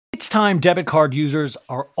It's time debit card users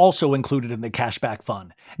are also included in the cashback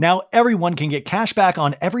fun. Now everyone can get cashback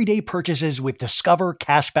on everyday purchases with Discover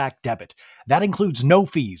Cashback Debit. That includes no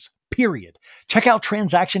fees, period. Check out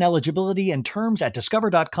transaction eligibility and terms at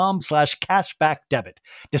discover.com/cashbackdebit.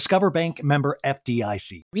 Discover Bank, member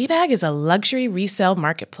FDIC. RHOBH is a luxury resale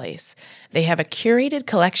marketplace. They have a curated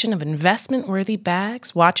collection of investment-worthy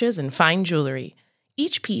bags, watches, and fine jewelry.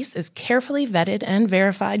 Each piece is carefully vetted and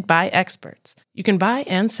verified by experts. You can buy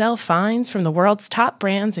and sell finds from the world's top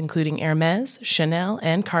brands, including Hermes, Chanel,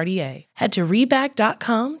 and Cartier. Head to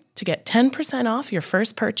RHOBH.com to get 10% off your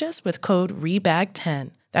first purchase with code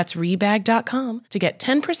RHBAG10. That's RHBAG.com to get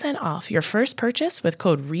 10% off your first purchase with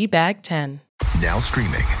code RHBAG10. Now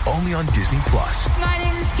streaming only on Disney+. My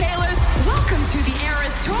name is Taylor. Welcome to the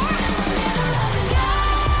Eras Tour.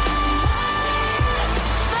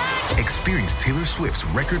 Experience Taylor Swift's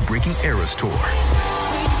record-breaking Eras Tour.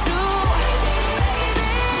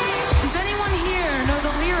 Does anyone here know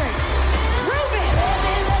the lyrics? Prove it!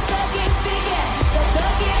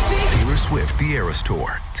 Taylor Swift The Eras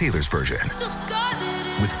Tour, Taylor's version,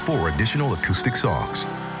 with 4 additional acoustic songs.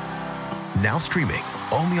 Now streaming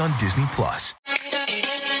only on Disney+.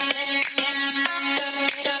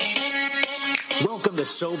 Welcome to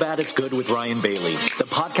So Bad It's Good with Ryan Bailey, the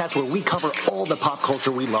podcast where we cover all the pop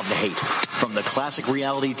culture we love to hate, from the classic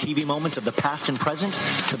reality TV moments of the past and present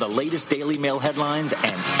to the latest Daily Mail headlines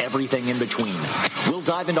and everything in between. We'll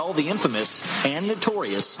dive into all the infamous and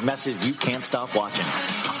notorious messes you can't stop watching.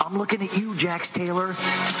 I'm looking at you, Jax Taylor.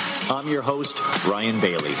 I'm your host, Ryan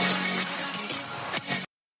Bailey.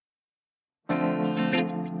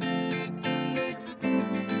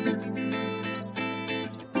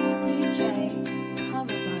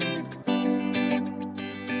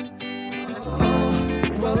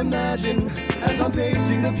 Imagine as I'm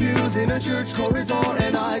pacing the pews in a church corridor,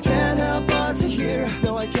 and I can't help but to hear,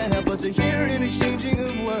 no, I can't help but to hear an exchanging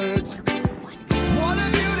of words. What a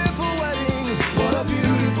beautiful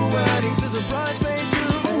wedding, says the bridesmaid to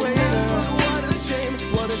the waiter.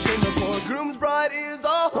 What a shame the poor groom's bride is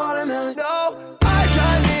a watermelon. No, I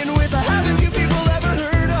chime in with a haven't you people ever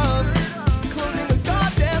heard of closing the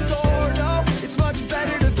goddamn door? No, it's much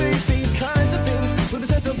better to face these kinds of things with a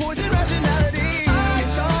sense of poison rationality.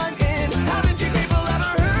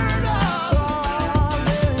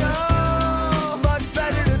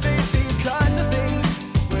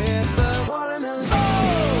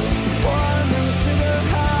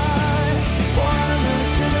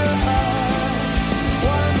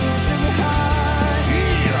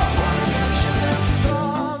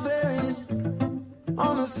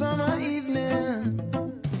 Summer evening,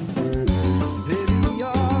 baby,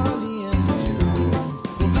 you're the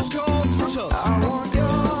angel. Let's go. I want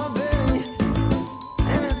your belly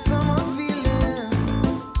and that summer feeling,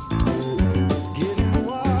 getting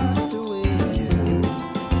washed away.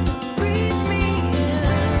 Breathe me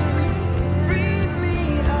in, breathe me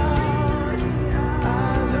out. I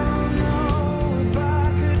don't know if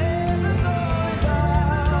I could ever go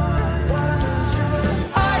without watermelon sugar.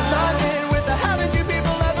 I chime in with the haven't you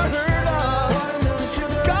people ever heard of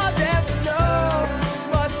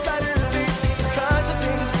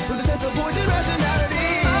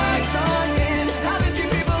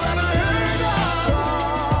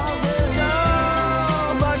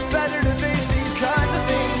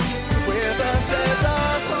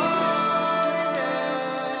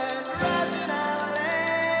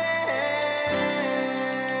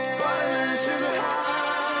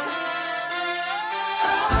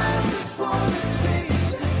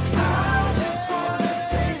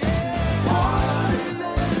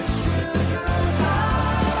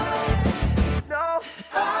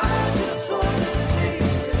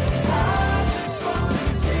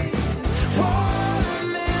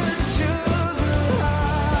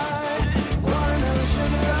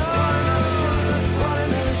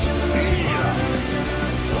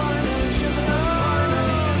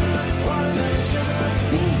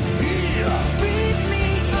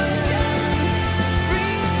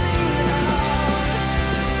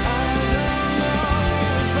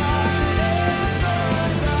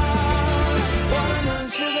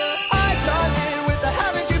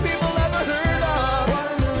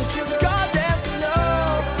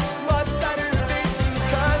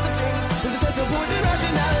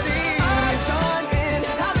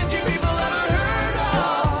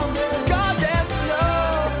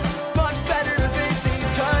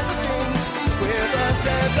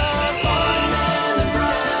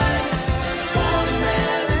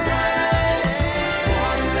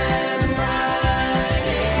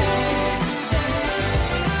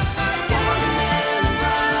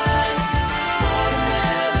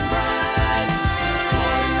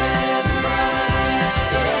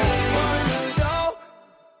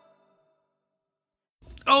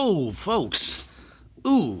Whoa, folks.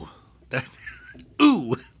 Ooh.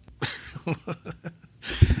 Ooh.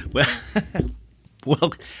 Well,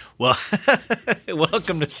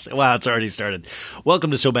 welcome to, wow, it's already started. Welcome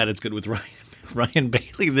to So Bad It's Good with Ryan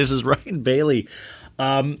Bailey. This is Ryan Bailey.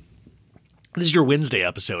 This is your Wednesday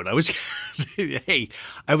episode. But this is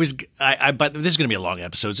going to be a long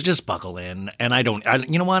episode, so just buckle in. And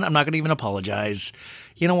you know what? I'm not going to even apologize.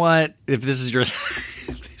 You know what? If this is your,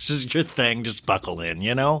 this is your thing, just buckle in,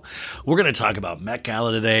 you know? We're going to talk about Met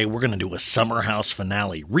Gala today. We're going to do a Summer House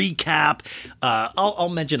finale recap. I'll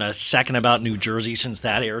mention a second about New Jersey since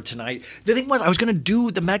that aired tonight. The thing was, I was going to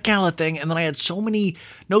do the Met Gala thing, and then I had so many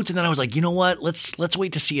notes, and then I was like, you know what? Let's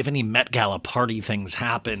wait to see if any Met Gala party things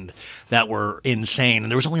happened that were insane.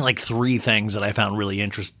 And there was only like 3 things that I found really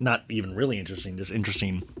not even really interesting, just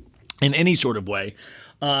interesting in any sort of way.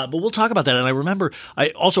 But we'll talk about that. And I remember, I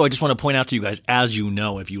just want to point out to you guys, as you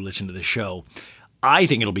know, if you listen to the show, I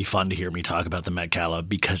think it'll be fun to hear me talk about the Met Gala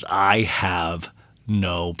because I have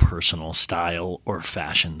no personal style or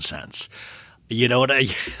fashion sense. You know what I'm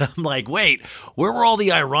like, wait, where were all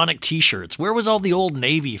the ironic t-shirts? Where was all the old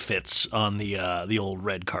Navy fits on the old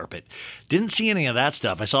red carpet? Didn't see any of that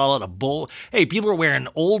stuff. I saw a lot of hey, people are wearing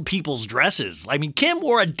old people's dresses. I mean, Kim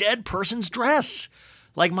wore a dead person's dress.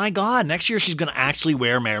 Like, my God, next year she's going to actually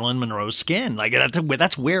wear Marilyn Monroe's skin. Like,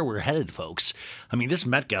 that's where we're headed, folks. I mean, this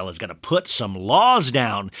Met Gala is going to put some laws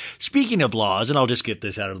down. Speaking of laws, and I'll just get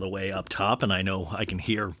this out of the way up top, and I know I can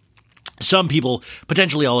hear some people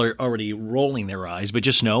potentially already rolling their eyes, but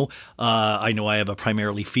just know, I know I have a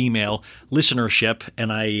primarily female listenership,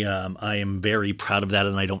 and I am very proud of that,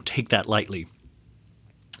 and I don't take that lightly.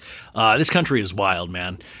 This country is wild,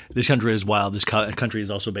 man. This country is wild. This country is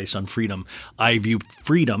also based on freedom. I view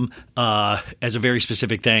freedom as a very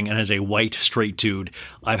specific thing, and as a white, straight dude,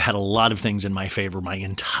 I've had a lot of things in my favor my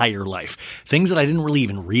entire life. Things that I didn't really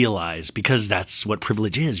even realize, because that's what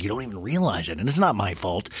privilege is. You don't even realize it, and it's not my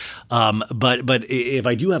fault. But if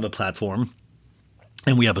I do have a platform,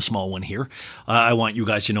 and we have a small one here, I want you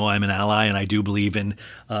guys to know I'm an ally, and I do believe in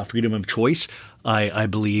freedom of choice. I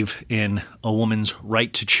believe in a woman's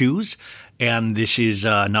right to choose, and this is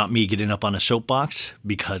not me getting up on a soapbox,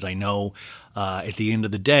 because I know at the end of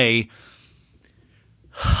the day,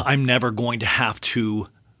 I'm never going to have to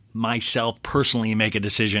myself personally make a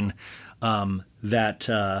decision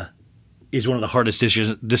that is one of the hardest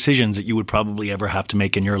decisions that you would probably ever have to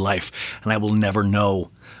make in your life, and I will never know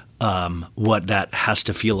what that has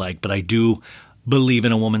to feel like. But I do believe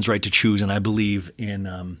in a woman's right to choose, and I believe in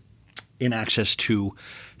access to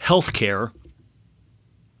health care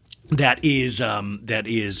that is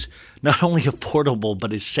not only affordable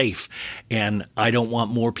but is safe. And I don't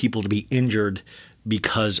want more people to be injured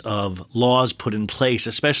because of laws put in place,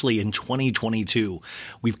 especially in 2022.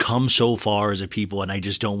 We've come so far as a people, and I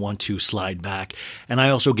just don't want to slide back. And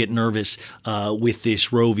I also get nervous with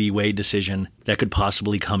this Roe v. Wade decision that could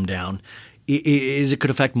possibly come down. It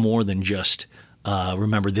could affect more than just,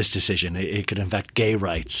 remember this decision. It could affect gay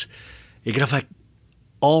rights. It could affect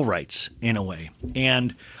all rights in a way.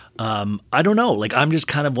 And I don't know. Like, I'm just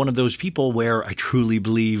kind of one of those people where I truly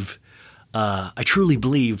believe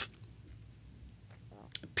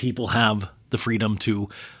people have the freedom to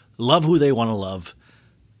love who they want to love.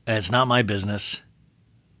 And it's not my business.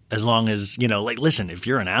 As long as, like, listen, if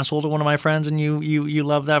you're an asshole to one of my friends and you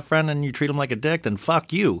love that friend and you treat him like a dick, then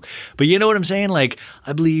fuck you. But you know what I'm saying? Like,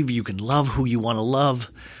 I believe you can love who you want to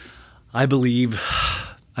love.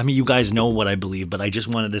 I mean, you guys know what I believe, but I just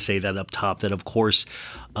wanted to say that up top, that of course,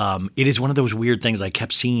 it is one of those weird things. I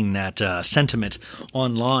kept seeing that sentiment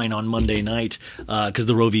online on Monday night because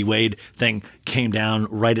the Roe v. Wade thing came down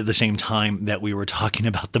right at the same time that we were talking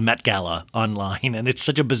about the Met Gala online. And it's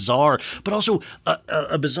such a bizarre, but also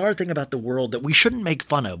a bizarre thing about the world that we shouldn't make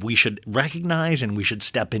fun of. We should recognize and we should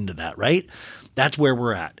step into that, right? That's where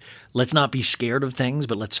we're at. Let's not be scared of things,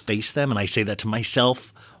 but let's face them. And I say that to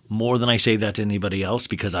myself more than I say that to anybody else,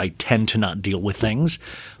 because I tend to not deal with things.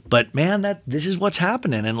 But man, this is what's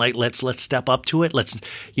happening, and like let's step up to it.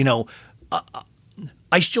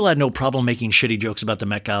 I still had no problem making shitty jokes about the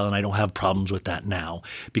Met Gala, and I don't have problems with that now,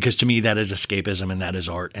 because to me that is escapism, and that is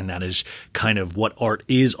art, and that is kind of what art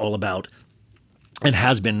is all about. And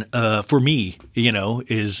has been, for me,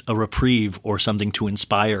 is a reprieve or something to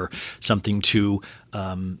inspire, something to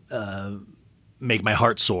make my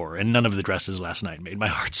heart soar. And none of the dresses last night made my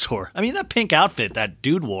heart soar. I mean, that pink outfit that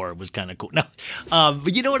dude wore was kind of cool. No,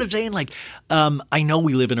 but you know what I'm saying? Like, I know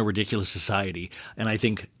we live in a ridiculous society, and I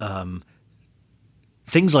think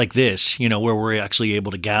things like this, where we're actually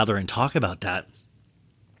able to gather and talk about that,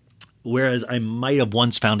 whereas I might have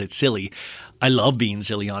once found it silly. I love being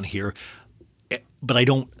silly on here. but I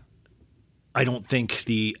don't think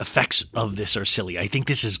the effects of this are silly. I think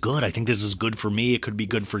this is good. I think this is good for me. It could be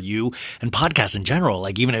good for you, and podcasts in general.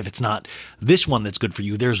 Like, even if it's not this one that's good for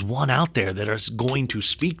you, there's one out there that is going to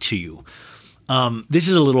speak to you. This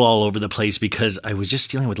is a little all over the place because I was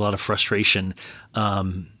just dealing with a lot of frustration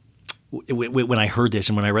when I heard this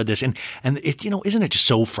and when I read this. And it, isn't it just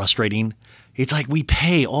so frustrating? It's like we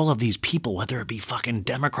pay all of these people, whether it be fucking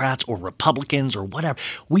Democrats or Republicans or whatever,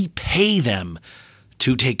 we pay them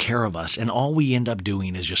to take care of us. And all we end up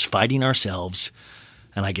doing is just fighting ourselves.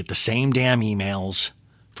 And I get the same damn emails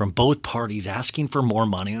from both parties asking for more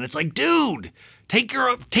money. And it's like, dude, take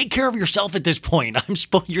care of yourself at this point.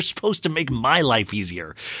 You're supposed to make my life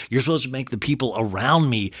easier. You're supposed to make the people around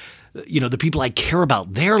me, the people I care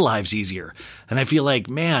about, their lives easier. And I feel like,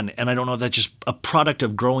 man, and I don't know if that's just a product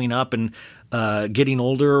of growing up and getting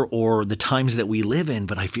older or the times that we live in,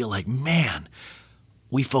 but I feel like, man,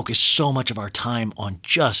 we focus so much of our time on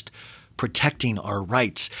just protecting our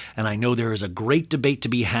rights. And I know there is a great debate to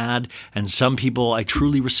be had, and some people I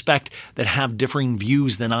truly respect that have differing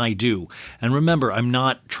views than I do. And remember, I'm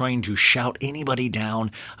not trying to shout anybody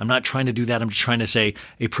down. I'm not trying to do that. I'm just trying to say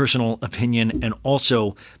a personal opinion, and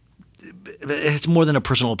also it's more than a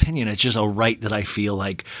personal opinion. It's just a right that I feel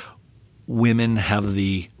like women have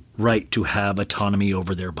the right to have autonomy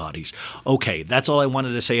over their bodies. Okay, that's all I wanted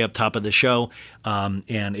to say up top of the show.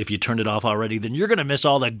 And if you turned it off already, then you're going to miss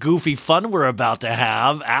all the goofy fun we're about to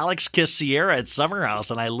have. Alex kissed Sierra at Summer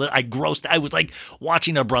House, and I was like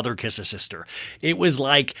watching a brother kiss a sister. It was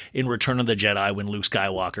like in Return of the Jedi when Luke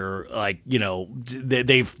Skywalker,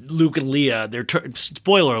 Luke and Leia,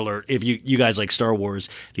 spoiler alert, if you guys like Star Wars,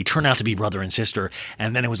 they turn out to be brother and sister.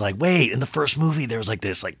 And then it was like, wait, in the first movie, there was like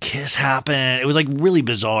this like kiss happen. It was like really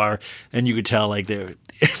bizarre. And you could tell like they're,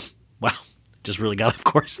 wow, just really got off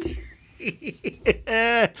course there.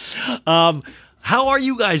 How are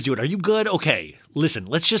you guys doing? Are you good? Okay, listen,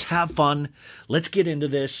 let's just have fun. Let's get into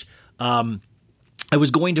this. I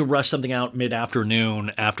was going to rush something out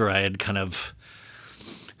mid-afternoon after I had kind of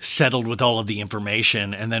settled with all of the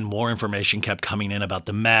information, and then more information kept coming in about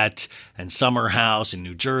the Met and Summer House in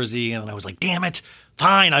New Jersey, and then I was like, damn it,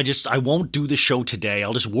 fine, I won't do the show today.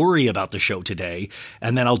 I'll just worry about the show today,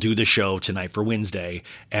 and then I'll do the show tonight for Wednesday,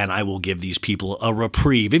 and I will give these people a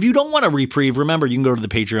reprieve. If you don't want a reprieve, remember, you can go to the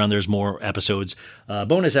Patreon. There's more episodes,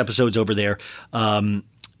 bonus episodes over there,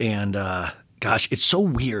 gosh, it's so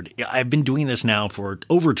weird. I've been doing this now for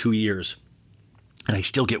over 2 years, and I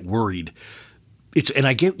still get worried. And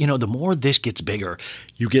I get, the more this gets bigger,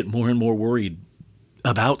 you get more and more worried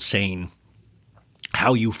about saying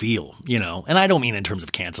how you feel, and I don't mean in terms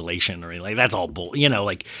of cancellation or anything. Like, that's all bull,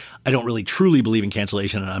 like I don't really truly believe in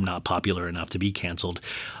cancellation, and I'm not popular enough to be canceled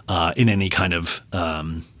in any kind of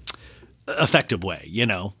effective way.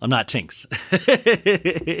 I'm not Tinks.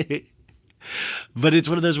 But it's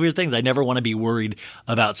one of those weird things. I never want to be worried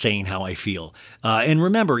about saying how I feel. And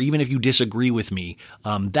remember, even if you disagree with me,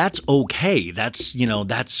 that's okay. That's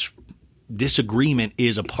disagreement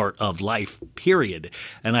is a part of life, period.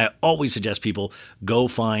 And I always suggest people go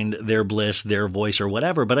find their bliss, their voice, or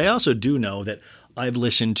whatever. But I also do know that I've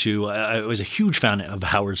listened to, I was a huge fan of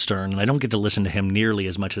Howard Stern, and I don't get to listen to him nearly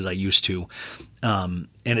as much as I used to. And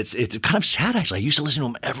it's kind of sad, actually. I used to listen to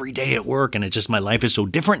him every day at work, and it's just my life is so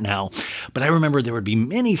different now. But I remember there would be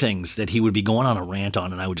many things that he would be going on a rant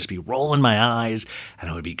on, and I would just be rolling my eyes,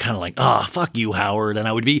 and I would be kind of like, oh, fuck you, Howard. And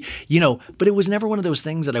I would be, but it was never one of those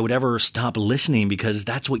things that I would ever stop listening, because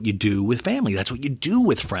that's what you do with family. That's what you do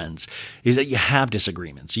with friends, is that you have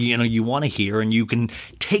disagreements. You want to hear, and you can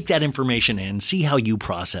take that information in, see how you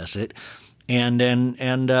process it, and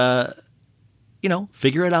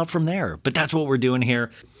figure it out from there. But that's what we're doing here.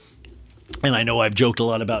 And I know I've joked a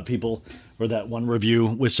lot about people, or that one review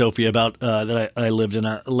with Sophie about that I lived in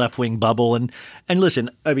a left-wing bubble. And listen,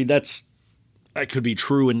 I mean, that could be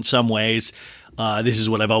true in some ways. This is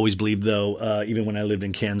what I've always believed, though, even when I lived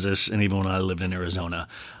in Kansas and even when I lived in Arizona.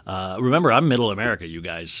 Remember, I'm middle America, you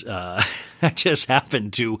guys. I just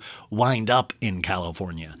happened to wind up in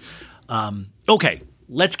California. Okay.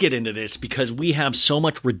 Let's get into this, because we have so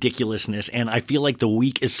much ridiculousness, and I feel like the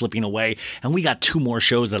week is slipping away, and we got 2 more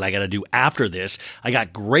shows that I got to do after this. I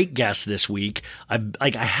got great guests this week.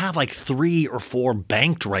 I have like 3 or 4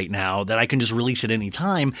 banked right now that I can just release at any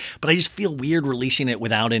time, but I just feel weird releasing it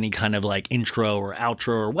without any kind of like intro or outro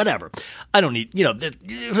or whatever. I don't need,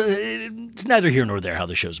 it's neither here nor there how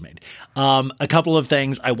the show's made. A couple of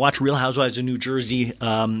things. I watched Real Housewives of New Jersey,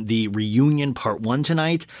 the reunion part 1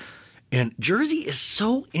 tonight. And Jersey is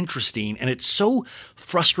so interesting, and it's so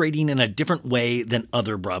frustrating in a different way than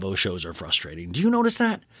other Bravo shows are frustrating. Do you notice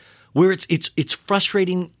that? Where it's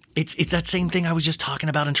frustrating It's that same thing I was just talking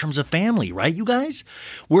about in terms of family, right, you guys?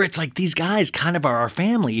 Where it's like these guys kind of are our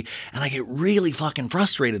family, and I get really fucking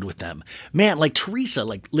frustrated with them. Man, like Teresa,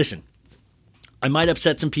 like, listen, I might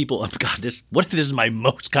upset some people. Oh, God, what if this is my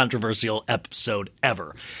most controversial episode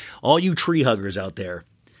ever? All you tree huggers out there,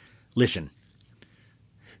 listen.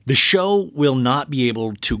 The show will not be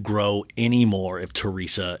able to grow anymore if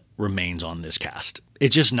Teresa remains on this cast.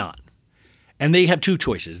 It's just not. And they have two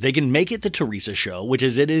choices. They can make it the Teresa show, which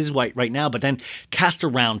is it is right now, but then cast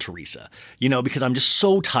around Teresa, because I'm just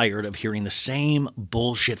so tired of hearing the same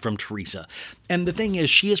bullshit from Teresa. And the thing is,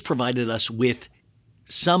 she has provided us with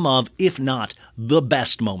some of, if not the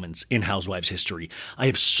best moments in Housewives history. I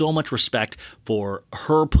have so much respect for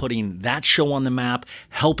her putting that show on the map,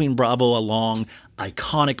 helping Bravo along,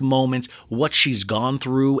 iconic moments, what she's gone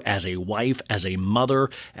through as a wife, as a mother,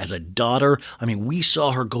 as a daughter. I mean, we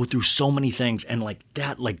saw her go through so many things, and like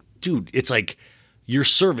that, like, dude, it's like your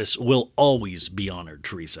service will always be honored,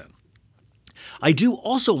 Teresa. I do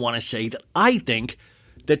also want to say that I think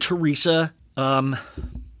that Teresa,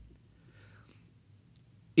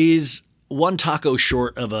 is one taco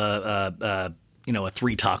short of a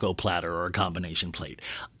 3 taco platter or a combination plate.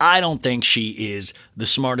 I don't think she is the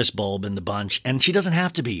smartest bulb in the bunch, and she doesn't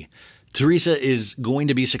have to be. Teresa is going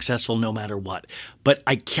to be successful no matter what. But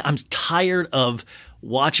I'm tired of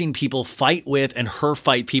watching people fight with and her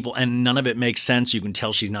fight people, and none of it makes sense. You can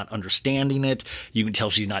tell she's not understanding it. You can tell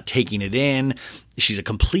she's not taking it in. She's a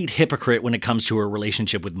complete hypocrite when it comes to her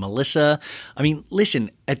relationship with Melissa. I mean,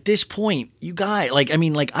 listen, at this point, you guys,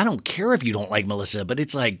 I don't care if you don't like Melissa, but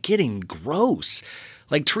it's like getting gross.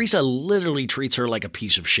 Like, Teresa literally treats her like a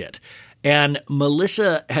piece of shit. And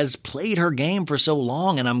Melissa has played her game for so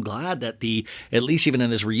long, and I'm glad that at least even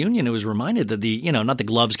in this reunion, it was reminded that not the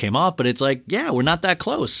gloves came off, but it's like, yeah, we're not that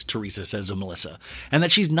close, Teresa says of Melissa. And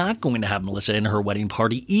that she's not going to have Melissa in her wedding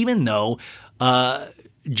party, even though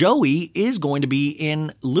Joey is going to be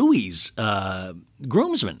in Louis'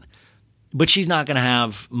 groomsman. But she's not going to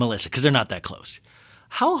have Melissa because they're not that close.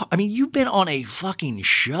 You've been on a fucking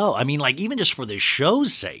show. I mean, like, even just for the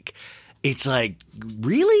show's sake, it's like,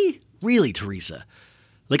 really? Really, Teresa?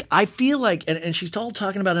 Like, I feel like, and she's all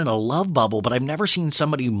talking about in a love bubble, but I've never seen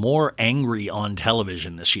somebody more angry on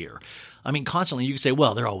television this year. I mean, constantly you can say,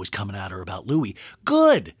 well, they're always coming at her about Louis.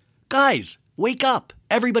 Good. Guys, wake up.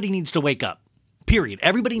 Everybody needs to wake up. Period.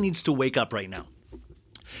 Everybody needs to wake up right now.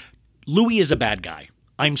 Louis is a bad guy.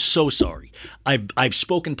 I'm so sorry. I've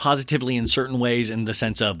spoken positively in certain ways in the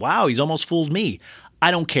sense of, wow, he's almost fooled me. I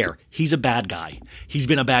don't care. He's a bad guy. He's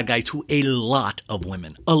been a bad guy to a lot of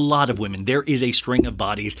women. A lot of women. There is a string of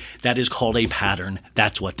bodies that is called a pattern.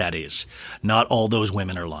 That's what that is. Not all those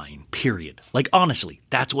women are lying. Period. Like, honestly,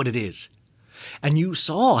 that's what it is. And you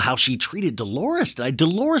saw how she treated Dolores.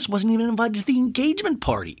 Dolores wasn't even invited to the engagement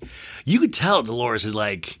party. You could tell Dolores is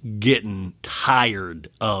like getting tired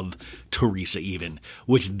of Teresa even,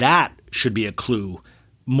 which that should be a clue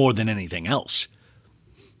more than anything else.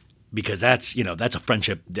 Because that's a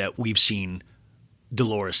friendship that we've seen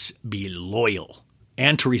Dolores be loyal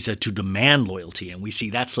and Teresa to demand loyalty. And we see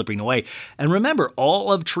that slipping away. And remember,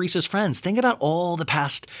 all of Teresa's friends, think about all the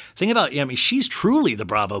past. Think about, she's truly the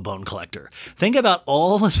Bravo bone collector. Think about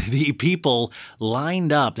all of the people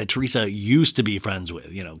lined up that Teresa used to be friends with,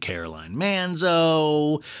 Caroline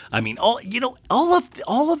Manzo. I mean, all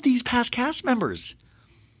of these past cast members.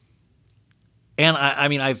 And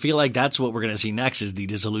I feel like that's what we're going to see next is the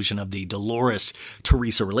dissolution of the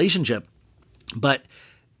Dolores-Teresa relationship. But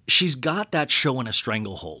she's got that show in a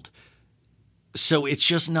stranglehold. So it's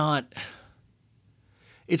just not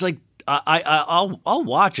 – it's like I'll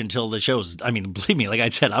watch until the show's – believe me, like I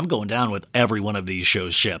said, I'm going down with every one of these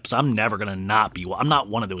shows' ships. I'm never going to not be – I'm not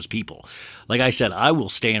one of those people. Like I said, I will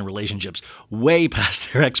stay in relationships way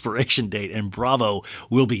past their expiration date, and Bravo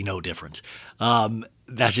will be no different.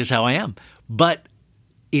 That's just how I am. But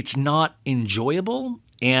it's not enjoyable,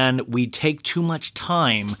 and we take too much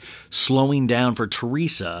time slowing down for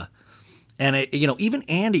Teresa. And, even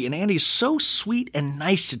Andy, and Andy's so sweet and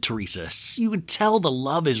nice to Teresa. You can tell the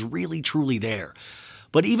love is really, truly there.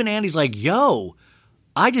 But even Andy's like, yo,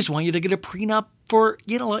 I just want you to get a prenup for,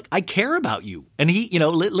 I care about you. And he,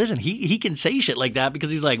 listen, he can say shit like that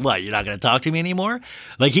because he's like, what, you're not going to talk to me anymore?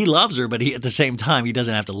 Like, he loves her, but at the same time, he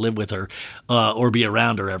doesn't have to live with her or be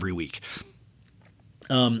around her every week.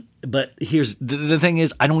 But here's the thing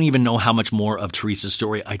is, I don't even know how much more of Teresa's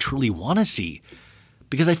story I truly want to see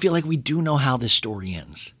because I feel like we do know how this story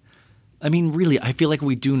ends. I mean, really, I feel like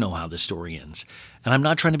we do know how this story ends. And I'm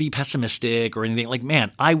not trying to be pessimistic or anything. Like,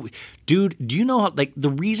 man, dude, do you know how, like, the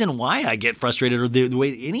reason why I get frustrated or the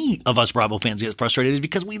way any of us Bravo fans get frustrated is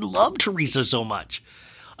because we love Teresa so much.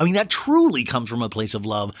 I mean, that truly comes from a place of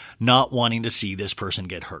love, not wanting to see this person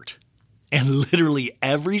get hurt. And literally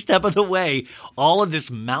every step of the way, all of this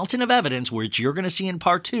mountain of evidence, which you're going to see in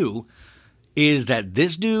part 2, is that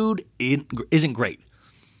this dude isn't great.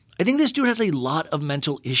 I think this dude has a lot of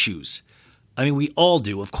mental issues. I mean, we all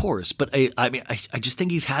do, of course, but I just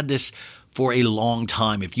think he's had this for a long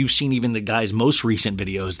time. If you've seen even the guy's most recent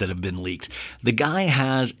videos that have been leaked, the guy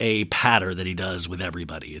has a patter that he does with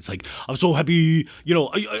everybody. It's like, I'm so happy, you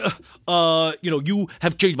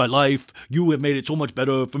have changed my life. You have made it so much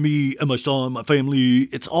better for me and my son, my family.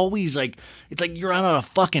 It's always like, it's like you're out on a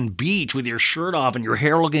fucking beach with your shirt off and your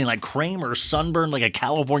hair looking like Kramer, sunburned like a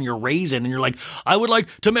California raisin. And you're like, I would like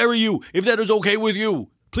to marry you if that is okay with you,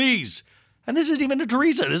 please. And this isn't even a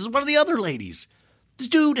Teresa. This is one of the other ladies. This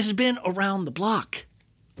dude has been around the block.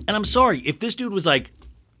 And I'm sorry, if this dude was like,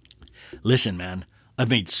 listen, man, I've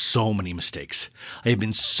made so many mistakes. I have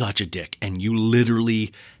been such a dick, and you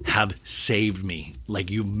literally have saved me. Like,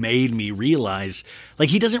 you made me realize, like,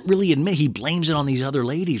 he doesn't really admit, he blames it on these other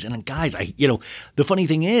ladies. And guys, the funny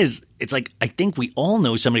thing is, it's like, I think we all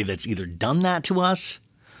know somebody that's either done that to us,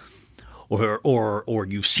 or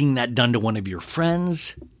you've seen that done to one of your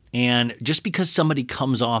friends. And just because somebody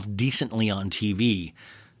comes off decently on TV,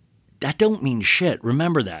 that don't mean shit.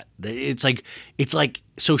 Remember that. It's like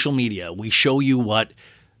social media. We show you what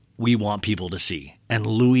we want people to see. And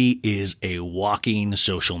Louis is a walking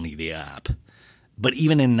social media app. But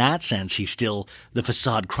even in that sense, the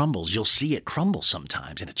facade crumbles. You'll see it crumble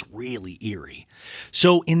sometimes, and it's really eerie.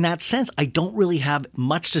 So in that sense, I don't really have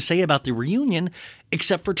much to say about the reunion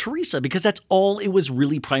except for Teresa, because that's all it was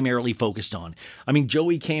really primarily focused on. I mean,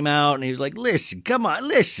 Joey came out and he was like, listen, come on,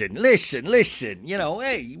 listen.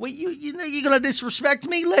 Hey, what, you gonna disrespect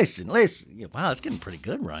me? Listen. Wow, that's getting pretty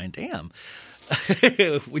good, Ryan. Damn.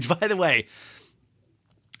 Which, by the way,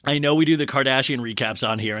 I know we do the Kardashian recaps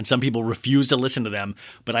on here, and some people refuse to listen to them,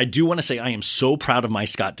 but I do want to say I am so proud of my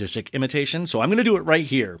Scott Disick imitation, so I'm going to do it right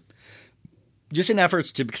here. Just in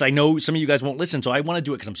efforts to, because I know some of you guys won't listen, so I want to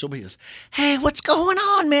do it because I'm so busy. Hey, what's going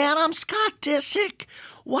on, man? I'm Scott Disick.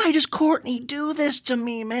 Why does Courtney do this to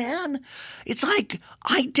me, man? It's like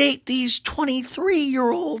I date these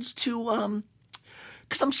 23-year-olds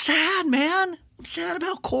because I'm sad, man. I'm sad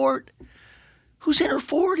about Court, who's in her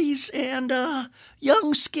 40s, and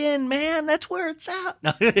young skin, man. That's where it's at.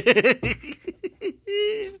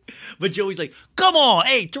 But Joey's like, come on,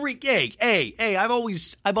 hey, Tariq, hey, I've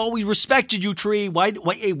always respected you, Tree. Why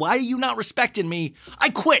are you not respecting me? I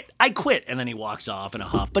quit. And then he walks off in a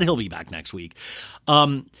huff, but he'll be back next week.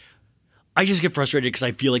 I just get frustrated because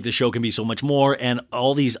I feel like the show can be so much more, and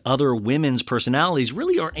all these other women's personalities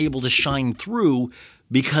really aren't able to shine through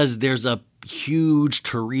because there's a huge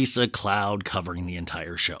Teresa cloud covering the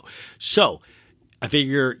entire show. So I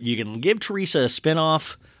figure you can give Teresa a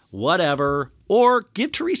spinoff, whatever, or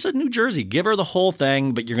give Teresa New Jersey. Give her the whole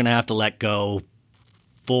thing, but you're going to have to let go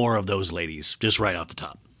 4 of those ladies just right off the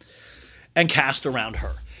top. And cast around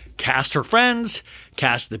her. Cast her friends,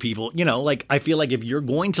 cast the people, I feel like if you're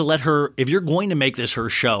going to make this her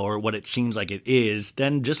show, or what it seems like it is,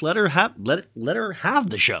 then just let her have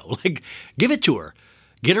the show. Like, give it to her.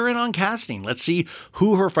 Get her in on casting. Let's see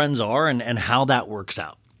who her friends are and how that works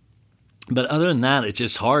out. But other than that, it's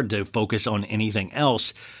just hard to focus on anything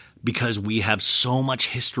else because we have so much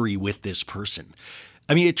history with this person.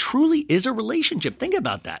 I mean, it truly is a relationship. Think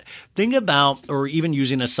about that. Or even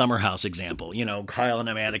using a Summer House example, Kyle and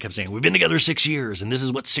Amanda kept saying, we've been together 6 years and this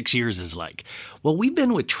is what 6 years is like. Well, we've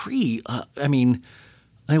been with Tree.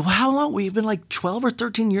 How long? We've been like 12 or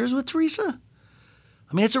 13 years with Teresa.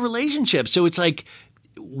 I mean, it's a relationship. So it's like,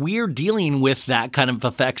 we're dealing with that kind of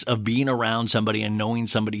effects of being around somebody and knowing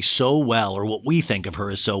somebody so well, or what we think of her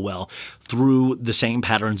as so well, through the same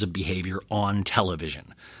patterns of behavior on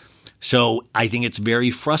television. So I think it's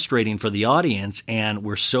very frustrating for the audience, and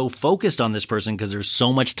we're so focused on this person because there's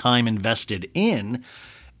so much time invested in.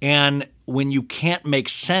 And when you can't make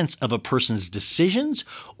sense of a person's decisions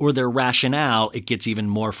or their rationale, it gets even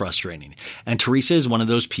more frustrating. And Teresa is one of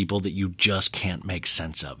those people that you just can't make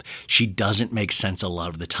sense of. She doesn't make sense a lot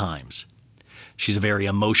of the times. She's a very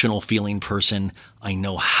emotional feeling person. I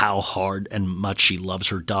know how hard and much she loves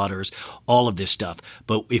her daughters, all of this stuff.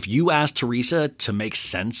 But if you ask Teresa to make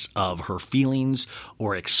sense of her feelings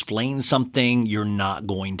or explain something, it's not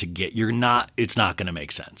going to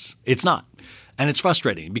make sense. It's not. And it's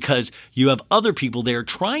frustrating because you have other people there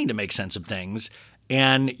trying to make sense of things,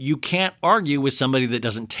 and you can't argue with somebody that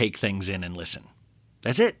doesn't take things in and listen.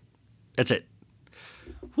 That's it.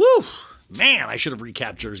 Woo! Man, I should have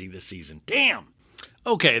recapped Jersey this season. Damn.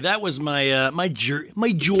 Okay, that was my my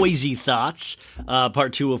Joyzy thoughts.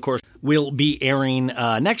 Part 2, of course, will be airing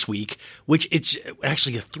next week, which it's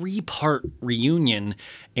actually a 3-part reunion.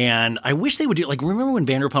 And I wish they would do, like, remember when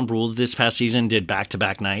Vanderpump Rules this past season did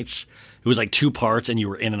back-to-back nights? It was like 2 parts, and you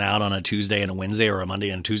were in and out on a Tuesday and a Wednesday, or a Monday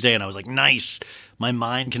and a Tuesday. And I was like, nice, my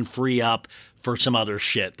mind can free up for some other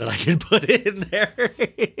shit that I can put in there.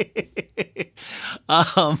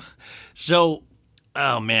 So.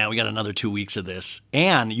 Oh man, we got another 2 weeks of this.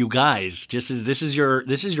 And you guys, just as this is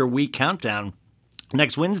your week countdown.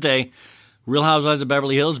 Next Wednesday, Real Housewives of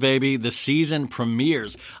Beverly Hills, baby. The season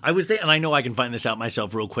premieres. I was there, and I know I can find this out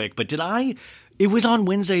myself real quick, but it was on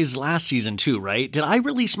Wednesdays last season too, right? Did I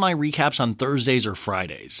release my recaps on Thursdays or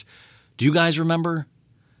Fridays? Do you guys remember?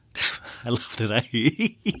 I love that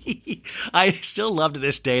I still love to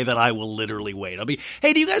this day that I will literally wait. I'll be,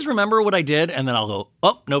 hey, do you guys remember what I did? And then I'll go,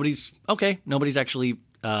 oh, nobody's actually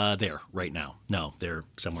there right now. No, they're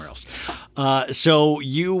somewhere else. So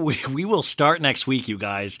we will start next week, you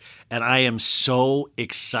guys. And I am so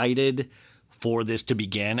excited for this to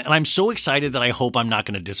begin. And I'm so excited that I hope I'm not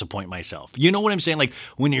going to disappoint myself. You know what I'm saying? Like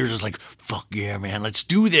when you're just like, fuck yeah, man, let's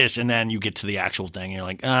do this. And then you get to the actual thing and you're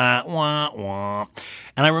like, wah, wah.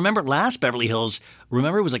 And I remember last Beverly Hills, it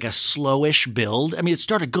was like a slowish build. I mean, it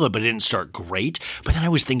started good, but it didn't start great. But then I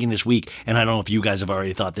was thinking this week, and I don't know if you guys have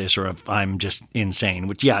already thought this or if I'm just insane,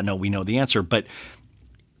 which, yeah, no, we know the answer, but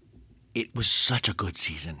it was such a good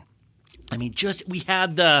season. I mean, we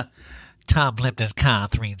had the Tom flipped his car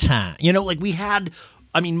 3 times. You know, like we had,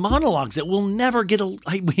 monologues that we'll never get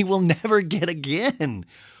we will never get again.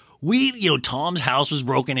 Tom's house was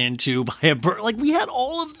broken into by a bird. Like we had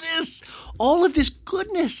all of this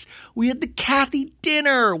goodness. We had the Kathy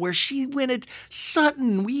dinner where she went at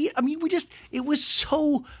Sutton. It was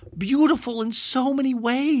so beautiful in so many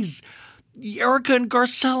ways. Erica and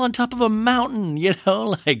Garcelle on top of a mountain,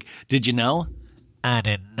 like, did you know? I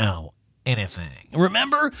didn't know anything.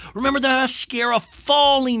 Remember the mascara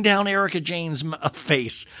falling down Erica Jane's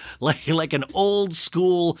face like an old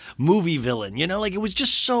school movie villain, like it was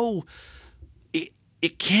just so,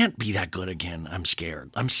 it can't be that good again. I'm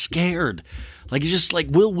scared. Like, it's just like,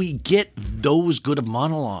 will we get those good of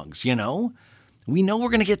monologues? We know we're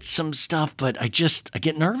going to get some stuff, but I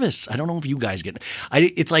get nervous. I don't know if you guys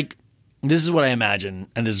it's like, this is what I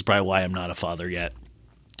imagine. And this is probably why I'm not a father yet,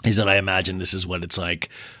 is that I imagine this is what it's like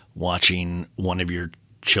watching one of your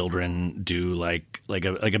children do like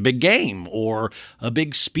a big game or a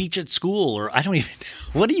big speech at school, or I don't even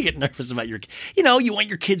know. What do you get nervous about you want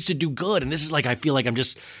your kids to do good. And this is like, I feel like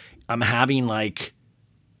I'm having like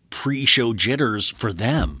pre-show jitters for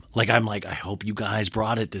them. Like, I'm like, I hope you guys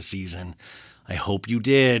brought it this season. I hope you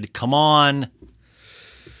did. Come on.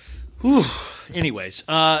 Whew. Anyways,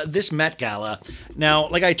 this Met Gala. Now,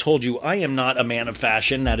 like I told you, I am not a man of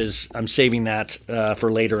fashion. I'm saving that for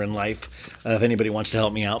later in life. If anybody wants to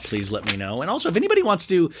help me out, please let me know. And also, if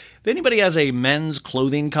anybody has a men's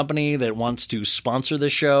clothing company that wants to sponsor the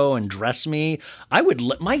show and dress me,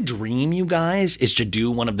 my dream, you guys, is to do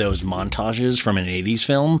one of those montages from an 80s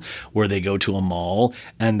film where they go to a mall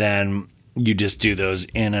and then you just do those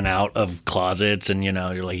in and out of closets and,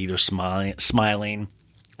 you're like either smiling.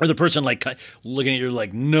 Or the person like looking at you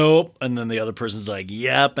like, nope. And then the other person's like,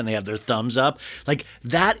 yep. And they have their thumbs up. Like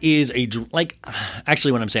that is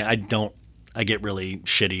actually what I'm saying, I get really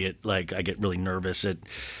shitty at, like, I get really nervous at,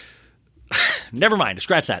 never mind.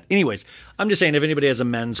 Scratch that. Anyways, I'm just saying if anybody has a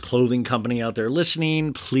men's clothing company out there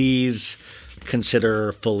listening, please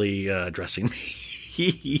consider fully dressing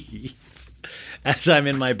me. As I'm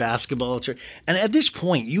in my basketball shirt. And at this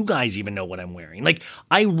point, you guys even know what I'm wearing. Like,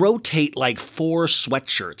 I rotate like 4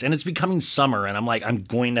 sweatshirts, and it's becoming summer, and I'm like, I'm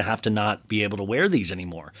going to have to not be able to wear these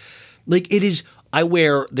anymore. Like, there's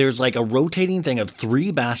like a rotating thing of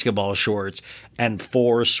 3 basketball shorts and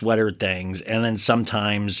 4 sweater things, and then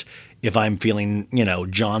sometimes if I'm feeling,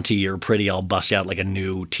 jaunty or pretty, I'll bust out like a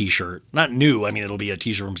new t-shirt. Not new, it'll be a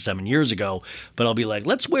t-shirt from 7 years ago, but I'll be like,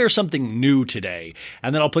 let's wear something new today.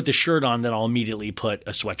 And then I'll put the shirt on, then I'll immediately put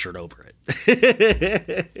a sweatshirt over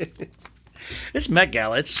it. This Met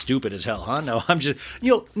Gala, it's stupid as hell, huh? No, I'm just,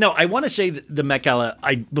 I want to say the Met Gala,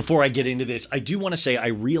 before I get into this, I do want to say I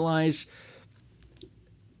realize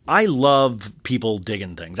I love people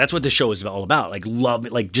digging things. That's what this show is all about. Like, love,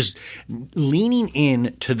 like just leaning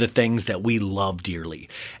in to the things that we love dearly.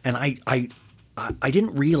 And I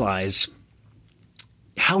didn't realize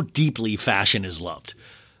how deeply fashion is loved.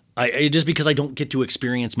 Just because I don't get to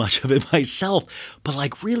experience much of it myself, but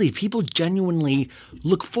like really, people genuinely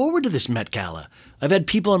look forward to this Met Gala. I've had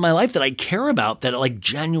people in my life that I care about that like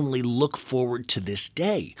genuinely look forward to this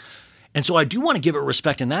day. And so I do want to give it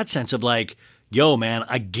respect in that sense of like, yo, man,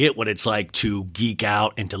 I get what it's like to geek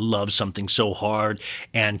out and to love something so hard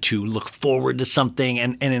and to look forward to something.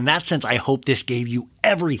 And in that sense, I hope this gave you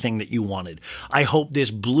everything that you wanted. I hope this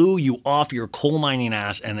blew you off your coal mining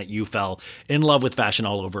ass and that you fell in love with fashion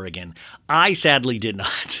all over again. I sadly did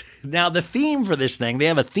not. Now, the theme for this thing, they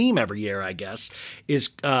have a theme every year, I guess,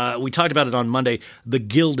 is, we talked about it on Monday, the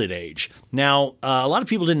Gilded Age. Now, a lot of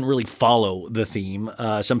people didn't really follow the theme.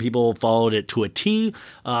 Some people followed it to a T.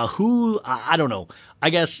 I don't know. I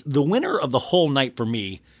guess the winner of the whole night for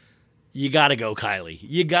me, you gotta go Kylie.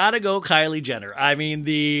 You gotta go Kylie Jenner. I mean,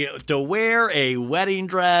 to wear a wedding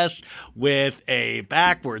dress with a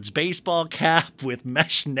backwards baseball cap with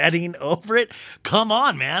mesh netting over it. Come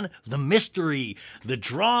on, man. The mystery, the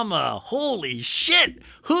drama. Holy shit.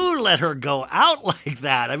 Who let her go out like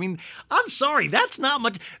that? I mean, I'm sorry. That's not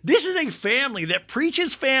much. This is a family that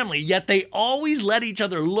preaches family, yet they always let each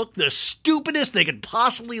other look the stupidest they could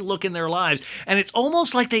possibly look in their lives. And it's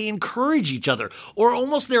almost like they encourage each other, or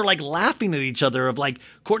almost they're like laughing at each other of like,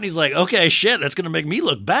 Courtney's like, okay, shit, that's going to make me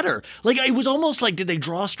look better. Like, it was almost like, did they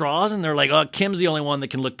draw straws? And they're like, oh, Kim's the only one that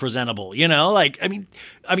can look presentable, you know? Like, I mean,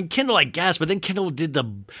 Kendall, I guess, but then Kendall did the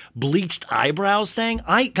bleached eyebrows thing.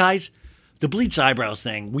 Guys, the bleached eyebrows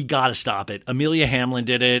thing, we got to stop it. Amelia Hamlin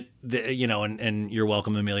did it, and you're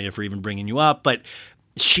welcome, Amelia, for even bringing you up, but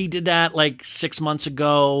she did that like 6 months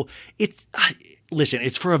ago. Listen,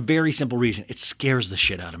 it's for a very simple reason. It scares the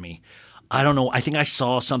shit out of me. I don't know. I think I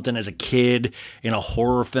saw something as a kid in a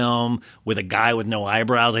horror film with a guy with no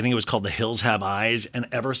eyebrows. I think it was called The Hills Have Eyes. And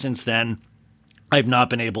ever since then, I've not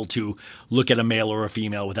been able to look at a male or a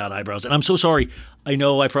female without eyebrows. And I'm so sorry. I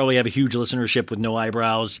know I probably have a huge listenership with no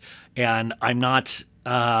eyebrows. And I'm not,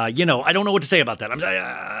 I don't know what to say about that.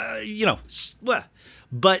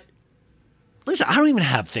 But listen, I don't even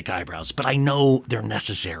have thick eyebrows, but I know they're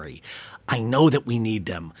necessary. I know that we need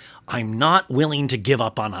them. I'm not willing to give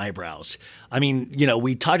up on eyebrows. I mean,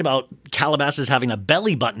 we talked about Calabasas having a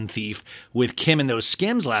belly button thief with Kim and those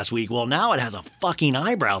Skims last week. Well, now it has a fucking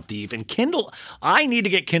eyebrow thief. And I need to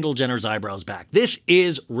get Kendall Jenner's eyebrows back. This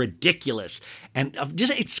is ridiculous. And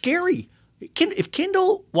it's scary. If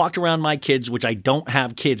Kendall walked around my kids, which I don't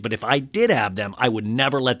have kids, but if I did have them, I would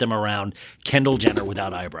never let them around Kendall Jenner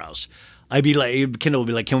without eyebrows. I'd be like, Kendall would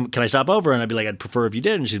be like, can I stop over? And I'd be like, I'd prefer if you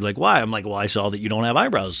did. And she'd be like, why? I'm like, well, I saw that you don't have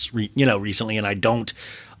eyebrows, recently. And I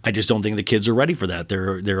just don't think the kids are ready for that.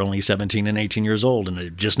 They're only 17 and 18 years old and they're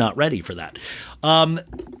just not ready for that.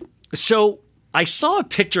 So I saw a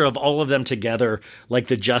picture of all of them together, like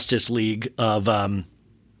the Justice League of,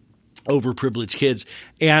 overprivileged kids.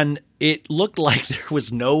 And it looked like there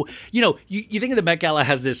was no, you think of the Met Gala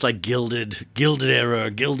has this like gilded era,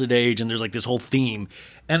 gilded age, and there's like this whole theme.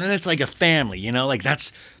 And then it's like a family, like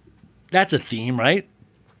that's a theme, right?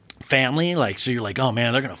 Family. Like, so you're like, oh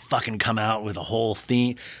man, they're going to fucking come out with a whole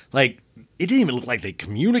theme. Like, it didn't even look like they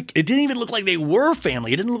communicate. It didn't even look like they were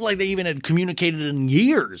family. It didn't look like they even had communicated in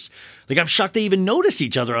years. Like, I'm shocked they even noticed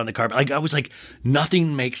each other on the carpet. Like, I was like,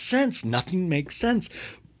 nothing makes sense. Nothing makes sense.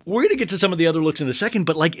 We're going to get to some of the other looks in a second,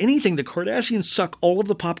 but like anything, the Kardashians suck all of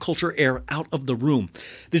the pop culture air out of the room.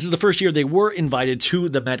 This is the first year they were invited to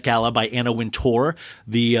the Met Gala by Anna Wintour,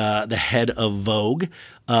 the head of Vogue.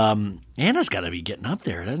 Anna's got to be getting up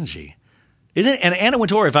there, doesn't she? And Anna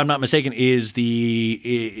Wintour, if I'm not mistaken, is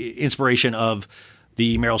the inspiration of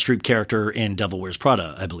the Meryl Streep character in Devil Wears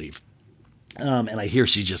Prada, I believe. And I hear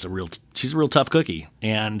she's a real tough cookie.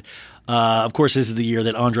 And of course, this is the year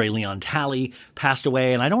that Andre Leon Talley passed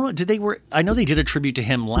away. And I don't know, I know they did a tribute to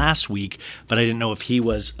him last week, but I didn't know if he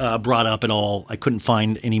was brought up at all. I couldn't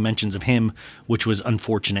find any mentions of him, which was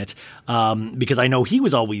unfortunate, because I know he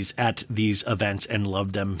was always at these events and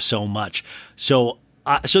loved them so much. So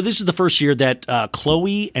this is the first year that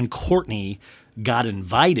Khloe and Kourtney got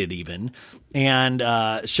invited even. And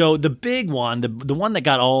so the big one, the one that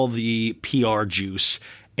got all the PR juice,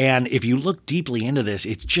 and if you look deeply into this,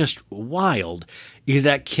 it's just wild, is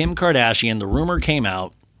that Kim Kardashian, the rumor came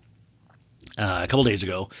out a couple days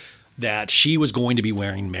ago that she was going to be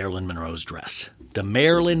wearing Marilyn Monroe's dress. The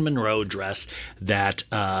Marilyn Monroe dress that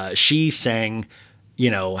she sang,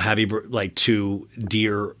 to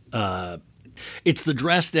dear... It's the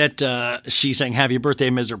dress that she sang Happy Birthday,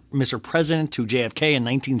 Mr. President to JFK in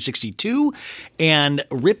 1962. And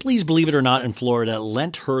Ripley's Believe It or Not in Florida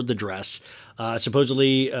lent her the dress.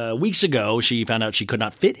 Supposedly weeks ago, she found out she could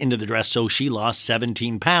not fit into the dress, so she lost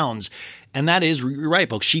 17 pounds. And that is right,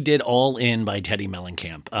 folks. She did All In by Teddy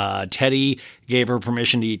Mellencamp. Teddy gave her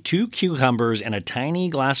permission to eat 2 cucumbers and a tiny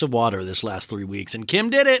glass of water this last 3 weeks. And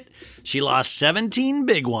Kim did it. She lost 17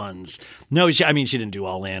 big ones. No, she didn't do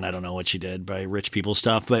All In. I don't know what she did by rich people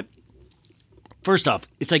stuff. But First off,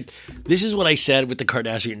 it's like, this is what I said with the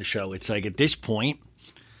Kardashian show. It's like, at this point,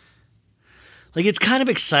 like, it's kind of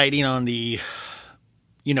exciting on the,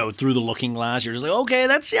 through the looking glass. You're just like, okay,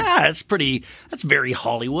 that's very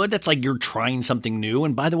Hollywood. That's like you're trying something new.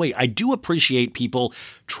 And by the way, I do appreciate people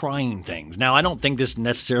trying things. Now, I don't think this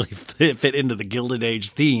necessarily fit into the Gilded Age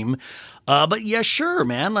theme. But yeah, sure,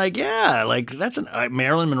 man. Like, yeah, like that's a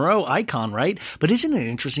Marilyn Monroe icon, right? But isn't it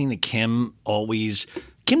interesting that Kim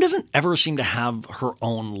doesn't ever seem to have her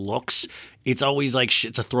own looks. It's always like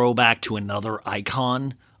it's a throwback to another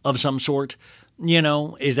icon of some sort,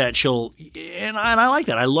 is that and I like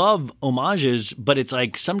that. I love homages, but it's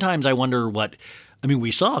like sometimes I wonder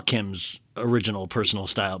we saw Kim's original personal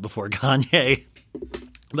style before Kanye.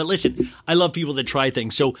 But listen, I love people that try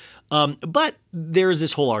things. So, but there's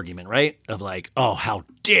this whole argument, right? Of like, oh, how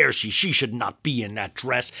dare she? She should not be in that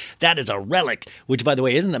dress. That is a relic. Which, by the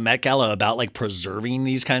way, isn't the Met Gala about like preserving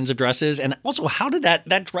these kinds of dresses? And also, how did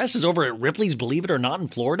that dress is over at Ripley's, believe it or not, in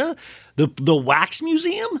Florida? The Wax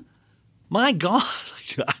Museum? My God.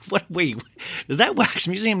 Wait, does that wax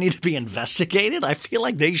museum need to be investigated? I feel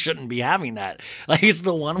like they shouldn't be having that. Like, it's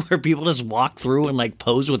the one where people just walk through and like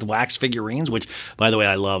pose with wax figurines, which, by the way,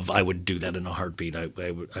 I love. I would do that in a heartbeat. I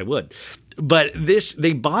would. But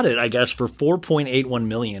they bought it, I guess, for $4.81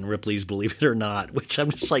 million, Ripley's, believe it or not, which I'm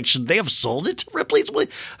just like, should they have sold it to Ripley's? I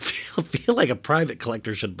feel like a private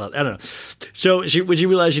collector should, but I don't know. So when she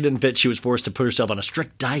realized she didn't fit, she was forced to put herself on a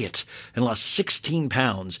strict diet and lost 16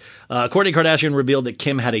 pounds. Kourtney Kardashian revealed that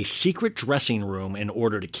Kim had a secret dressing room in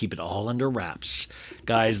order to keep it all under wraps.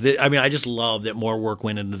 Guys, I just love that more work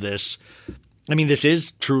went into this. I mean, this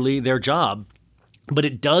is truly their job. But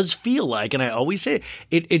it does feel like, and I always say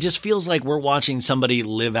it just feels like we're watching somebody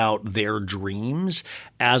live out their dreams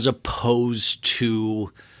as opposed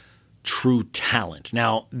to true talent.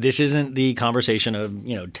 Now, this isn't the conversation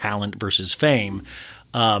of, talent versus fame.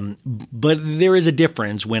 But there is a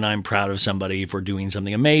difference when I'm proud of somebody for doing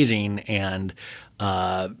something amazing and,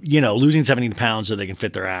 losing 17 pounds so they can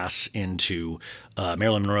fit their ass into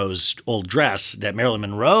Marilyn Monroe's old dress that Marilyn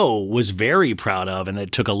Monroe was very proud of and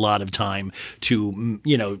that took a lot of time to,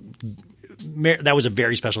 that was a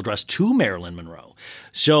very special dress to Marilyn Monroe.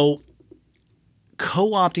 So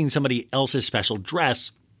co-opting somebody else's special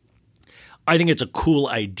dress, I think it's a cool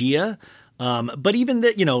idea. But even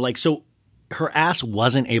that, so her ass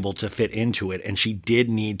wasn't able to fit into it, and she did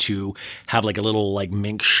need to have like a little like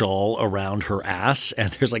mink shawl around her ass.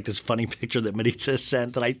 And there's like this funny picture that Maritza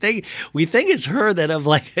sent that we think is her, that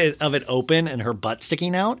of it open and her butt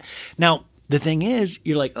sticking out. Now, the thing is,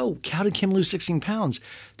 you're like, oh, how did Kim lose 16 pounds?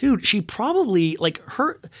 Dude, she probably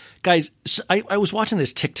guys, I was watching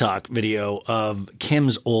this TikTok video of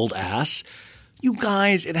Kim's old ass. You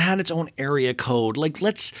guys, it had its own area code. We've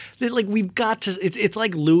got to, it's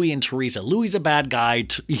like Louis and Teresa. Louis's a bad guy,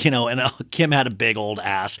 and Kim had a big old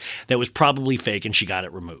ass that was probably fake and she got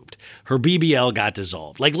it removed. Her BBL got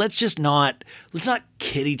dissolved. Let's not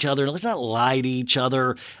kid each other. Let's not lie to each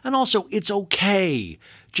other. And also, it's okay.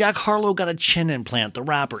 Jack Harlow got a chin implant, the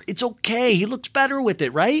rapper. It's okay. He looks better with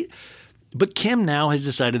it, right? But Kim now has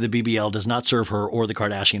decided the BBL does not serve her or the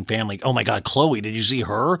Kardashian family. Oh my God, Khloe, did you see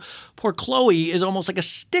her? Poor Khloe is almost like a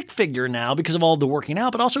stick figure now because of all the working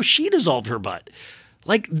out, but also she dissolved her butt.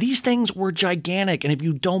 These things were gigantic. And if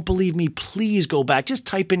you don't believe me, please go back. Just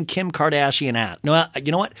type in Kim Kardashian ass. No,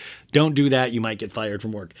 you know what? Don't do that. You might get fired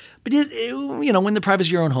from work. But, when the privacy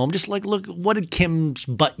of your own home, just look, what did Kim's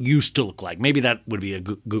butt used to look like? Maybe that would be a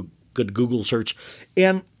good Google search.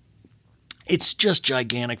 And it's just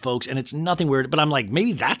gigantic, folks, and it's nothing weird. But I'm like,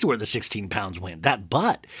 maybe that's where the 16 pounds went, that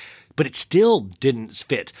butt. But it still didn't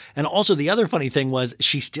fit. And also the other funny thing was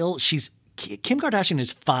Kim Kardashian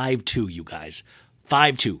is 5'2", you guys,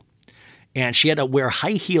 5'2". And she had to wear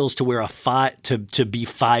high heels to wear to be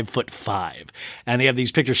 5'5". And they have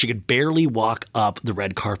these pictures. She could barely walk up the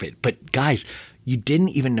red carpet. But guys, you didn't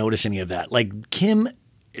even notice any of that. Kim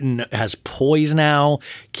has poise now.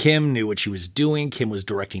 Kim knew what she was doing. Kim was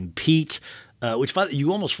directing Pete, which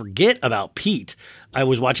you almost forget about Pete. I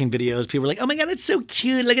was watching videos. People were like, oh my God, it's so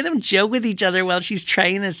cute. Look at them joke with each other while she's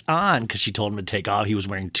trying this on. Because she told him to take off. He was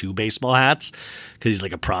wearing 2 baseball hats because he's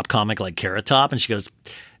like a prop comic like Carrot Top. And he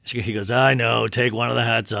goes, I know, take one of the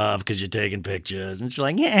hats off because you're taking pictures. And she's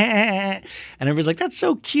like, yeah. And everybody's like, that's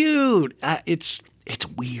so cute. It's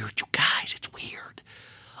weird, you guys. It's weird.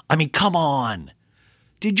 I mean, come on.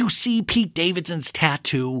 Did you see Pete Davidson's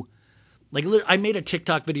tattoo? I made a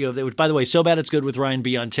TikTok video of that, which, by the way, So Bad It's Good with Ryan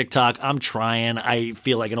B on TikTok. I'm trying. I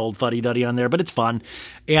feel like an old fuddy-duddy on there, but it's fun.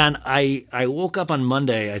 And I woke up on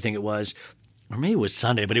Monday, I think it was, or maybe it was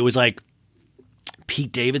Sunday, but it was like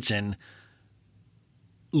Pete Davidson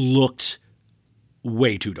looked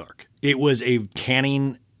way too dark. It was a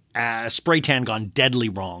tanning spray tan gone deadly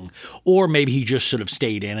wrong, or maybe he just should have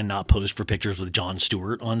stayed in and not posed for pictures with Jon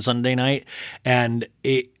Stewart on Sunday night. And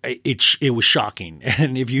it was shocking.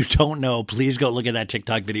 And if you don't know, please go look at that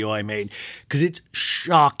TikTok video I made, because it's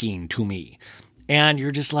shocking to me. And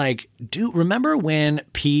you're just like, dude, remember when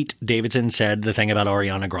Pete Davidson said the thing about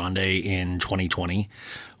Ariana Grande in 2020?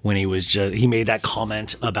 When he made that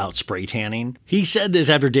comment about spray tanning. He said this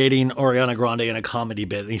after dating Ariana Grande in a comedy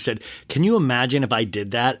bit. And he said, can you imagine if I did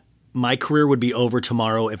that? My career would be over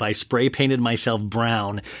tomorrow if I spray painted myself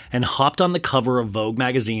brown and hopped on the cover of Vogue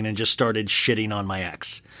magazine and just started shitting on my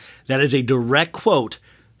ex. That is a direct quote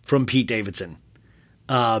from Pete Davidson.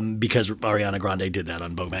 Because Ariana Grande did that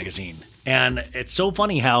on Vogue magazine. And it's so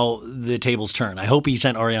funny how the tables turn. I hope he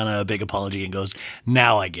sent Ariana a big apology and goes,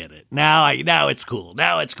 now I get it. Now it's cool.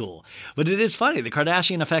 Now it's cool. But it is funny. The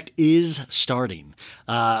Kardashian effect is starting.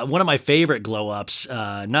 One of my favorite glow-ups,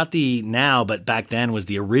 not the now, but back then, was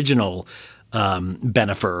the original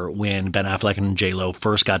Bennifer when Ben Affleck and J-Lo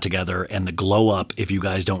first got together, and the glow up, if you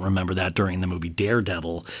guys don't remember that, during the movie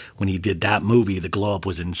Daredevil, when he did that movie, the glow up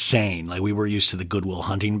was insane. Like, we were used to the Good Will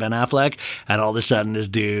Hunting Ben Affleck, and all of a sudden this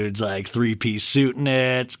dude's like 3-piece suit in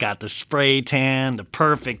it, it's got the spray tan, the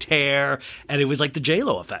perfect hair, and it was like the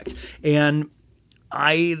J-Lo effect. And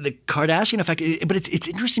the Kardashian effect, but it's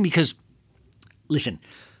interesting because, listen,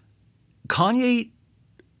 Kim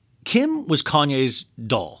was Kanye's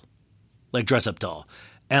doll. Like dress-up doll.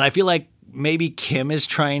 And I feel like maybe Kim is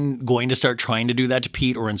going to start trying to do that to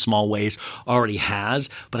Pete, or in small ways already has,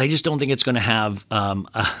 but I just don't think it's going to have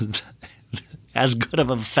as good of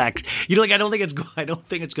an effect. You know, like I don't think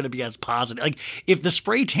it's going to be as positive. Like, if the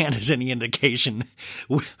spray tan is any indication,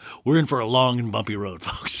 we're in for a long and bumpy road,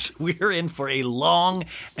 folks. We're in for a long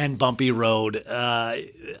and bumpy road.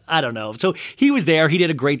 I don't know. So he was there. He did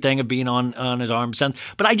a great thing of being on his arm.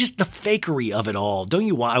 But the fakery of it all.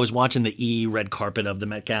 I was watching the red carpet of the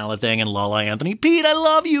Met Gala thing, and Lala Anthony, Pete, I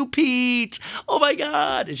love you, Pete. Oh my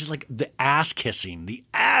God. It's just like the ass kissing. The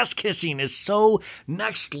ass kissing is so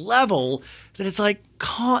next level that it's like,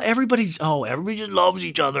 everybody just loves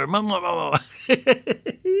each other. I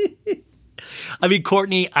mean,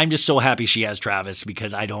 Kourtney, I'm just so happy she has Travis,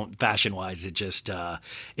 because fashion-wise, it just,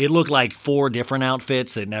 it looked like 4 different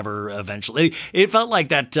outfits that never eventually, it felt like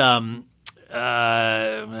that, you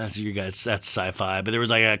guys, that's sci-fi, but there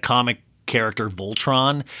was like a comic character,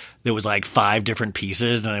 Voltron, there was like 5 different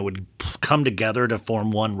pieces, and it would come together to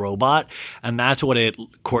form one robot, and that's what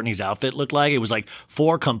Kourtney's outfit looked like. It was like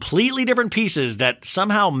 4 completely different pieces that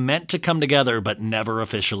somehow meant to come together but never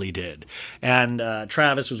officially did. And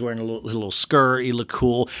Travis was wearing a little skirt. He looked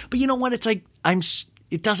cool, but you know what? It's like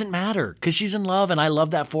it doesn't matter, because she's in love, and I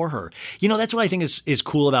love that for her. You know, that's what I think is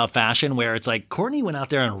cool about fashion, where it's like Kourtney went out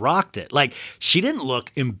there and rocked it. Like, she didn't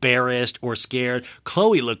look embarrassed or scared.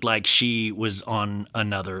 Khloe looked like she was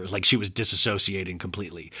like she was disassociating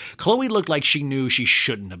completely. Khloe looked like she knew she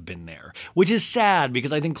shouldn't have been there, which is sad,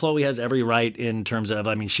 because I think Khloe has every right in terms of,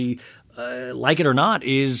 I mean, she, like it or not,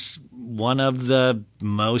 is considered one of the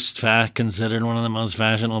most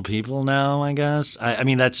fashionable people now, I guess. I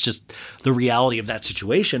mean, that's just the reality of that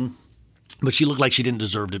situation. But she looked like she didn't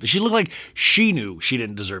deserve to. She looked like she knew she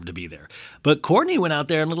didn't deserve to be there. But Kourtney went out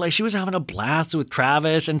there and looked like she was having a blast with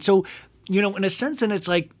Travis. And so, you know, in a sense, and it's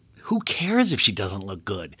like, who cares if she doesn't look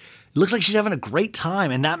good? It looks like she's having a great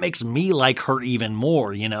time, and that makes me like her even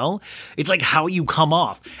more, you know? It's like how you come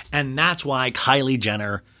off. And that's why Kylie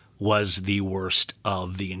Jenner was the worst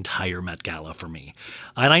of the entire Met Gala for me.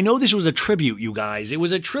 And I know this was a tribute, you guys. It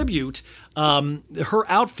was a tribute. Her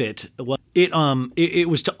outfit, it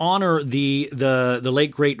was to honor the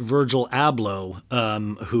late great Virgil Abloh,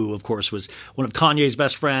 who of course was one of Kanye's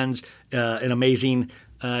best friends, an amazing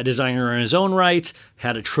designer in his own right,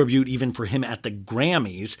 had a tribute even for him at the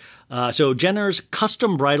Grammys. So Jenner's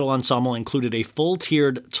custom bridal ensemble included a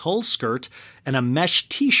full-tiered tulle skirt and a mesh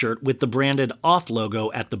t-shirt with the branded OFF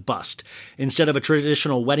logo at the bust. Instead of a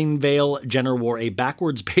traditional wedding veil, Jenner wore a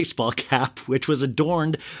backwards baseball cap, which was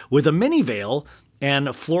adorned with a mini veil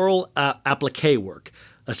and floral applique work.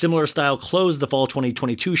 A similar style closed the fall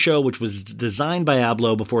 2022 show, which was designed by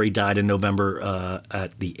Abloh before he died in November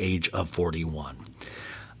at the age of 41.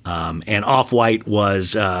 And Off-White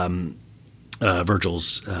was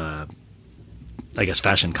Virgil's, I guess,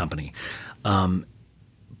 fashion company.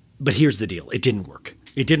 But here's the deal. It didn't work.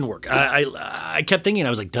 It didn't work. I kept thinking,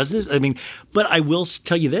 I was like, does this? I mean, but I will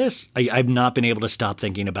tell you this. I've not been able to stop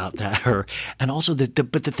thinking about that. And also,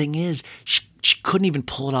 but the thing is, she couldn't even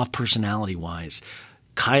pull it off personality-wise.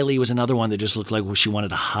 Kylie was another one that just looked like she wanted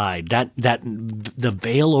to hide. The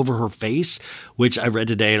veil over her face, which I read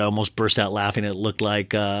today, it almost burst out laughing. It looked like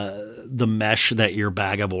the mesh that your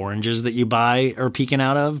bag of oranges that you buy are peeking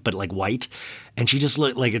out of, but like white. And she just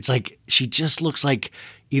looked like, it's like, she just looks like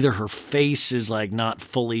either her face is like not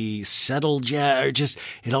fully settled yet, or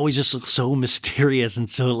it always just looks so mysterious and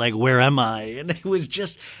so like, where am I? And it was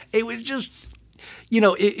just, you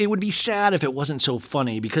know, it would be sad if it wasn't so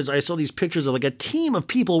funny, because I saw these pictures of like a team of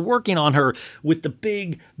people working on her with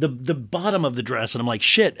the bottom of the dress. And I'm like,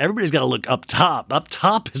 shit, everybody's got to look up top. Up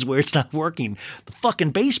top is where it's not working. The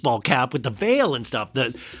fucking baseball cap with the veil and stuff.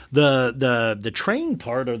 The train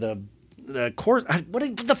part, or the course,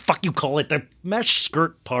 what the fuck you call it? The mesh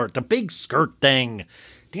skirt part, the big skirt thing.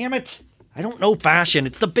 Damn it. I don't know fashion.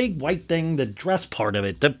 It's the big white thing, the dress part of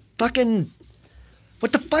it. What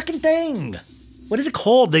the fucking thing? What is it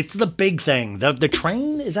called? It's the big thing. The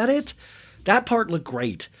train? Is that it? That part looked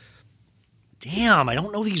great. Damn, I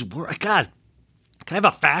don't know these words. God, can I have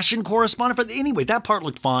a fashion correspondent for anyway? That part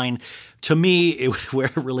looked fine. To me, where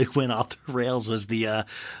it really went off the rails was the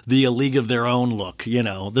League of Their Own look. You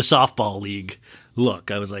know, the softball league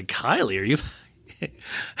look. I was like, Kylie, are you?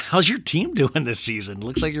 How's your team doing this season?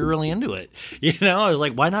 Looks like you're really into it. You know, I was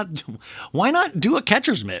like, why not do a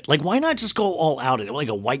catcher's mitt? Like, why not just go all out? Like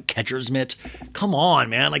a white catcher's mitt? Come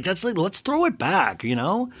on, man. Like, that's like, let's throw it back, you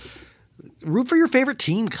know? Root for your favorite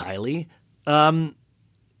team, Kylie.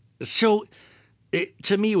 So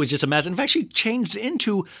to me, it was just a mess. In fact, she changed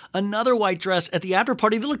into another white dress at the after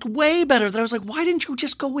party that looked way better. That I was like, why didn't you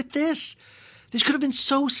just go with this? This could have been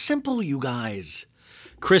so simple, you guys.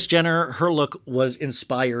 Kris Jenner, her look was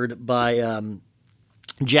inspired by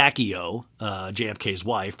Jackie O, JFK's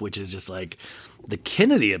wife, which is just like the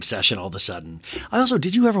Kennedy obsession all of a sudden.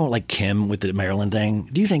 Did you ever like Kim with the Marilyn thing?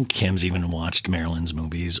 Do you think Kim's even watched Marilyn's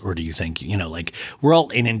movies? Or do you think, you know, like we're all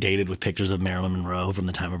inundated with pictures of Marilyn Monroe from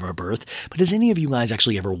the time of our birth, but has any of you guys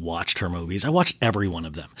actually ever watched her movies? I watched every one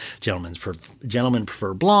of them. Gentlemen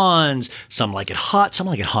Prefer Blondes, Some Like It Hot. Some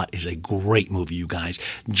Like It Hot is a great movie, you guys.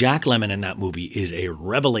 Jack Lemmon in that movie is a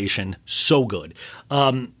revelation. So good.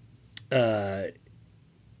 Yeah.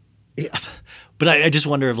 But I just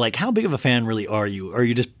wonder like, how big of a fan really are you? Are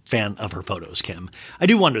you just a fan of her photos, Kim? I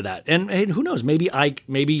do wonder that. And who knows?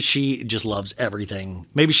 Maybe she just loves everything.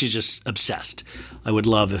 Maybe she's just obsessed. I would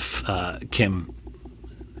love if Kim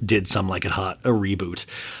did Some Like It Hot, a reboot.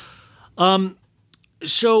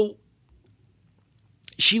 So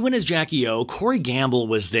she went as Jackie O. Corey Gamble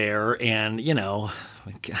was there, and, you know,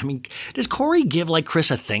 I mean, does Corey give like Chris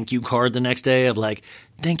a thank you card the next day of like,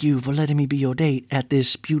 thank you for letting me be your date at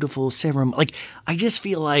this beautiful ceremony? Like, I just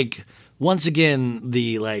feel like once again,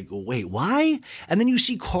 the like, wait, why? And then you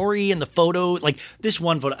see Corey in the photo, like this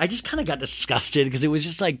one photo, I just kind of got disgusted because it was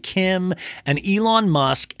just like Kim and Elon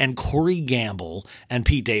Musk and Corey Gamble and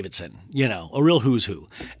Pete Davidson, you know, a real who's who.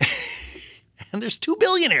 And there's 2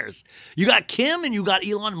 billionaires. You got Kim and you got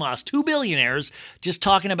Elon Musk, 2 billionaires just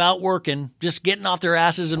talking about working, just getting off their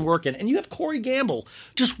asses and working. And you have Corey Gamble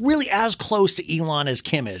just really as close to Elon as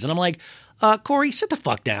Kim is. And I'm like, Corey, sit the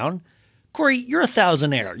fuck down. Corey, you're a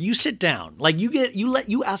thousandaire. You sit down. Like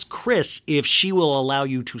you ask Chris if she will allow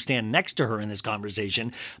you to stand next to her in this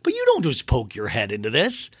conversation, but you don't just poke your head into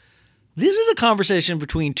this. This is a conversation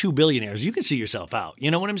between 2 billionaires. You can see yourself out.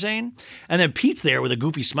 You know what I'm saying? And then Pete's there with a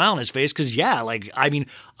goofy smile on his face because, yeah, like, I mean,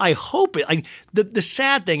 I hope it. The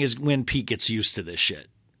sad thing is when Pete gets used to this shit.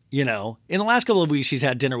 You know, in the last couple of weeks, he's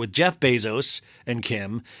had dinner with Jeff Bezos and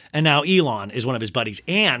Kim, and now Elon is one of his buddies.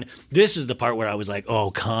 And this is the part where I was like,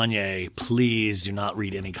 oh, Kanye, please do not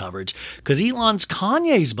read any coverage. Because Elon's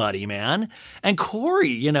Kanye's buddy, man. And Corey,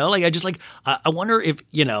 you know, like, I wonder if,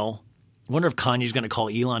 you know, I wonder if Kanye's going to call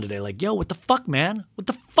Elon today like, yo, what the fuck, man? What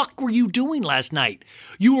the fuck were you doing last night?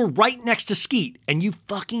 You were right next to Skeet and you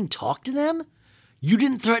fucking talked to them? You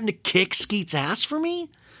didn't threaten to kick Skeet's ass for me?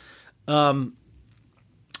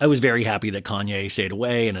 I was very happy that Kanye stayed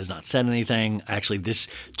away and has not said anything. Actually, this,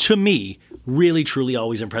 to me, really, truly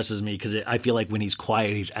always impresses me because I feel like when he's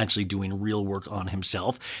quiet, he's actually doing real work on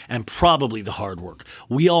himself and probably the hard work.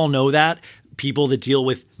 We all know that. People that deal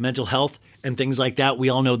with mental health and things like that, we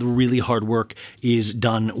all know the really hard work is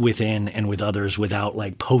done within and with others without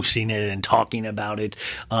like posting it and talking about it.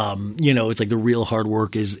 You know, it's like the real hard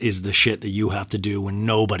work is the shit that you have to do when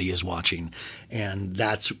nobody is watching. And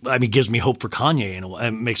that's, I mean, gives me hope for Kanye and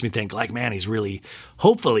it makes me think like, man, he's really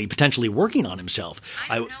hopefully potentially working on himself.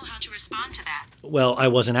 I don't know how to respond to that. Well, I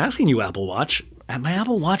wasn't asking you, Apple Watch. And my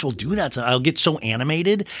Apple Watch will do that. So I'll get so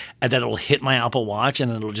animated that it'll hit my Apple Watch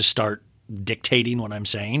and then it'll just start dictating what I'm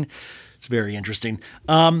saying. It's very interesting.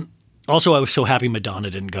 Also, I was so happy Madonna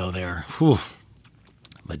didn't go there. Whew.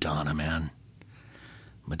 Madonna, man.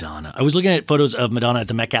 Madonna. I was looking at photos of Madonna at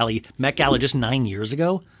the Met Gala just 9 years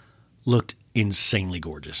ago. Looked insanely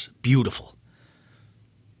gorgeous. Beautiful.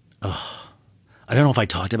 Oh, I don't know if I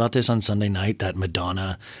talked about this on Sunday night, that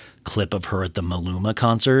Madonna clip of her at the Maluma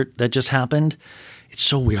concert that just happened. It's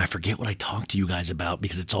so weird. I forget what I talked to you guys about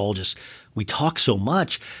because it's all just, we talk so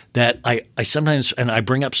much that I sometimes, and I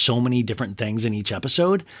bring up so many different things in each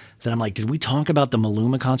episode that I'm like, did we talk about the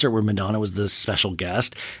Maluma concert where Madonna was the special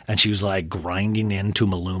guest and she was like grinding into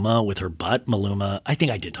Maluma with her butt? Maluma, I think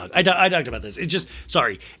I did talk. I talked about this. It's just,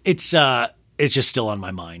 sorry. It's just still on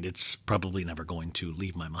my mind. It's probably never going to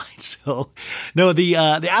leave my mind. So, no, the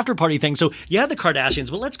after party thing. So you had the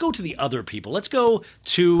Kardashians, but let's go to the other people. Let's go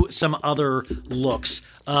to some other looks.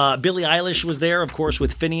 Billie Eilish was there, of course,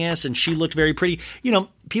 with Phineas, and she looked very pretty. You know,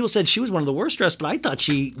 people said she was one of the worst dressed, but I thought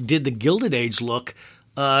she did the Gilded Age look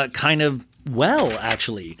kind of well,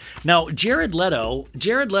 actually. Now, Jared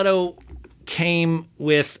Leto came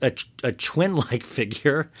with a twin-like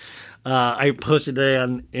figure. I posted today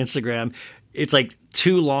on Instagram. It's like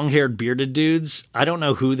two long-haired bearded dudes. I don't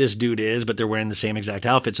know who this dude is, but they're wearing the same exact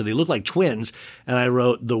outfit, so they look like twins. And I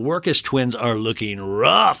wrote, the Workus twins are looking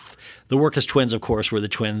rough. The Workus twins, of course, were the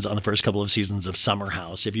twins on the first couple of seasons of Summer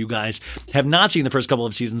House. If you guys have not seen the first couple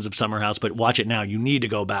of seasons of Summer House, but watch it now, you need to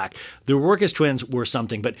go back. The Workus twins were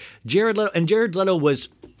something, but Jared Leto was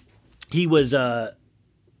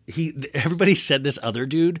everybody said this other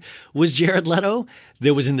dude was Jared Leto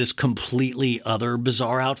that was in this completely other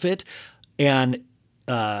bizarre outfit. And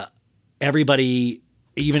everybody,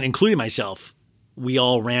 even including myself, we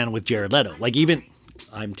all ran with Jared Leto. Like, even,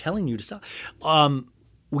 I'm telling you to stop.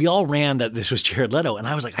 We all ran that this was Jared Leto. And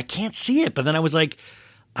I was like, I can't see it. But then I was like,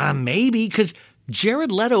 maybe, because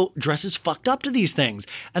Jared Leto dresses fucked up to these things.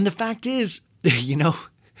 And the fact is, you know,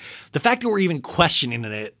 the fact that we're even questioning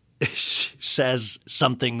it says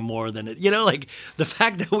something more than it, you know, like the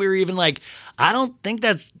fact that we were even like, I don't think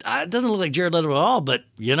it doesn't look like Jared Leto at all, but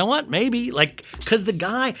you know what? Maybe, like, because the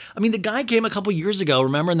guy came a couple years ago,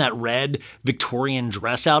 remember, in that red Victorian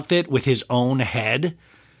dress outfit with his own head?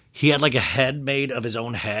 He had like a head made of his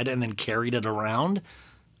own head and then carried it around.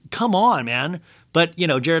 Come on, man. But, you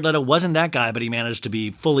know, Jared Leto wasn't that guy, but he managed to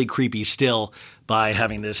be fully creepy still by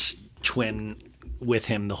having this twin with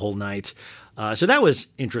him the whole night. So that was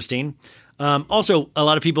interesting. Also, a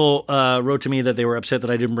lot of people wrote to me that they were upset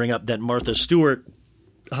that I didn't bring up that Martha Stewart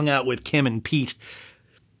hung out with Kim and Pete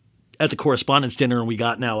at the correspondence dinner, and we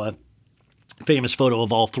got now a famous photo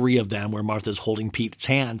of all three of them where Martha's holding Pete's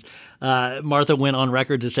hands. Martha went on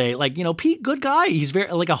record to say, like, you know, Pete, good guy. He's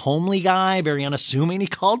very like a homely guy, very unassuming.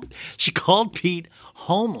 She called Pete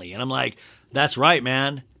homely, and I'm like, that's right,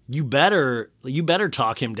 man. You better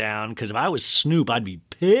talk him down, because if I was Snoop, I'd be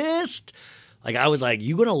pissed. Like, I was like,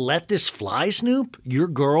 you gonna let this fly, Snoop? Your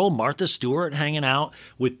girl, Martha Stewart, hanging out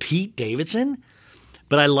with Pete Davidson?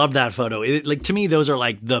 But I love that photo. Like, to me, those are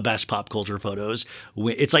like the best pop culture photos.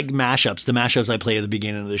 It's like mashups. The mashups I play at the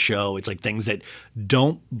beginning of the show. It's like things that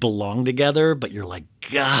don't belong together, but you're like,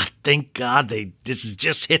 God, thank God this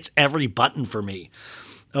just hits every button for me.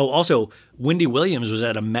 Oh, also, Wendy Williams was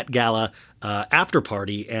at a Met Gala after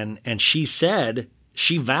party, and she said,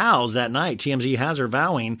 she vows that night, TMZ has her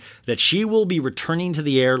vowing that she will be returning to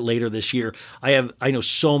the air later this year. I know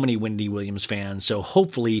so many Wendy Williams fans, so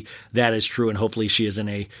hopefully that is true, and hopefully she is in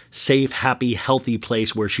a safe, happy, healthy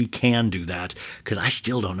place where she can do that, because I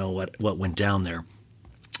still don't know what went down there.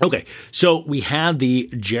 Okay, so we had the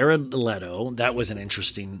Jared Leto. That was an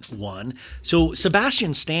interesting one. So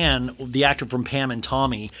Sebastian Stan, the actor from Pam and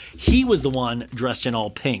Tommy, he was the one dressed in all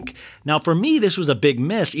pink. Now, for me, this was a big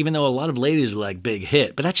miss, even though a lot of ladies were like, big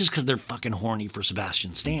hit. But that's just because they're fucking horny for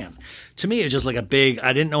Sebastian Stan. To me, it's just like a big,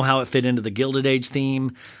 I didn't know how it fit into the Gilded Age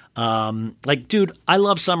theme. Like, dude, I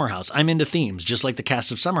love Summer House. I'm into themes, just like the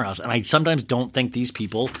cast of Summer House. And I sometimes don't think these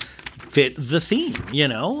people fit the theme, you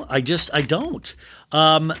know? I don't.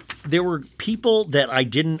 There were people that I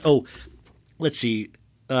didn't. Oh, let's see.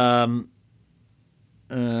 You know,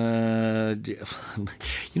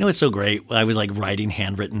 it's so great. I was like writing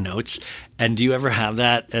handwritten notes. And do you ever have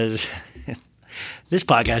that as this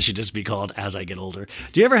podcast should just be called As I Get Older.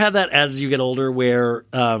 Do you ever have that as you get older where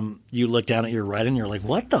you look down at your writing and you're like,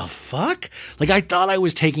 what the fuck? Like, I thought I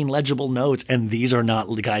was taking legible notes, and these are not,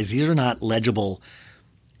 guys, these are not legible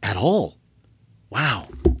at all. Wow.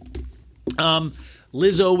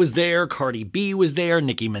 Lizzo was there. Cardi B was there.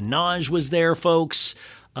 Nicki Minaj was there, folks.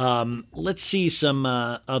 Let's see some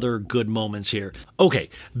other good moments here. Okay,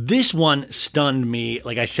 this one stunned me.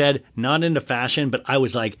 Like I said, not into fashion, but I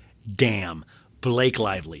was like, damn, Blake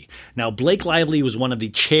Lively. Now, Blake Lively was one of the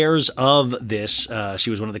chairs of this. She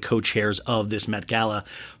was one of the co-chairs of this Met Gala.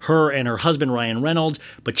 Her and her husband, Ryan Reynolds.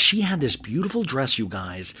 But she had this beautiful dress, you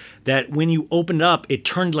guys, that when you opened it up, it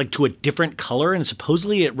turned like to a different color. And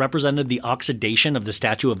supposedly it represented the oxidation of the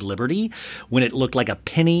Statue of Liberty when it looked like a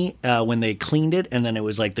penny when they cleaned it. And then it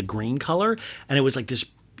was like the green color. And it was like this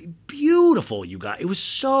beautiful, you guys. It was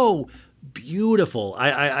so beautiful.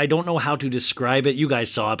 I don't know how to describe it. You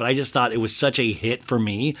guys saw it, but I just thought it was such a hit for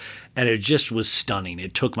me, and it just was stunning.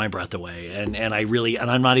 It took my breath away, and I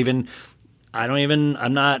don't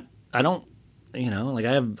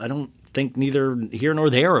think neither here nor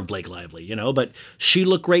there of Blake Lively, but she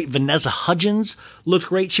looked great. Vanessa Hudgens looked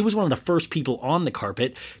great. She was one of the first people on the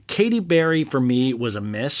carpet. Katy Perry for me was a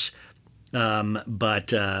miss,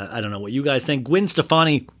 but I don't know what you guys think. Gwen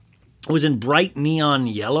Stefani was in bright neon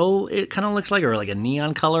yellow, it kind of looks like, or like a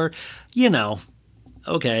neon color.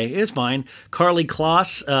 Okay, it's fine. Carly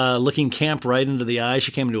Kloss, looking camp right into the eye.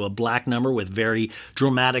 She came into a black number with very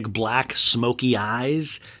dramatic black smoky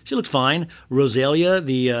eyes. She looked fine. Rosalia,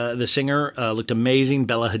 the singer, looked amazing.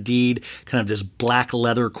 Bella Hadid, kind of this black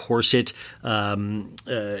leather corset. She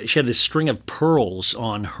had this string of pearls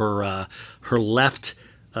on her left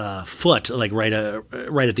foot, like right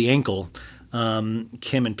at the ankle.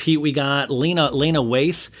 Kim and Pete we got. Lena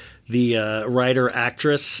Waithe, the writer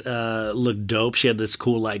actress, looked dope. She had this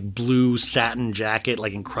cool like blue satin jacket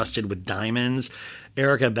like encrusted with diamonds.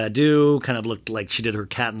 Erykah Badu kind of looked like she did her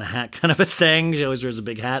Cat in the Hat kind of a thing. She always wears a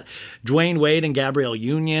big hat. Dwayne Wade and Gabrielle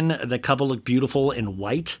Union, the couple looked beautiful in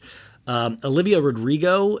white. Olivia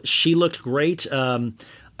Rodrigo, she looked great. I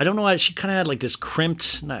don't know why she kind of had like this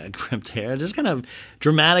not crimped hair, just kind of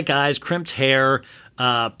dramatic eyes, crimped hair,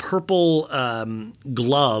 purple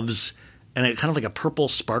gloves, and it kind of like a purple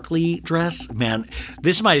sparkly dress. Man,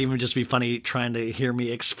 this might even just be funny trying to hear me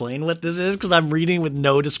explain what this is, because I'm reading with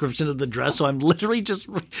no description of the dress, so I'm literally just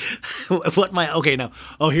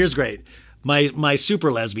here's great. My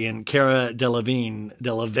super lesbian, Cara Delevingne,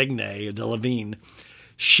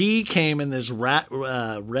 she came in this red,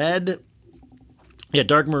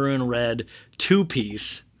 dark maroon red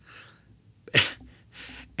 2-piece.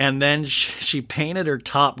 And then she painted her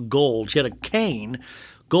top gold. She had a cane,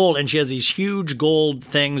 gold, and she has these huge gold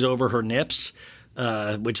things over her nips,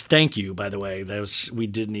 which, thank you, by the way. We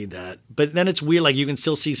did need that. But then it's weird, like you can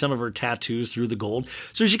still see some of her tattoos through the gold.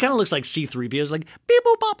 So she kind of looks like C-3PO. It's like, beep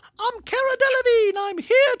boop bop, I'm Cara Delevingne. I'm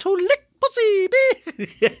here to lick pussy.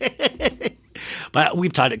 But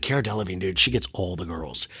we've talked to Cara Delevingne, dude. She gets all the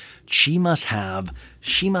girls. She must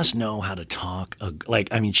know how to talk.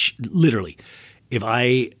 Literally. If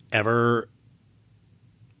I ever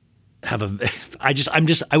have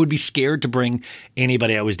I would be scared to bring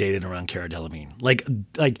anybody I was dating around Cara Delevingne. Like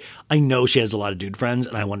I know she has a lot of dude friends,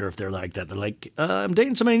 and I wonder if they're like that. They're like, I'm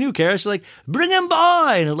dating somebody new, Cara. She's like, bring him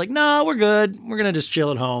by. And I'm like, no, we're good. We're going to just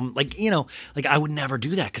chill at home. Like, I would never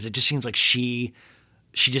do that, because it just seems like she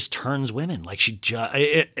just turns women. Like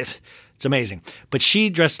it's amazing. But she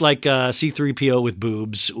dressed like C-3PO with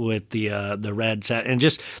boobs, with the red set, and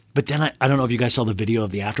but then I don't know if you guys saw the video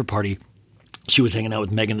of the after party. She was hanging out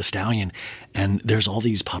with Megan Thee Stallion, and there's all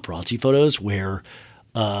these paparazzi photos where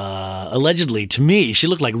allegedly, to me, she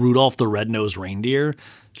looked like Rudolph the Red-Nosed Reindeer.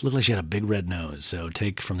 She looked like she had a big red nose, so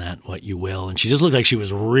take from that what you will. And she just looked like she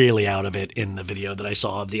was really out of it in the video that I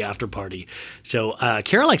saw of the after party. So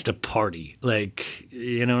Cara likes to party.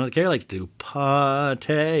 Cara likes to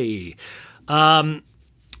party.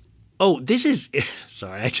 This is...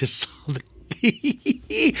 Sorry, I just saw the...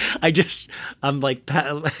 I'm like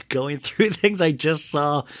going through things. I just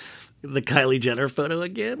saw the Kylie Jenner photo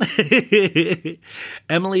again.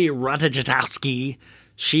 Emily Ratajkowski.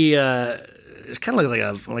 She it kind of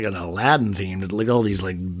looks like an Aladdin theme. Like all these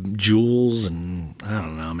like jewels, and I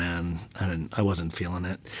don't know, man. I wasn't feeling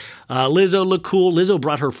it. Lizzo looked cool. Lizzo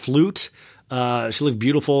brought her flute. She looked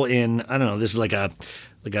beautiful in, I don't know, this is like a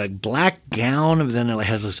black gown, and then it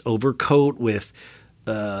has this overcoat with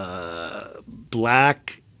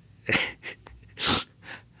black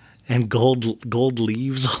and gold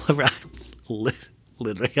leaves all around.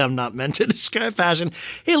 Literally, I'm not meant to describe fashion.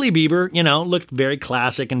 Hailey Bieber, looked very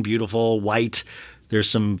classic and beautiful, white. There's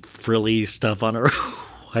some frilly stuff on her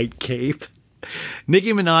white cape.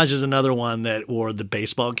 Nicki Minaj is another one that wore the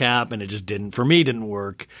baseball cap, and it just didn't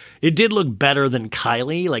work. It did look better than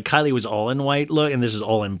Kylie. Like Kylie was all in white look, and this is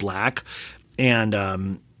all in black. And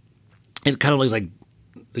it kind of looks like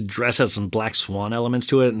the dress has some black swan elements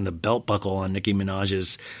to it, and the belt buckle on Nicki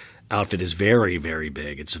Minaj's outfit is very, very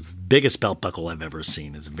big. It's the biggest belt buckle I've ever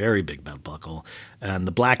seen. It's a very big belt buckle. And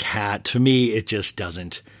the black hat, to me, it just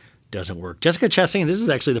doesn't doesn't work. Jessica Chastain, this is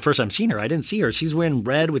actually the first time I've seen her. I didn't see her. She's wearing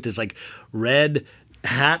red with this like red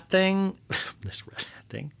hat thing. This red hat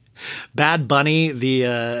thing. Bad Bunny,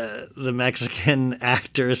 the Mexican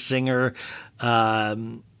actor, singer,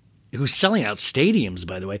 who's selling out stadiums,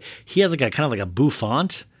 by the way. He has like a kind of like a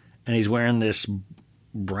bouffant, and he's wearing this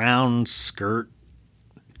brown skirt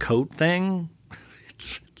coat thing.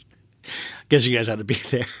 I guess you guys had to be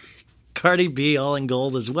there. Cardi B, all in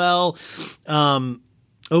gold as well.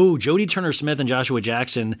 Jodie Turner-Smith and Joshua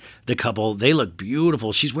Jackson, the couple, they look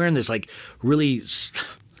beautiful. She's wearing this like really...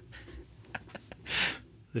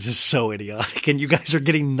 This is so idiotic, and you guys are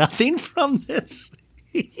getting nothing from this.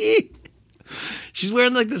 She's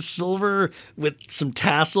wearing like this silver with some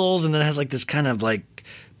tassels, and then it has like this kind of like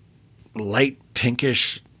light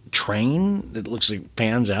pinkish train that looks like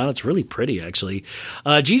fans out. It's really pretty, actually.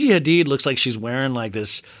 Gigi Hadid looks like she's wearing like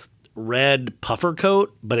this red puffer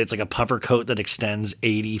coat, but it's like a puffer coat that extends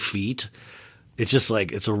 80 feet. It's just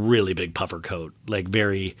like, it's a really big puffer coat, like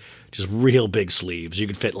very, just real big sleeves. You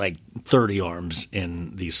could fit like 30 arms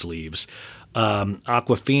in these sleeves.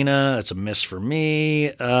 Aquafina, that's a miss for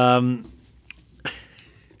me. That's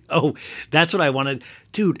what I wanted.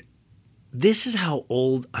 Dude, this is how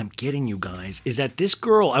old I'm getting, you guys, is that this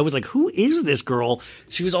girl, I was like, who is this girl?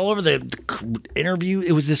 She was all over the interview.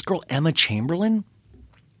 It was this girl, Emma Chamberlain.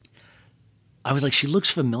 I was like, she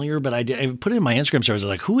looks familiar, but I put it in my Instagram stories. I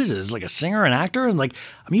was like, who is this? Like a singer, an actor? And like,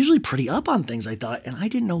 I'm usually pretty up on things, I thought, and I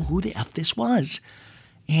didn't know who the F this was.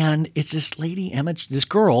 And it's this lady, this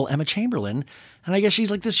girl, Emma Chamberlain. And I guess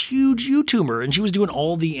she's like this huge YouTuber. And she was doing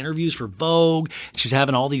all the interviews for Vogue. She was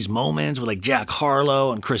having all these moments with like Jack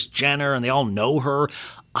Harlow and Kris Jenner, and they all know her.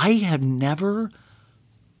 I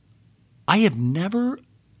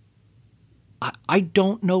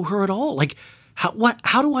don't know her at all. Like,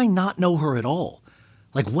 how do I not know her at all?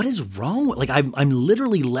 Like, what is wrong with, like, I'm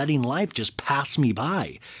literally letting life just pass me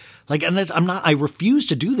by. Like, and I refuse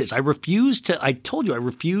to do this. I told you, I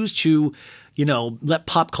refuse to, let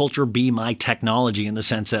pop culture be my technology, in the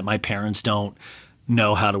sense that my parents don't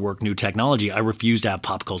know how to work new technology. I refuse to have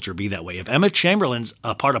pop culture be that way. If Emma Chamberlain's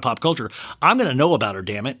a part of pop culture, I'm going to know about her,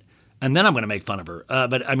 damn it. And then I'm going to make fun of her.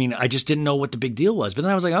 But I mean, I just didn't know what the big deal was. But then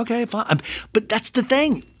I was like, okay, fine. But that's the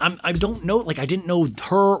thing. I don't know. Like, I didn't know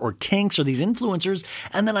her or Tinks or these influencers.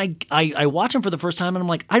 And then I watch them for the first time, and I'm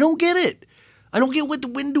like, I don't get it. I don't get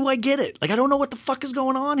when do I get it? Like, I don't know what the fuck is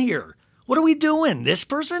going on here. What are we doing? This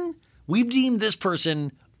person? We've deemed this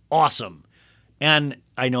person awesome. And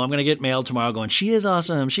I know I'm going to get mail tomorrow going, she is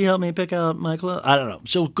awesome. She helped me pick out my clothes. I don't know.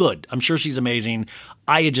 So good. I'm sure she's amazing.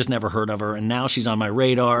 I had just never heard of her, and now she's on my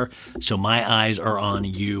radar. So my eyes are on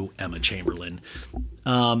you, Emma Chamberlain.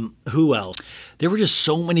 Who else? There were just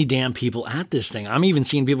so many damn people at this thing. I'm even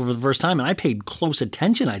seeing people for the first time, and I paid close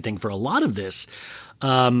attention, I think, for a lot of this.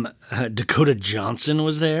 Dakota Johnson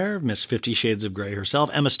was there, Miss 50 Shades of Grey herself.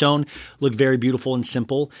 Emma Stone looked very beautiful and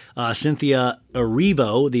simple. Cynthia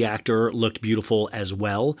Erivo, the actor, looked beautiful as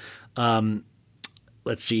well.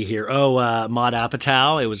 Let's see here. Maude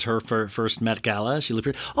Apatow. It was her first Met Gala. She looked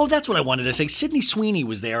pretty. Oh, that's what I wanted to say. Sydney Sweeney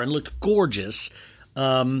was there and looked gorgeous.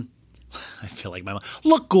 I feel like my mom.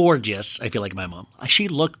 Look gorgeous. I feel like my mom. She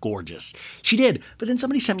looked gorgeous. She did. But then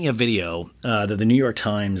somebody sent me a video that the New York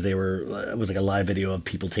Times, it was like a live video of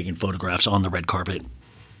people taking photographs on the red carpet.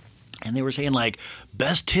 And they were saying like,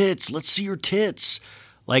 best tits, let's see your tits.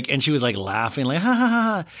 Like, and she was like laughing, like, ha ha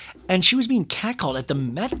ha. And she was being catcalled at the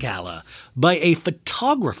Met Gala by a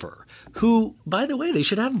photographer who, by the way, they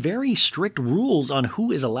should have very strict rules on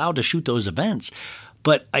who is allowed to shoot those events.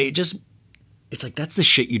 But it's like, that's the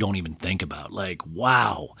shit you don't even think about. Like,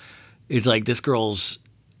 wow. It's like this girl's,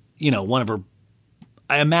 one of her,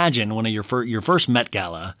 I imagine one of your first Met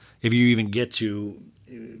Gala, if you even get to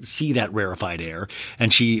see that rarefied air.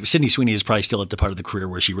 And Sydney Sweeney is probably still at the part of the career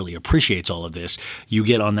where she really appreciates all of this. You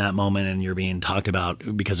get on that moment and you're being talked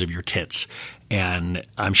about because of your tits. And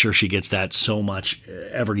I'm sure she gets that so much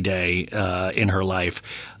every day in her life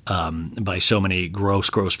by so many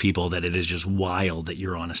gross people that it is just wild that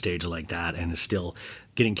you're on a stage like that and is still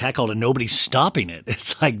getting catcalled and nobody's stopping it.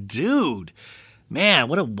 It's like, dude, man,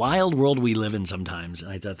 what a wild world we live in sometimes.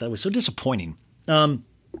 And I thought that was so disappointing.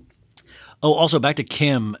 Also back to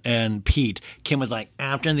Kim and Pete. Kim was like,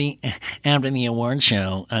 after the award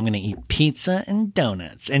show, I'm going to eat pizza and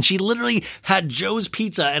donuts. And she literally had Joe's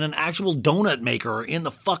Pizza and an actual donut maker in the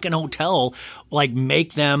fucking hotel, like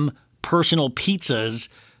make them personal pizzas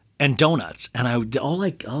and donuts. And all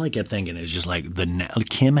I kept thinking is just like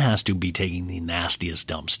Kim has to be taking the nastiest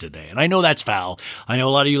dumps today. And I know that's foul. I know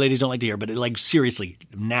a lot of you ladies don't like to hear, but seriously,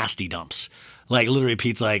 nasty dumps. Like, literally,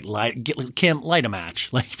 Pete's like, Kim, light a match.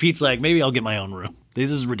 Like, Pete's like, maybe I'll get my own room. This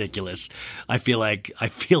is ridiculous. I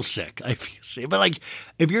feel sick. But like,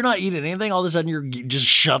 if you're not eating anything, all of a sudden you're just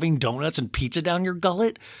shoving donuts and pizza down your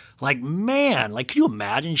gullet. Like, man, like, can you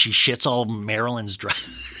imagine she shits all Marilyn's dress?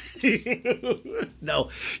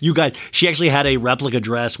 No, you guys, she actually had a replica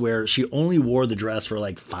dress where she only wore the dress for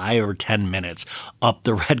like 5 or 10 minutes up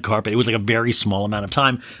the red carpet. It was like a very small amount of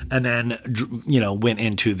time. And then, went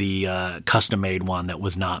into the custom made one that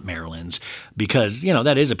was not Marilyn's because,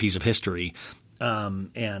 that is a piece of history.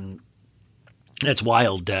 And it's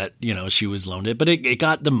wild that, she was loaned it, but it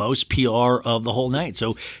got the most PR of the whole night.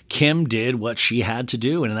 So Kim did what she had to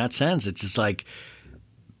do. And in that sense, it's just like,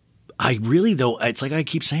 it's like I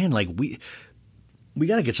keep saying, like, we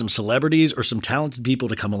got to get some celebrities or some talented people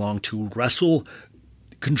to come along to wrestle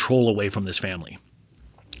control away from this family.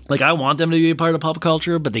 Like, I want them to be a part of pop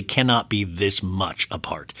culture, but they cannot be this much a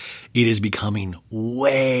part. It is becoming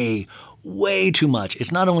way, way too much.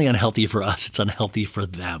 It's not only unhealthy for us, it's unhealthy for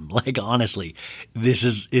them. Like, honestly,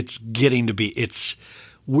 it's getting to be,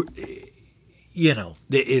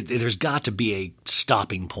 there's got to be a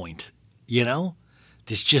stopping point,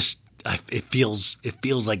 This just, it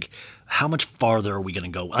feels like, how much farther are we going to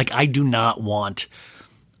go? Like, I do not want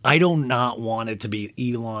it to be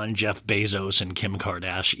Elon, Jeff Bezos, and Kim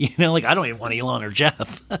Kardashian. Like, I don't even want Elon or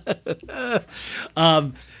Jeff.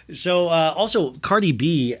 Also, Cardi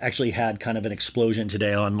B actually had kind of an explosion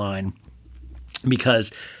today online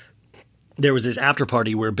because there was this after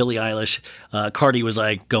party where Billie Eilish, Cardi was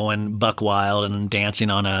like going buck wild and dancing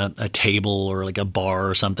on a table or like a bar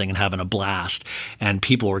or something and having a blast. And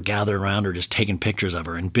people were gathered around her just taking pictures of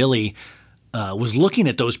her. And Billie was looking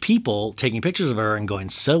at those people taking pictures of her and going,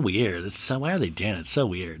 so weird. Why are they doing it? It's so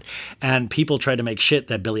weird. And people tried to make shit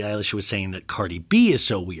that Billie Eilish was saying that Cardi B is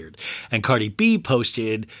so weird. And Cardi B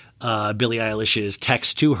posted Billie Eilish's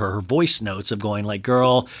text to her voice notes of going like,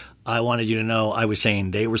 girl, I wanted you to know I was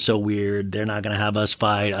saying they were so weird. They're not going to have us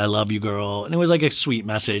fight. I love you, girl. And it was like a sweet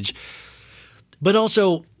message. But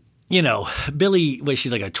also, Billie,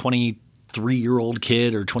 she's like a 23-year-old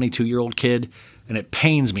kid or 22-year-old kid. And it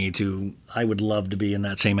pains me I would love to be in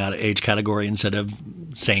that same age category instead of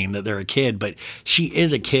saying that they're a kid. But she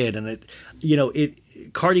is a kid. And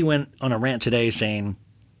Cardi went on a rant today saying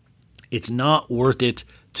it's not worth it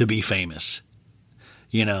to be famous.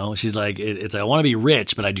 She's like, I want to be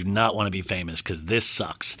rich, but I do not want to be famous because this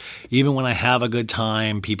sucks. Even when I have a good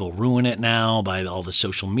time, people ruin it now by all the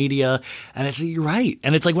social media. And you're right.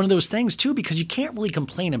 And it's like one of those things too, because you can't really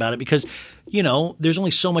complain about it because, there's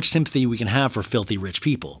only so much sympathy we can have for filthy rich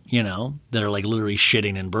people, that are like literally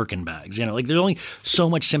shitting in Birkin bags, like there's only so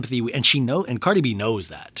much sympathy. And Cardi B knows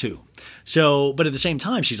that too. So, but at the same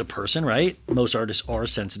time, she's a person, right? Most artists are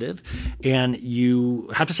sensitive and you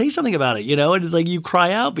have to say something about it, and it's like you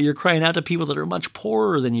cry out, but you're crying out to people that are much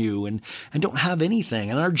poorer than you and don't have anything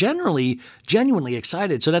and are genuinely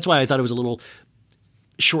excited. So that's why I thought it was a little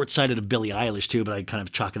short-sighted of Billie Eilish too, but I kind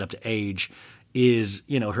of chalk it up to age is,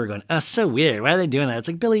 her going, so weird. Why are they doing that? It's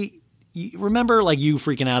like, Billie, you remember like you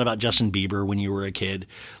freaking out about Justin Bieber when you were a kid?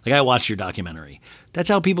 Like I watched your documentary. That's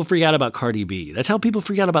how people freak out about Cardi B. That's how people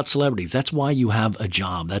freak out about celebrities. That's why you have a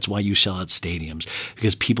job. That's why you sell out stadiums,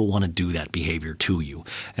 because people want to do that behavior to you.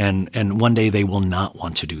 And one day they will not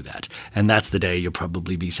want to do that. And that's the day you'll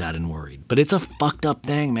probably be sad and worried. But it's a fucked up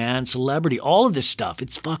thing, man. Celebrity, all of this stuff,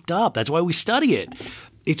 it's fucked up. That's why we study it.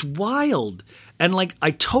 It's wild. And like,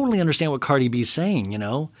 I totally understand what Cardi B's saying,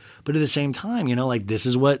 but at the same time, like this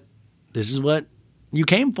is what you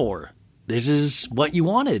came for. This is what you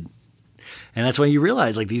wanted. And that's why you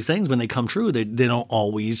realize like these things, when they come true, they don't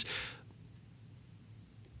always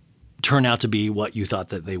turn out to be what you thought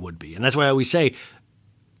that they would be. And that's why I always say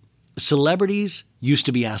celebrities used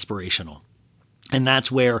to be aspirational. And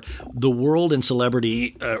that's where the world and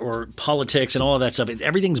celebrity or politics and all of that stuff,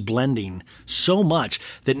 everything's blending so much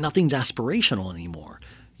that nothing's aspirational anymore.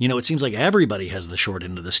 It seems like everybody has the short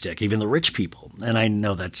end of the stick, even the rich people. And I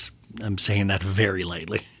know I'm saying that very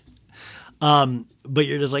lightly. But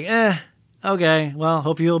you're just like, okay, well,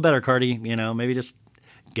 hope you feel better, Cardi. Maybe just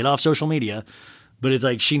get off social media. But it's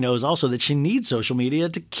like she knows also that she needs social media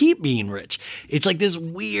to keep being rich. It's like this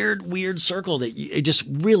weird circle that it just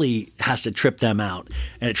really has to trip them out.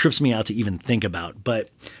 And it trips me out to even think about.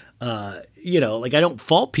 But, like I don't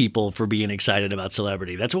fault people for being excited about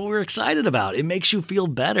celebrity. That's what we're excited about. It makes you feel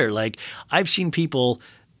better. Like I've seen people,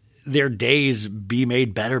 their days be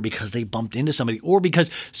made better because they bumped into somebody or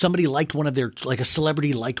because somebody liked a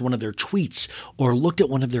celebrity liked one of their tweets or looked at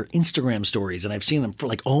one of their Instagram stories. And I've seen them for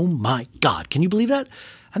like, oh my God, can you believe that?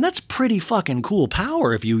 And that's pretty fucking cool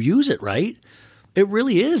power if you use it right. It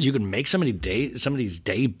really is. You can make somebody's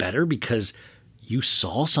day better because you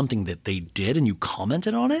saw something that they did and you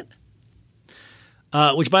commented on it?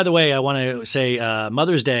 Which, by the way, I want to say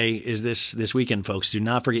Mother's Day is this weekend, folks. Do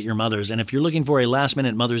not forget your mothers. And if you're looking for a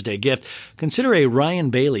last-minute Mother's Day gift, consider a Ryan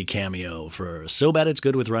Bailey cameo for So Bad It's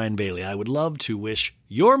Good with Ryan Bailey. I would love to wish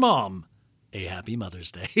your mom a happy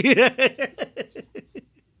Mother's Day.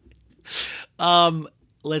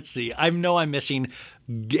 Let's see. I know I'm missing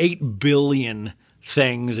 8 billion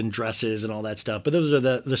things and dresses and all that stuff, but those are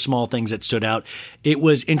the small things that stood out. It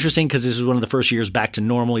was interesting because this was one of the first years back to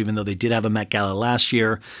normal, even though they did have a Met Gala last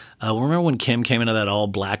year. Remember when Kim came into that all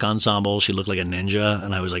black ensemble? She looked like a ninja,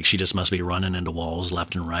 and I was like, she just must be running into walls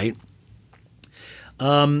left and right.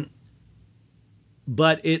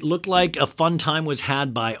 But it looked like a fun time was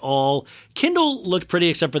had by all. Kendall looked pretty,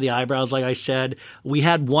 except for the eyebrows, like I said. We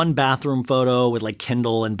had one bathroom photo with like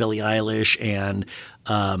Kendall and Billie Eilish and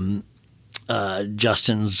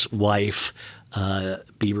Justin's wife,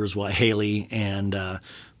 Bieber's wife, Haley, and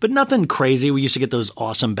but nothing crazy. We used to get those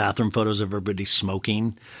awesome bathroom photos of everybody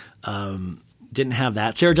smoking. Didn't have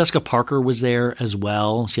that. Sarah Jessica Parker was there as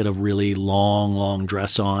well. She had a really long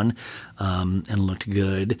dress on and looked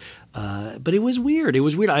good. But it was weird. It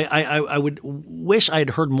was weird. I would wish I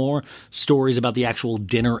had heard more stories about the actual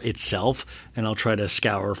dinner itself, and I'll try to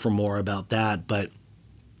scour for more about that. But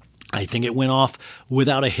I think it went off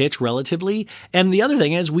without a hitch relatively. And the other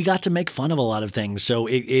thing is we got to make fun of a lot of things. So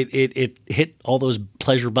it hit all those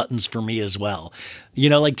pleasure buttons for me as well. You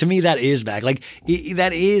know, like to me, that is back. Like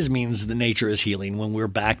that means the nature is healing when we're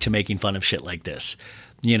back to making fun of shit like this.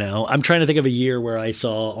 You know, I'm trying to think of a year where I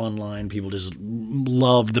saw online people just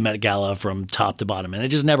loved the Met Gala from top to bottom, and it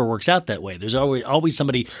just never works out that way. There's always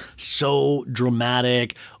somebody so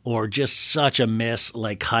dramatic or just such a miss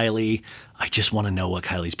like Kylie. I just want to know what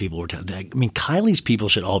Kylie's people were telling. I mean, Kylie's people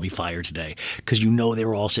should all be fired today because you know they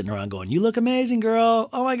were all sitting around going, "You look amazing, girl.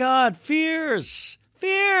 Oh my God, fierce."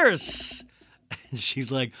 And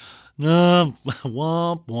she's like, "No,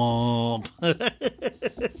 womp womp."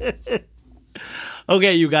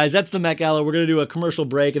 Okay, you guys, that's the Met Gala. We're going to do a commercial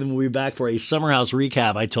break, and then we'll be back for a Summer House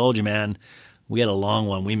recap. I told you, man, we had a long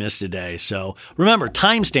one. We missed a day. So remember,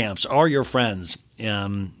 timestamps are your friends.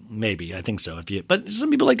 Maybe. I think so. But some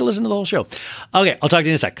people like to listen to the whole show. Okay, I'll talk to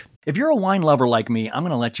you in a sec. If you're a wine lover like me, I'm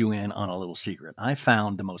going to let you in on a little secret. I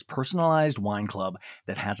found the most personalized wine club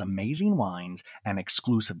that has amazing wines and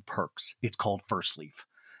exclusive perks. It's called First Leaf.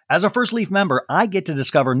 As a First Leaf member, I get to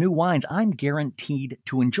discover new wines I'm guaranteed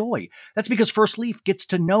to enjoy. That's because First Leaf gets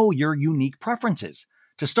to know your unique preferences.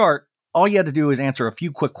 To start, all you have to do is answer a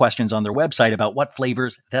few quick questions on their website about what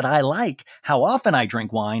flavors that I like, how often I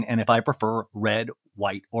drink wine, and if I prefer red,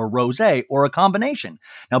 white, or rosé, or a combination.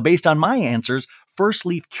 Now, based on my answers, First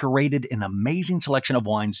Leaf curated an amazing selection of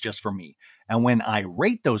wines just for me. And when I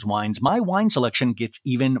rate those wines, my wine selection gets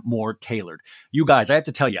even more tailored. You guys, I have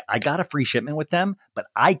to tell you, I got a free shipment with them, but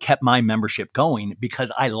I kept my membership going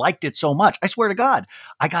because I liked it so much. I swear to God,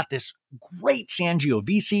 I got this great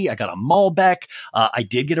Sangiovese. I got a Malbec. I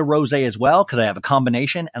did get a rosé as well because I have a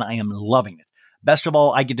combination and I am loving it. Best of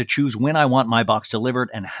all, I get to choose when I want my box delivered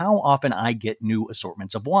and how often I get new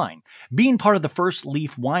assortments of wine. Being part of the First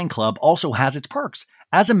Leaf Wine Club also has its perks.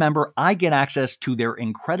 As a member, I get access to their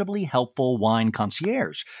incredibly helpful wine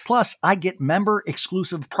concierge. Plus, I get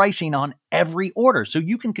member-exclusive pricing on every order, so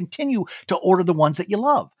you can continue to order the ones that you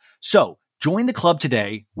love. So, join the club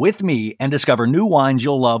today with me and discover new wines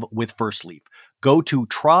you'll love with First Leaf. Go to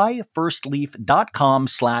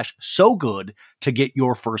tryfirstleaf.com/so-good to get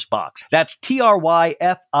your first box. That's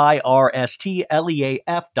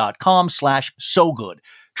tryfirstleaf.com/so-good.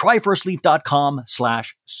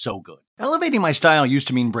 Tryfirstleaf.com/so-good. Elevating my style used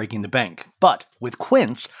to mean breaking the bank, but with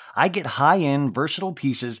Quince, I get high-end, versatile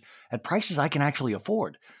pieces at prices I can actually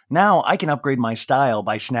afford. Now I can upgrade my style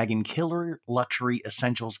by snagging killer luxury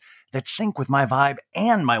essentials that sync with my vibe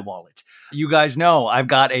and my wallet. You guys know I've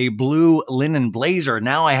got a blue linen blazer.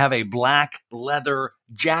 Now I have a black leather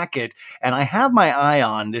jacket, and I have my eye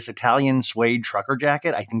on this Italian suede trucker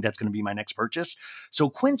jacket. I think that's going to be my next purchase.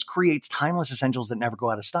 So Quince creates timeless essentials that never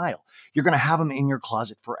go out of style. You're going to have them in your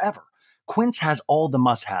closet forever. Quince has all the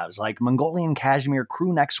must-haves like Mongolian cashmere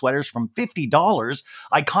crew neck sweaters from $50,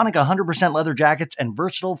 iconic 100% leather jackets, and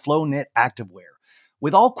versatile flow knit activewear.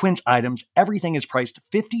 With all Quince items, everything is priced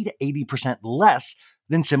 50 to 80% less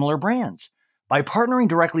than similar brands. By partnering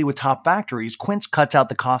directly with top factories, Quince cuts out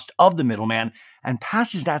the cost of the middleman and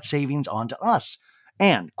passes that savings on to us.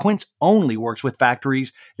 And Quince only works with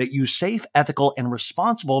factories that use safe, ethical, and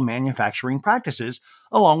responsible manufacturing practices,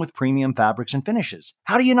 along with premium fabrics and finishes.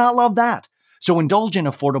 How do you not love that? So indulge in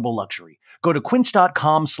affordable luxury. Go to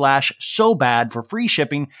quince.com/sobad for free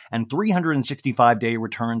shipping and 365-day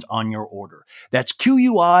returns on your order. That's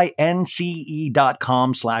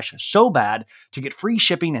QUINCE.com/sobad to get free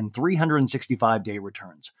shipping and 365-day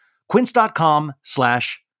returns.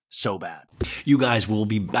 Quince.com/sobad. You guys, will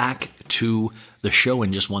be back to the show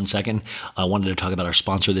in just one second. I wanted to talk about our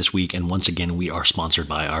sponsor this week, and once again, we are sponsored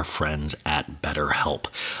by our friends at BetterHelp,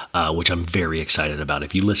 which I'm very excited about.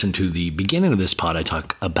 If you listen to the beginning of this pod, I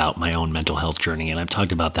talk about my own mental health journey, and I've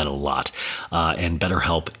talked about that a lot. And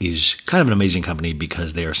BetterHelp is kind of an amazing company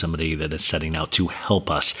because they are somebody that is setting out to help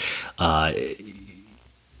us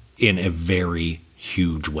in a very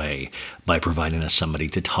huge way by providing us somebody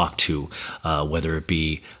to talk to, whether it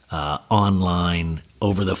be online,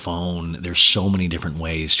 over the phone. There's so many different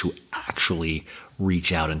ways to actually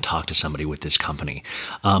reach out and talk to somebody with this company.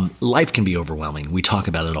 Life can be overwhelming. We talk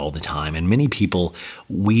about it all the time. And many people,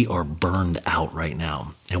 we are burned out right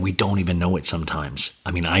now and we don't even know it sometimes.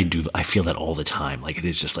 I mean, I do. I feel that all the time. Like, it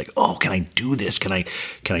is just like, oh, can I do this? Can I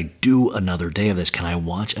do another day of this? Can I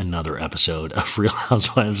watch another episode of Real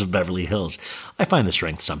Housewives of Beverly Hills? I find the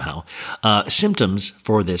strength somehow. Symptoms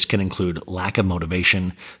for this can include lack of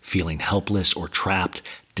motivation, feeling helpless or trapped,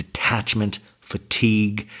 detachment,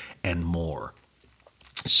 fatigue, and more.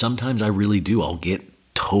 Sometimes I really do. I'll get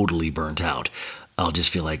totally burnt out. I'll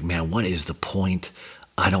just feel like, man, what is the point?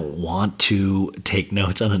 I don't want to take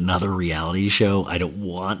notes on another reality show. I don't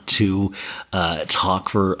want to talk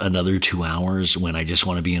for another 2 hours when I just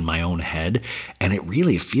want to be in my own head. And it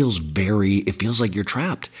feels like you're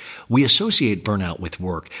trapped. We associate burnout with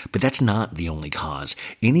work, but that's not the only cause.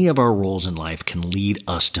 Any of our roles in life can lead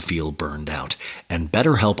us to feel burned out. And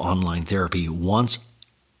BetterHelp Online Therapy wants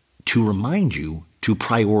to remind you to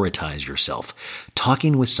prioritize yourself.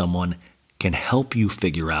 Talking with someone can help you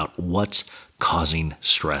figure out what's causing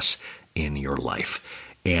stress in your life.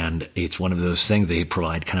 And it's one of those things, they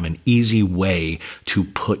provide kind of an easy way to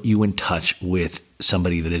put you in touch with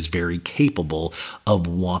somebody that is very capable of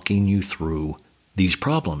walking you through these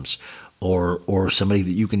problems, or somebody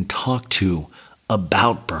that you can talk to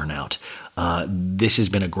about burnout. This has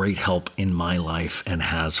been a great help in my life and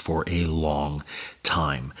has for a long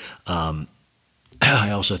time.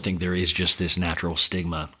 I also think there is just this natural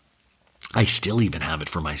stigma. I still even have it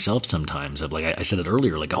for myself sometimes of, like I said it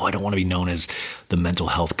earlier, like, oh, I don't want to be known as the mental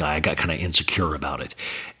health guy. I got kind of insecure about it.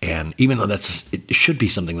 And even though it should be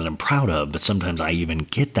something that I'm proud of, but sometimes I even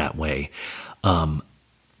get that way.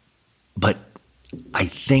 But I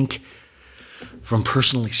think, from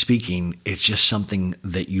personally speaking, it's just something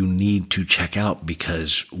that you need to check out,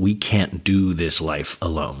 because we can't do this life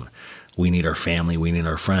alone. We need our family, we need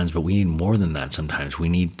our friends, but we need more than that sometimes. We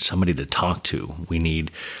need somebody to talk to. We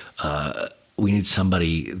need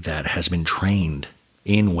somebody that has been trained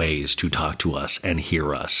in ways to talk to us and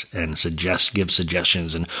hear us and give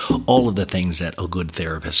suggestions and all of the things that a good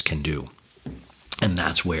therapist can do. And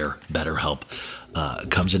that's where BetterHelp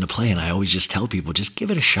comes into play. And I always just tell people, just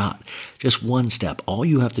give it a shot. Just one step. All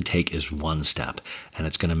you have to take is one step, and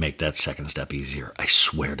it's going to make that second step easier. I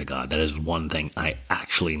swear to God, that is one thing I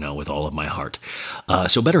actually know with all of my heart.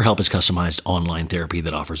 So BetterHelp is customized online therapy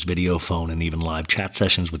that offers video, phone, and even live chat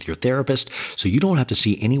sessions with your therapist, so you don't have to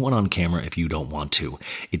see anyone on camera if you don't want to.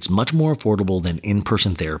 It's much more affordable than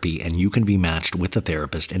in-person therapy, and you can be matched with a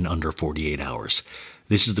therapist in under 48 hours.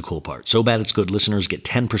 This is the cool part. So Bad It's Good listeners get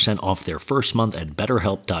 10% off their first month at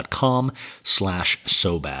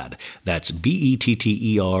betterhelp.com/sobad. That's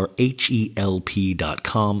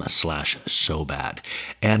BetterHelp.com/sobad.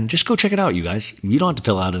 And just go check it out, you guys. You don't have to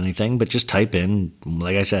fill out anything, but just type in,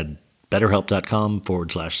 like I said,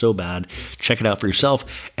 betterhelp.com/sobad. Check it out for yourself.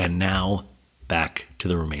 And now, back to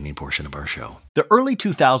the remaining portion of our show. The early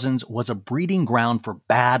 2000s was a breeding ground for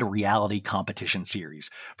bad reality competition series.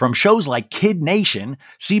 From shows like Kid Nation,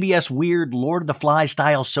 CBS' weird Lord of the Flies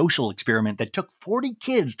style social experiment that took 40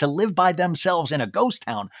 kids to live by themselves in a ghost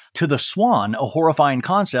town, to The Swan, a horrifying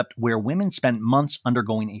concept where women spent months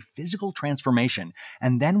undergoing a physical transformation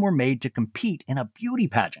and then were made to compete in a beauty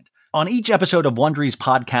pageant. On each episode of Wondery's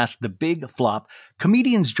podcast, The Big Flop,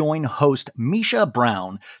 comedians join host Misha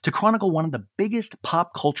Brown to chronicle one of the biggest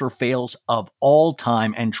pop culture fails of all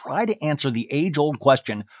time and try to answer the age-old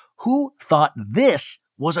question, who thought this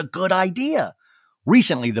was a good idea?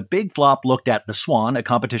 Recently, The Big Flop looked at The Swan, a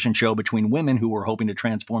competition show between women who were hoping to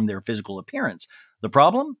transform their physical appearance. The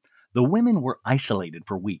problem? The women were isolated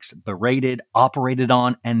for weeks, berated, operated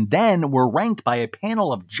on, and then were ranked by a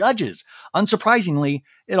panel of judges. Unsurprisingly,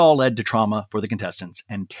 it all led to trauma for the contestants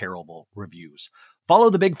and terrible reviews. Follow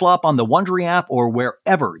The Big Flop on the Wondery app or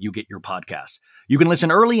wherever you get your podcasts. You can listen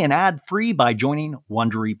early and ad-free by joining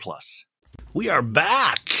Wondery Plus. We are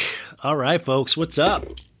back. All right, folks, what's up?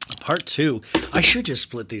 Part 2. I should just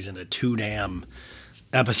split these into 2 damn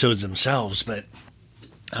episodes themselves, but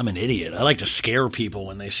I'm an idiot. I like to scare people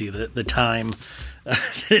when they see the time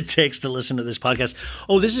that it takes to listen to this podcast.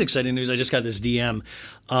 Oh, this is exciting news. I just got this DM.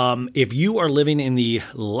 If you are living in the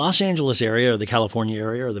Los Angeles area or the California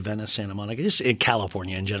area or the Venice, Santa Monica, just in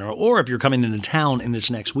California in general, or if you're coming into town in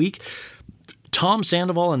this next week, Tom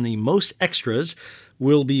Sandoval and the Most Extras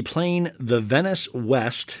will be playing the Venice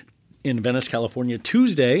West in Venice, California,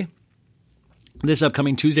 this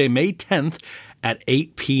upcoming Tuesday, May 10th at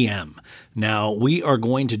 8 p.m. Now, we are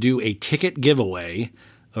going to do a ticket giveaway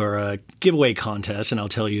or a giveaway contest, and I'll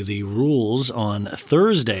tell you the rules on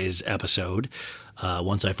Thursday's episode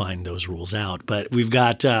once I find those rules out. But I've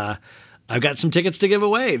got some tickets to give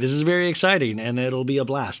away. This is very exciting, and it'll be a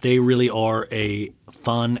blast. They really are a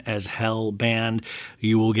fun as hell band.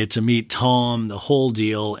 You will get to meet Tom, the whole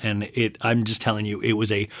deal, and I'm just telling you, it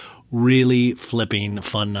was a really flipping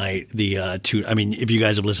fun night. If you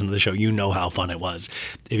guys have listened to the show, you know how fun it was.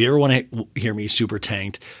 If you ever want to hear me super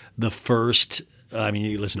tanked, you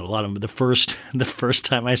listen to a lot of them, but the first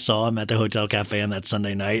time I saw him at the Hotel Cafe on that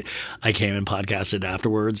Sunday night, I came and podcasted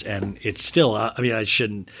afterwards, and it's still, I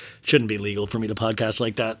shouldn't be legal for me to podcast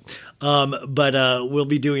like that. But we'll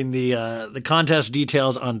be doing the contest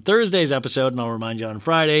details on Thursday's episode, and I'll remind you on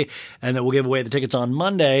Friday, and then we'll give away the tickets on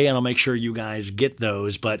Monday, and I'll make sure you guys get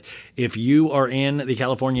those. But if you are in the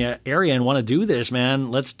California area and want to do this,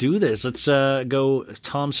 man, let's do this. Let's go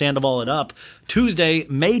Tom Sandoval it up. Tuesday,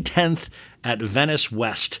 May 10th, at Venice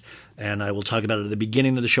West, and I will talk about it at the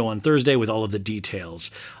beginning of the show on Thursday with all of the details.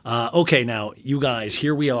 Okay, now, you guys,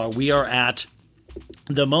 here we are. We are at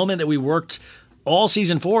the moment that we worked all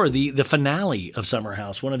season 4, the finale of Summer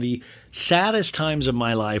House, one of the saddest times of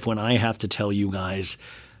my life when I have to tell you guys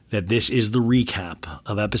that this is the recap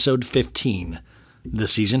of episode 15, the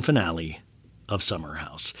season finale of Summer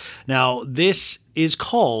House. Now, this is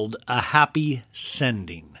called a happy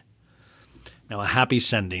sending. A happy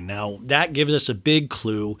sending. Now, that gives us a big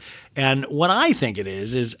clue. And what I think it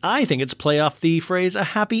is I think it's play off the phrase a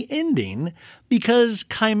happy ending, because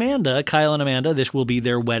Kyle and Amanda, this will be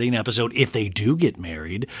their wedding episode if they do get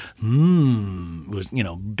married. It was,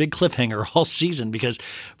 big cliffhanger all season, because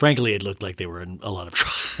frankly, it looked like they were in a lot of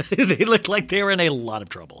trouble. They looked like they were in a lot of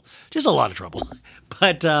trouble. Just a lot of trouble.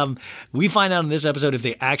 But we find out in this episode if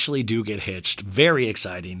they actually do get hitched. Very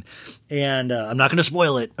exciting. And I'm not going to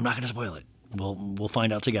spoil it. We'll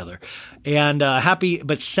find out together. And happy,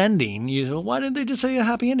 but sending, why didn't they just say a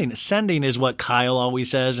happy ending? Sending is what Kyle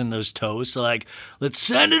always says in those toasts, like, let's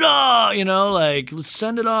send it off, let's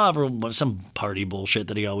send it off, or some party bullshit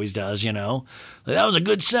that he always does, like, that was a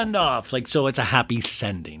good send off. Like, so it's a happy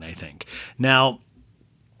sending, I think. Now,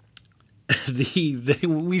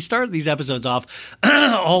 we start these episodes off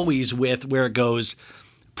always with where it goes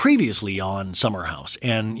previously on Summer House.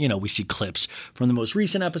 And, we see clips from the most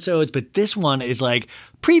recent episodes, but this one is like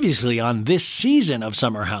previously on this season of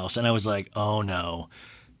Summer House. And I was like, oh no,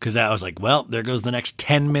 because I was like, well, there goes the next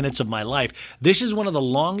 10 minutes of my life. This is one of the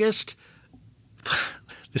longest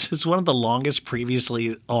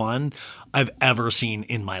previously on I've ever seen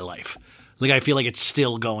in my life. Like, I feel like it's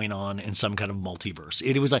still going on in some kind of multiverse.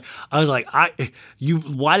 It was like, I was like,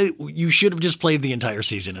 you should have just played the entire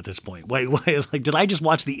season at this point. Why, did I just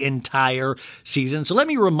watch the entire season? So let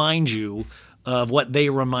me remind you of what they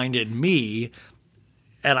reminded me.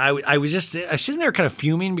 And I was sitting there kind of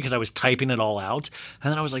fuming because I was typing it all out.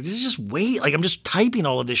 And then I was like, this is just like, I'm just typing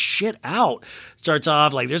all of this shit out. Starts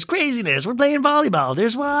off like, there's craziness. We're playing volleyball.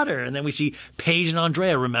 There's water. And then we see Paige and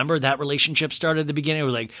Andrea. Remember that relationship started at the beginning? It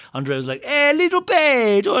was like, Andrea was like, hey, little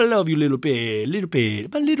Paige. Oh, I love you, little Paige. Little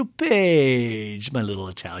Paige. My little Paige. My little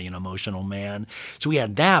Italian emotional man. So we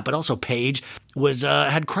had that. But also Paige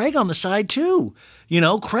had Craig on the side too.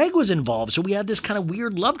 Craig was involved. So we had this kind of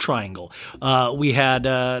weird love triangle.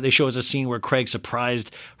 They show us a scene where Craig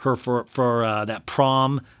surprised her for that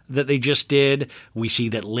prom that they just did. We see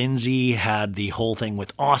that Lindsay had the whole thing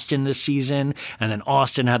with Austin this season. And then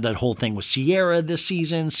Austin had that whole thing with Sierra this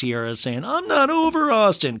season. Sierra's saying, I'm not over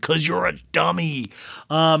Austin because you're a dummy.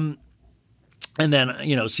 And then,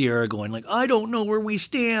 Sierra going like, I don't know where we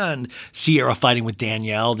stand. Sierra fighting with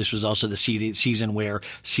Danielle. This was also the season where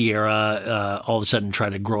Sierra all of a sudden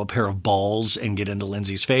tried to grow a pair of balls and get into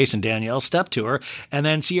Lindsay's face, and Danielle stepped to her. And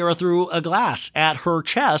then Sierra threw a glass at her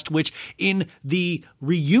chest, which in the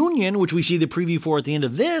reunion, which we see the preview for at the end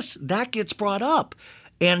of this, that gets brought up.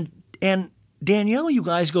 And Danielle, you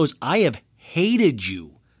guys, goes, I have hated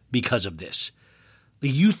you because of this.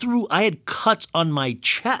 I had cuts on my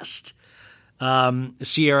chest.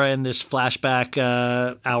 Sierra, in this flashback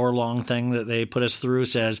hour-long thing that they put us through,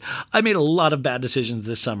 says, I made a lot of bad decisions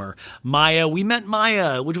this summer. We met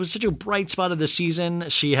Maya, which was such a bright spot of the season.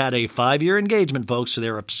 She had a 5-year engagement, folks, so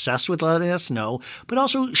they're obsessed with letting us know. But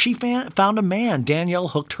also, she found a man. Danielle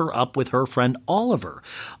hooked her up with her friend Oliver.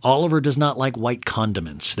 Oliver does not like white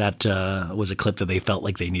condiments. That was a clip that they felt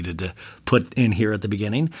like they needed to put in here at the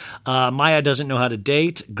beginning. Maya doesn't know how to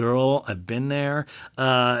date. Girl, I've been there.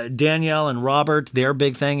 Danielle and Robert, their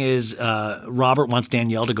big thing is Robert wants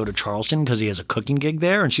Danielle to go to Charleston because he has a cooking gig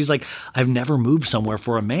there. And she's like, I've never moved somewhere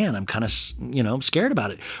for a man. I'm kind of, scared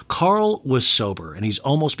about it. Carl was sober, and he's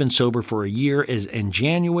almost been sober for a year, is in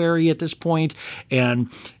January at this point. And,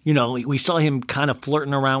 we saw him kind of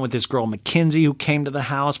flirting around with this girl, Mackenzie, who came to the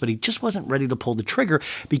house, but he just wasn't ready to pull the trigger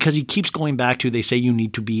because he keeps going back to, they say you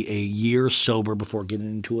need to be a year sober before getting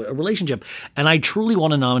into a relationship. And I truly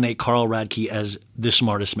want to nominate Carl Radke as the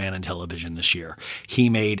smartest man in television this year. He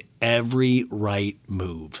made every right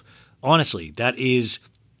move. Honestly, that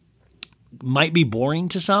might be boring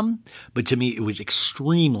to some, but to me, it was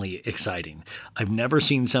extremely exciting. I've never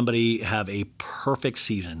seen somebody have a perfect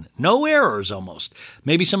season. No errors, almost.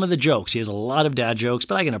 Maybe some of the jokes. He has a lot of dad jokes,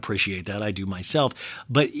 but I can appreciate that. I do myself.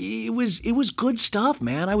 But it was good stuff,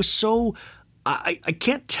 man. I was so, I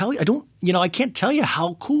can't tell you, I can't tell you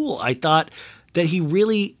how cool I thought that he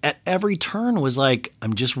really, at every turn, was like,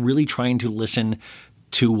 I'm just really trying to listen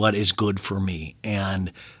to what is good for me.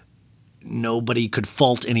 And nobody could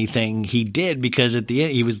fault anything he did because at the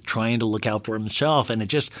end, he was trying to look out for himself. And it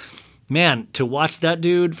just, man, to watch that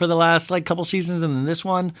dude for the last couple seasons and then this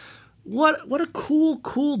one, what a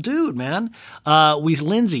cool dude, man.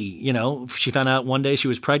 Lindsay, she found out one day she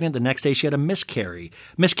was pregnant. The next day she had a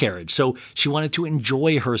miscarriage. So she wanted to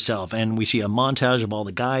enjoy herself. And we see a montage of all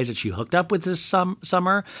the guys that she hooked up with this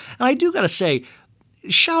summer. And I do got to say,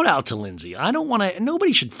 shout out to Lindsay.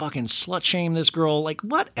 Nobody should fucking slut shame this girl.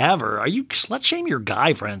 Whatever. Are you slut shame your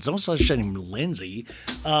guy friends? Don't slut shame Lindsay.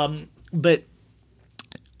 But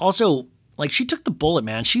also, she took the bullet,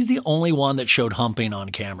 man. She's the only one that showed humping on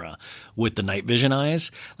camera with the night vision eyes.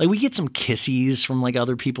 We get some kissies from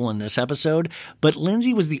other people in this episode, but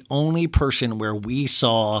Lindsay was the only person where we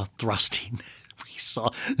saw thrusting.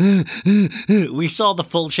 We saw the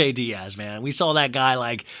full Che Diaz, man. We saw that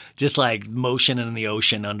guy just motioning in the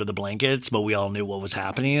ocean under the blankets, but we all knew what was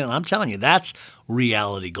happening. And I'm telling you, that's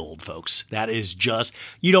reality gold, folks. That is just,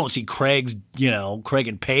 you don't see Craig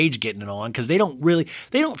and Paige getting it on because they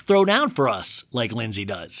don't throw down for us like Lindsay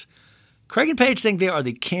does. Craig and Paige think they are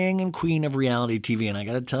the king and queen of reality TV, and I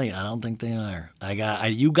got to tell you, I don't think they are.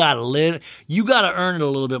 You got to earn it a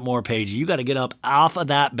little bit more, Paige. You got to get up off of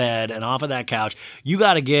that bed and off of that couch. You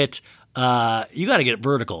got to get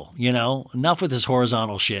vertical. Enough with this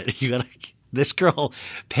horizontal shit. This girl,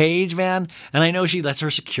 Paige, man, and I know that's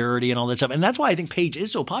her security and all that stuff. And that's why I think Paige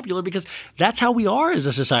is so popular because that's how we are as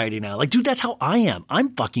a society now. Dude, that's how I am.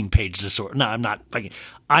 I'm fucking Paige DeSorbo. No, I'm not fucking.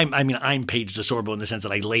 I'm Paige DeSorbo in the sense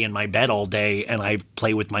that I lay in my bed all day and I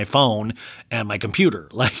play with my phone and my computer.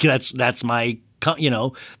 That's my,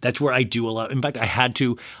 that's where I do a lot. In fact, I had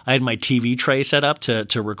my TV tray set up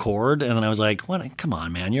to record. And then I was like, what? Come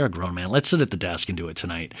on, man. You're a grown man. Let's sit at the desk and do it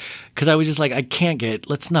tonight. Cause I was just I can't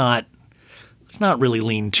let's not really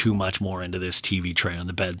lean too much more into this TV tray on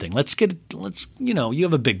the bed thing. You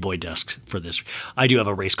have a big boy desk for this. I do have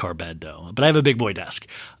a race car bed though, but I have a big boy desk.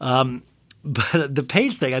 But the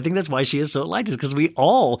Paige thing, I think that's why she is so liked, is because we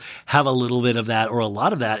all have a little bit of that or a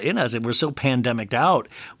lot of that in us. And we're so pandemiced out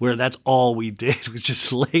where that's all we did was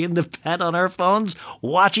just lay in the bed on our phones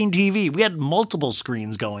watching TV. We had multiple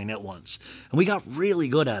screens going at once and we got really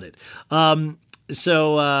good at it.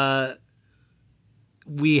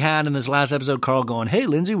 We had in this last episode, Carl going, hey,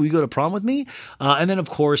 Lindsay, will you go to prom with me? And then, of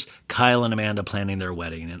course, Kyle and Amanda planning their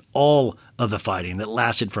wedding and all of the fighting that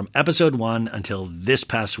lasted from episode 1 until this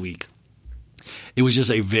past week. It was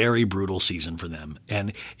just a very brutal season for them.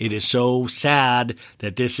 And it is so sad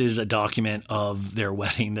that this is a document of their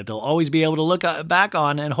wedding that they'll always be able to look back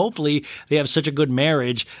on. And hopefully they have such a good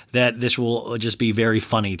marriage that this will just be very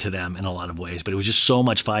funny to them in a lot of ways. But it was just so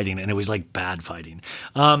much fighting, and it was bad fighting.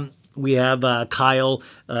 We have Kyle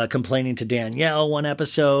complaining to Danielle one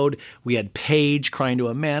episode. We had Paige crying to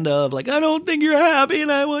Amanda of I don't think you're happy and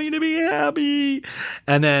I want you to be happy.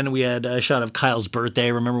 And then we had a shot of Kyle's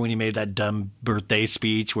birthday. Remember when he made that dumb birthday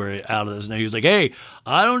speech where out of this, he was like, hey,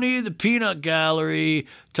 I don't need the peanut gallery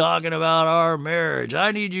talking about our marriage.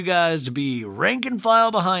 I need you guys to be rank and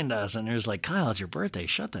file behind us. And there's Kyle, it's your birthday.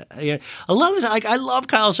 Shut that. A lot of the time, I love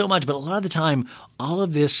Kyle so much, but a lot of the time, all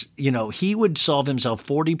of this, he would solve himself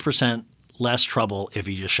 40% less trouble if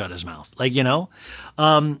he just shut his mouth.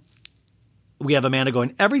 we have Amanda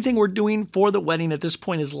going, everything we're doing for the wedding at this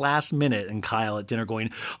point is last minute. And Kyle at dinner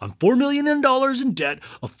going, I'm $4 million in debt.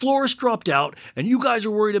 A florist dropped out and you guys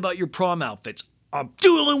are worried about your prom outfits. I'm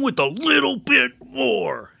dealing with a little bit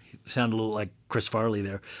more. Sounded a little like Chris Farley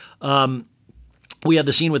there. We have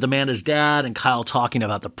the scene with Amanda's dad and Kyle talking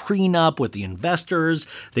about the prenup with the investors.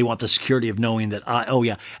 They want the security of knowing that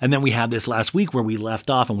And then we had this last week where we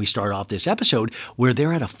left off and we start off this episode where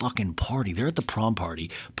they're at a fucking party. They're at the prom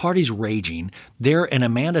party. Party's raging. And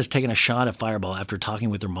Amanda's taking a shot at Fireball after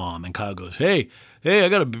talking with her mom. And Kyle goes, hey, I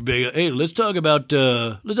got a big, hey, let's talk about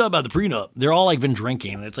the prenup. They're all like been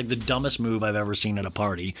drinking. And it's like the dumbest move I've ever seen at a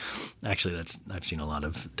party. Actually, I've seen a lot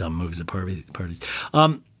of dumb moves at parties.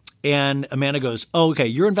 And Amanda goes, oh, okay,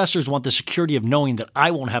 your investors want the security of knowing that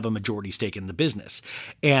I won't have a majority stake in the business.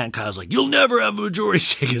 And Kyle's like, you'll never have a majority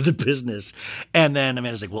stake in the business. And then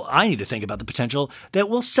Amanda's like, well, I need to think about the potential that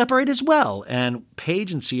we'll separate as well. And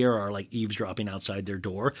Paige and Sierra are like eavesdropping outside their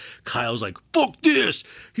door. Kyle's like, fuck this.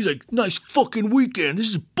 He's like, nice fucking weekend. This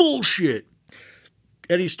is bullshit.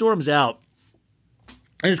 And he storms out.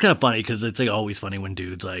 And it's kind of funny because it's like always funny when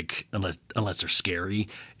dudes like, unless they're scary,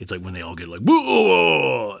 it's like when they all get like,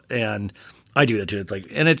 whoa, and I do that too. It's like,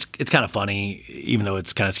 and it's kind of funny, even though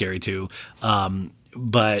it's kind of scary too.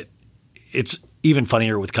 But it's even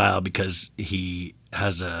funnier with Kyle because he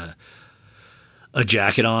has a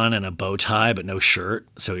jacket on and a bow tie, but no shirt.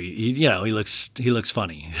 So he looks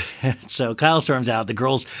funny. So Kyle storms out. The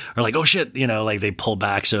girls are like, oh shit, like they pull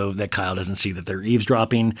back so that Kyle doesn't see that they're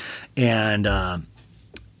eavesdropping. And,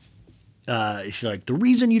 she's like, the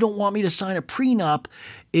reason you don't want me to sign a prenup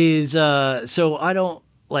is so I don't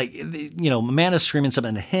Amanda's screaming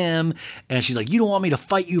something to him and she's like, you don't want me to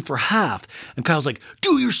fight you for half. And Kyle's like,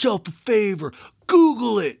 do yourself a favor.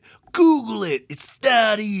 Google it. It's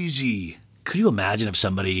that easy. Could you imagine if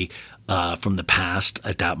somebody from the past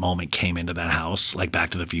at that moment came into that house, like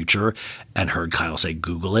Back to the Future, and heard Kyle say,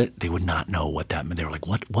 Google it? They would not know what that meant. They were like,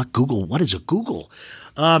 what Google? What is a Google?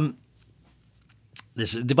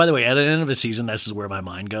 This is, by the way, at the end of a season, this is where my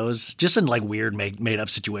mind goes. Just in like weird made up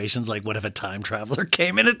situations. Like, what if a time traveler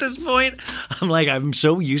came in at this point? I'm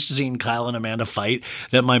so used to seeing Kyle and Amanda fight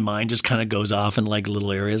that my mind just kind of goes off in like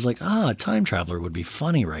little areas. Like, a time traveler would be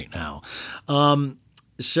funny right now.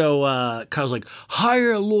 So Kyle's like,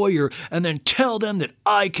 hire a lawyer and then tell them that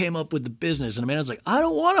I came up with the business. And Amanda's like, I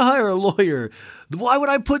don't want to hire a lawyer. Why would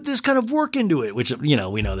I put this kind of work into it? Which, we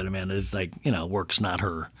know that Amanda is like, work's not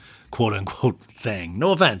her quote unquote thing.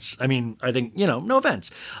 No offense. I mean, I think, no offense.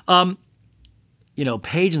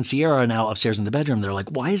 Paige and Sierra are now upstairs in the bedroom. They're like,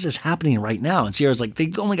 why is this happening right now? And Sierra's like,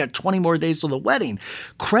 they've only got 20 more days till the wedding.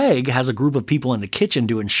 Craig has a group of people in the kitchen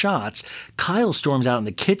doing shots. Kyle storms out in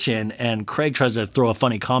the kitchen and Craig tries to throw a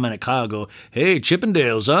funny comment at Kyle, go, hey,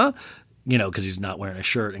 Chippendales, huh? Because he's not wearing a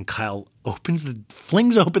shirt. And Kyle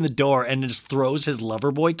flings open the door and just throws his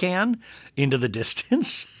Loverboy can into the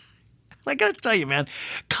distance. I gotta tell you, man,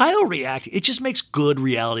 Kyle reacting, it just makes good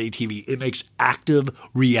reality TV. It makes active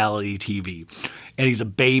reality TV. And he's a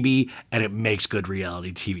baby, and it makes good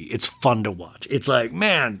reality TV. It's fun to watch. It's like,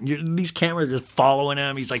 man, these cameras are just following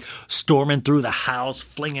him. He's like storming through the house,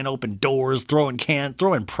 flinging open doors, throwing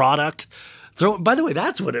product. By the way,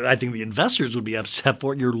 that's what I think the investors would be upset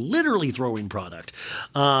for. You're literally throwing product.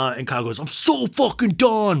 And Kyle goes, I'm so fucking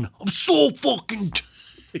done. I'm so fucking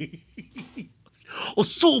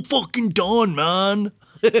done, man.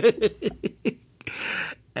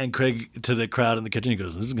 And Craig to the crowd in the kitchen, he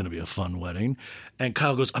goes, this is going to be a fun wedding. And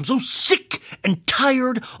Kyle goes, I'm so sick and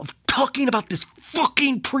tired of talking about this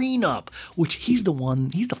fucking prenup, which he's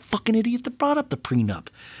the fucking idiot that brought up the prenup.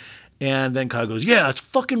 And then Kyle goes, yeah, it's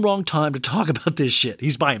fucking wrong time to talk about this shit.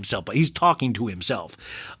 He's by himself, but he's talking to himself.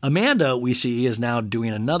 Amanda, we see, is now doing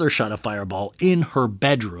another shot of Fireball in her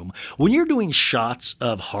bedroom. When you're doing shots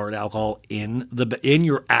of hard alcohol in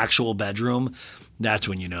your actual bedroom, that's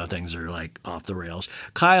when you know things are like off the rails.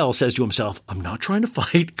 Kyle says to himself, I'm not trying to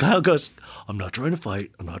fight. Kyle goes, I'm not trying to fight.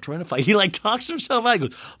 He like talks himself out. He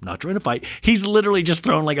goes, I'm not trying to fight. He's literally just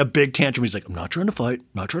throwing like a big tantrum. He's like, I'm not trying to fight.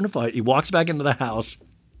 He walks back into the house.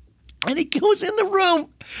 And he goes in the room,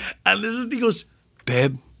 and he goes,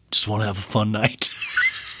 babe, just want to have a fun night.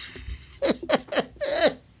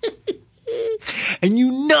 And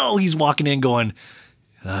he's walking in going,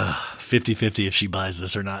 50-50 if she buys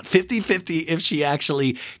this or not. 50-50 if she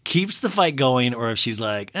actually keeps the fight going or if she's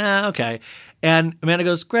like, okay. And Amanda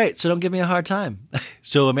goes, great, so don't give me a hard time.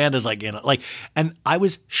 So Amanda's like, and I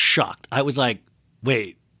was shocked. I was like,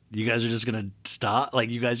 wait, you guys are just going to stop? Like,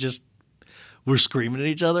 you guys just... We're screaming at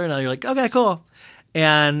each other, and now you're like, okay, cool.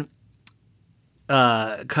 And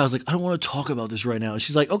Kyle's like, I don't want to talk about this right now. And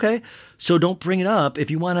she's like, okay, so don't bring it up.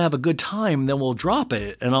 If you want to have a good time, then we'll drop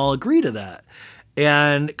it and I'll agree to that.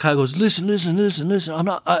 And Kyle goes, listen.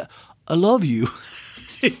 I love you.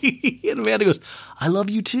 And Amanda goes, I love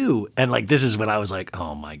you too. And like, this is when I was like,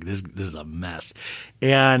 oh my, this is a mess.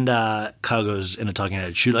 And Kyle goes in a talking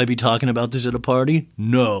head, should I be talking about this at a party?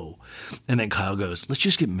 No. And then Kyle goes, let's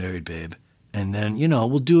just get married, babe. And then,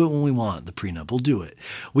 we'll do it when we want, the prenup. We'll do it.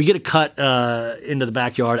 We get a cut into the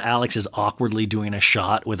backyard. Alex is awkwardly doing a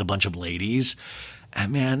shot with a bunch of ladies.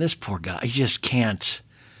 And man, this poor guy, he just can't,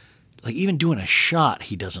 like, even doing a shot,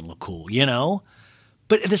 he doesn't look cool,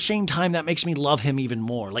 But at the same time, that makes me love him even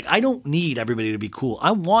more. Like, I don't need everybody to be cool.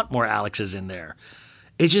 I want more Alexes in there.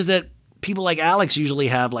 It's just that people like Alex usually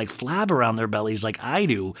have, like, flab around their bellies like I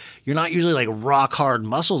do. You're not usually, like, rock hard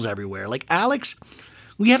muscles everywhere. Like, Alex...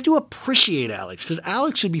 We have to appreciate Alex because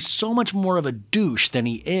Alex should be so much more of a douche than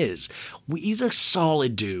he is. He's a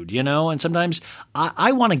solid dude, and sometimes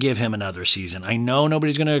I want to give him another season. I know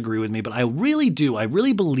nobody's going to agree with me, but I really do. I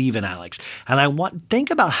really believe in Alex. And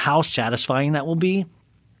think about how satisfying that will be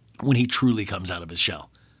when he truly comes out of his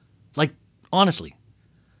shell. Like, honestly.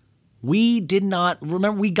 We did not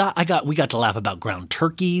remember. We got to laugh about ground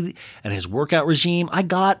turkey and his workout regime. I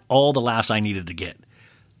got all the laughs I needed to get.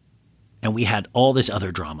 And we had all this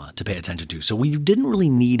other drama to pay attention to. So we didn't really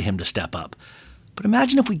need him to step up. But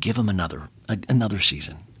imagine if we give him another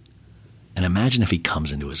season. And imagine if he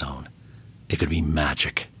comes into his own. It could be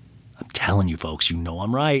magic. I'm telling you, folks,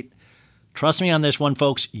 I'm right. Trust me on this one,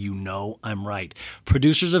 folks. I'm right.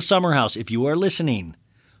 Producers of Summer House, if you are listening,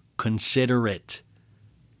 consider it.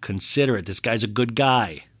 Consider it. This guy's a good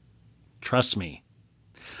guy. Trust me.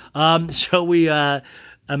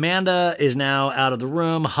 Amanda is now out of the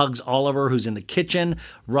room, hugs Oliver, who's in the kitchen.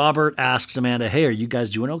 Robert asks Amanda, hey, are you guys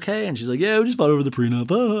doing okay? And she's like, yeah, we just fought over the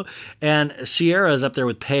prenup. And Sierra is up there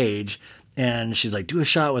with Paige, and she's like, do a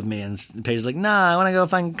shot with me. And Paige's like, nah, I want to go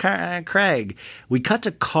find Craig. We cut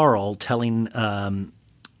to Carl telling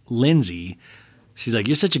Lindsay, she's like,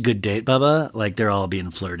 you're such a good date, Bubba. Like, they're all being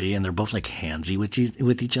flirty, and they're both, like, handsy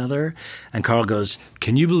with each other. And Carl goes,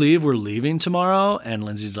 can you believe we're leaving tomorrow? And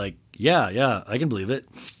Lindsay's like, yeah, I can believe it.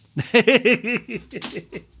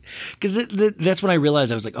 Because that's when I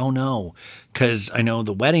realized I was like, oh no, because I know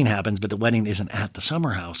the wedding happens, but the wedding isn't at the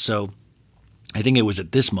summer house. So I think it was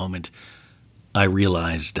at this moment I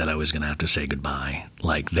realized that I was going to have to say goodbye.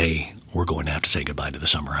 Like, they were going to have to say goodbye to the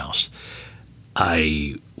summer house.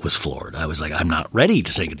 I was floored. I was like, I'm not ready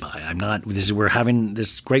to say goodbye. We're having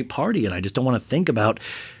this great party, and I just don't want to think about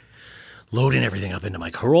loading everything up into my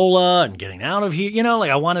Corolla and getting out of here.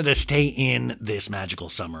 I wanted to stay in this magical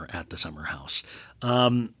summer at the summer house.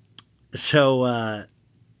 So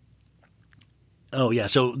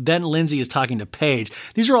then Lindsay is talking to Paige.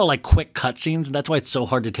 These are all like quick cut scenes, and that's why it's so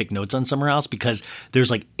hard to take notes on Summer House, because there's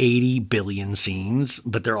like 80 billion scenes,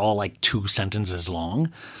 but they're all like 2 sentences long.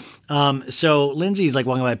 So Lindsay's like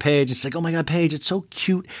walking by Paige, and she's like, oh my God, Paige, it's so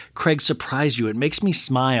cute. Craig surprised you. It makes me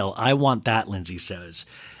smile. I want that, Lindsay says.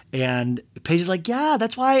 And Paige is like, yeah,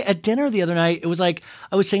 that's why at dinner the other night, it was like,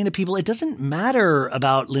 I was saying to people, it doesn't matter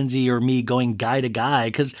about Lindsay or me going guy to guy,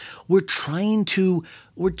 because we're trying to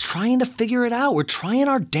figure it out. We're trying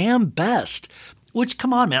our damn best, which,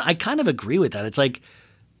 come on, man, I kind of agree with that. It's like,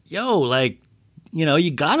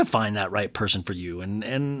 you got to find that right person for you.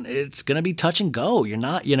 And it's going to be touch and go. You're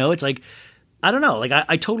not, it's like, I don't know. Like,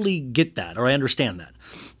 I totally get that, or I understand that.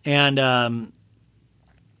 And,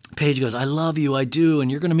 Paige goes, I love you, I do,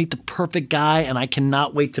 and you're going to meet the perfect guy, and I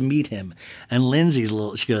cannot wait to meet him. And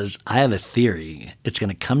she goes, I have a theory. It's going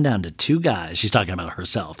to come down to 2 guys. She's talking about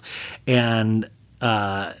herself. And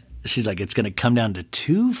she's like, it's going to come down to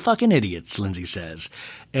 2 fucking idiots, Lindsay says.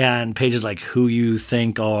 And Paige is like, who you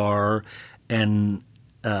think are? And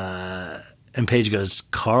Paige goes,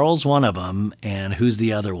 Carl's one of them, and who's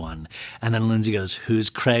the other one? And then Lindsay goes, who's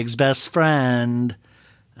Craig's best friend?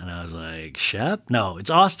 And I was like, Shep? No, it's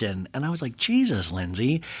Austin. And I was like, Jesus,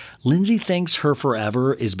 Lindsay. Lindsay thinks her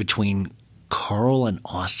forever is between Carl and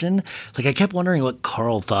Austin. Like, I kept wondering what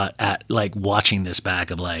Carl thought at, like, watching this back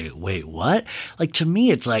of, like, wait, what? Like, to me,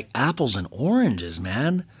 it's like apples and oranges,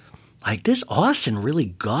 man. Like, this Austin really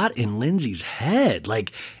got in Lindsay's head.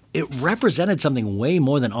 Like, it represented something way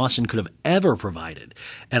more than Austin could have ever provided.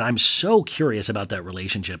 And I'm so curious about that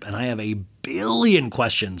relationship. And I have a billion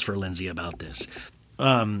questions for Lindsay about this.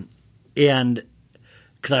 And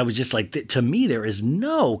because I was just like, to me, there is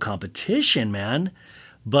no competition, man.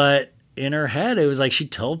 But in her head, it was like she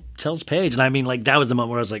tells Paige. And I mean, like, that was the moment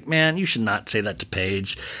where I was like, man, you should not say that to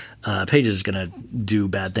Paige. Paige is going to do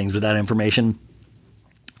bad things with that information.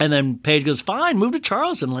 And then Paige goes, fine, move to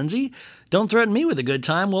Charleston, Lindsay. Don't threaten me with a good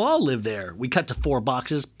time. We'll all live there. We cut to 4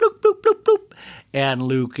 boxes. Bloop, bloop, bloop, bloop. And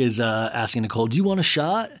Luke is asking Nicole, do you want a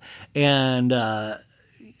shot? And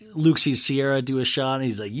Luke sees Sierra do a shot, and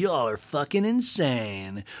he's like, y'all are fucking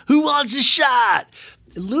insane. Who wants a shot?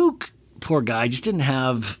 Luke, poor guy, just didn't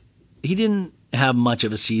have much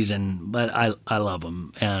of a season, but I love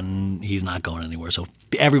him, and he's not going anywhere. So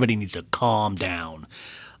everybody needs to calm down.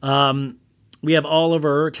 We have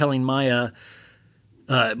Oliver telling Maya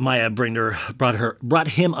brought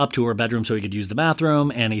him up to her bedroom so he could use the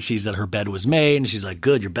bathroom, and he sees that her bed was made, and she's like,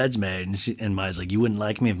 good, your bed's made. And Maya's like, you wouldn't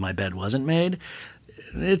like me if my bed wasn't made?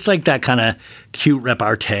 It's like that kind of cute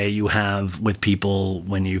repartee you have with people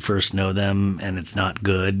when you first know them, and it's not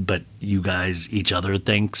good, but you guys, each other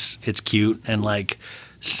thinks it's cute, and like,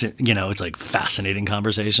 you know, it's like fascinating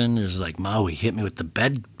conversation. It's like, Ma, he hit me with the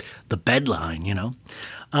bed line, you know?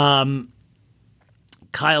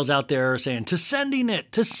 Kyle's out there saying, to sending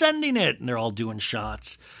it. And they're all doing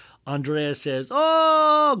shots. Andrea says,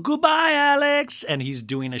 oh, goodbye, Alex. And he's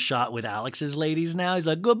doing a shot with Alex's ladies now. He's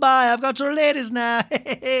like, goodbye, I've got your ladies now.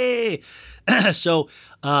 So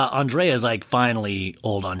Andrea is like finally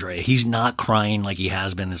old Andrea. He's not crying like he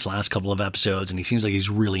has been this last couple of episodes, and he seems like he's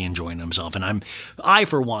really enjoying himself. And I,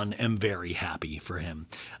 for one, am very happy for him.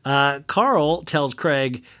 Carl tells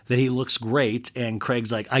Craig that he looks great, and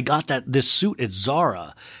Craig's like, I got this suit at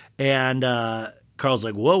Zara. And Carl's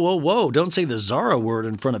like, whoa, don't say the Zara word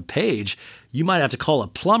in front of Paige. You might have to call a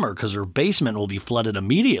plumber because her basement will be flooded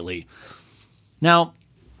immediately. Now,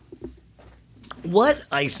 what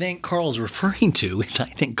I think Carl is referring to is the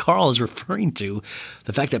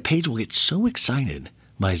fact that Paige will get so excited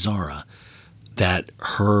by Zara that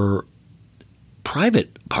her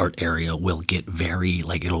private part area will get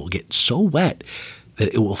it'll get so wet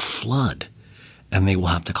that it will flood and they will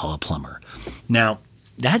have to call a plumber. Now,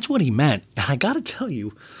 that's what he meant. And I got to tell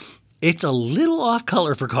you, it's a little off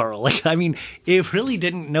color for Carl. Like, I mean, it really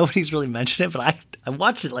didn't, nobody's really mentioned it, but I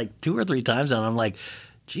watched it like 2 or 3 times and I'm like,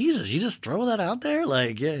 Jesus, you just throw that out there?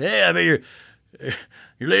 Like, yeah, hey, I mean,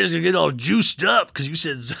 your lady's gonna get all juiced up because you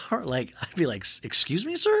said Zara. Like, I'd be like, excuse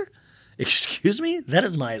me, sir? Excuse me? That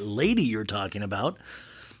is my lady you're talking about.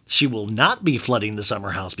 She will not be flooding the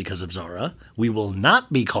summer house because of Zara. We will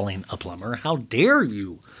not be calling a plumber. How dare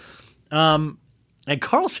you? And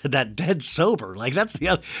Carl said that dead sober. Like, that's the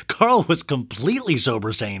other. Carl was completely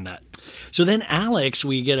sober saying that. So then Alex,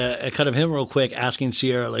 we get a cut of him real quick asking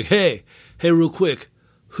Sierra, like, hey, real quick.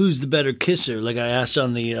 Who's the better kisser? Like I asked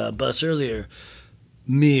on the bus earlier,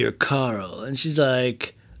 me or Carl? And she's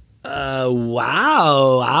like,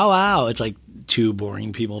 wow. It's like 2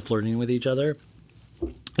 boring people flirting with each other.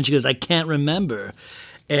 And she goes, I can't remember.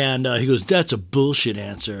 And he goes, that's a bullshit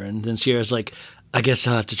answer. And then Sierra's like, I guess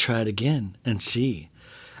I'll have to try it again and see.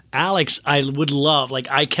 Alex, I would love, like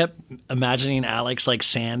I kept imagining Alex like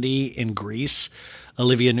Sandy in Grease,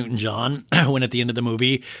 Olivia Newton-John, when at the end of the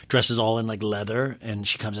movie dresses all in like leather and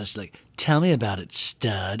she comes out, she's like, tell me about it,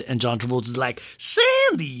 stud. And John Travolta's like,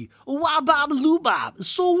 Sandy, wah-bab-loo-bab, it's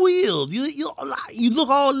so weird. You look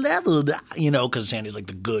all leathered, you know, because Sandy's like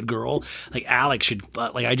the good girl. Like Alex should,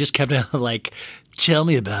 like I just kept like, tell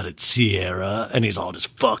me about it, Sierra. And he's all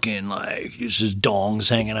just fucking like, his dongs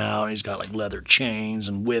hanging out. And he's got like leather chains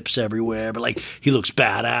and whips everywhere. But like, he looks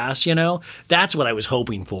badass, you know? That's what I was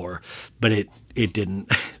hoping for. But it didn't.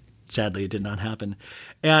 Sadly, it did not happen.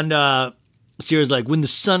 And Sierra's like, when the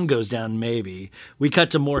sun goes down, maybe. We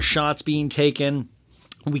cut to more shots being taken.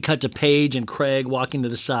 We cut to Paige and Craig walking to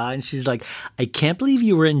the side. And she's like, I can't believe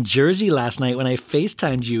you were in Jersey last night when I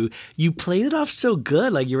FaceTimed you. You played it off so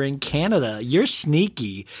good, like you're in Canada. You're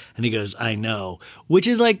sneaky. And he goes, I know. Which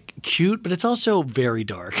is like cute, but it's also very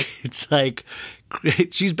dark. It's like,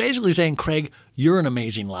 she's basically saying, Craig, you're an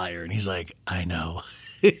amazing liar. And he's like, I know.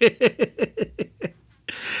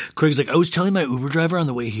 Craig's like, I was telling my Uber driver on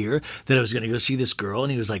the way here that I was going to go see this girl,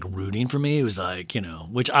 and he was like rooting for me. He was like, you know,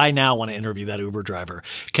 which I now want to interview that Uber driver.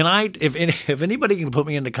 Can I, if anybody can put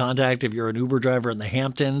me into contact, if you're an Uber driver in the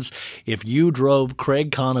Hamptons, if you drove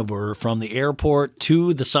Craig Conover from the airport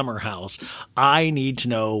to the summer house, I need to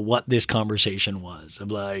know what this conversation was. I'm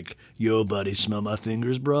like, yo, buddy, smell my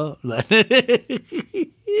fingers, bro? I'm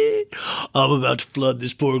about to flood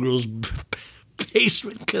this poor girl's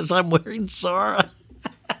basement because I'm wearing Zara.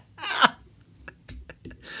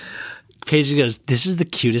 Paige goes, this is the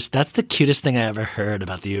cutest. That's the cutest thing I ever heard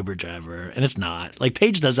about the Uber driver. And it's not. Like,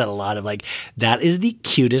 Paige does that a lot of like, that is the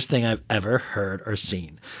cutest thing I've ever heard or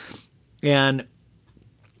seen. And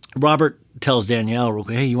Robert tells Danielle, real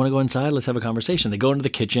quick, hey, you want to go inside? Let's have a conversation. They go into the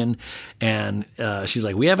kitchen, and she's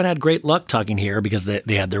like, we haven't had great luck talking here because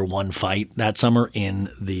they had their one fight that summer in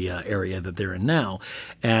the area that they're in now.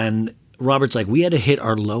 And Robert's like, we had to hit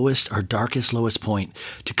our darkest, lowest point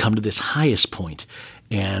to come to this highest point.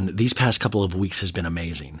 And these past couple of weeks has been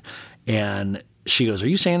amazing. And she goes, are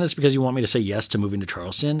you saying this because you want me to say yes to moving to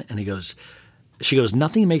Charleston? And she goes,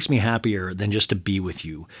 nothing makes me happier than just to be with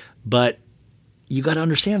you. But you got to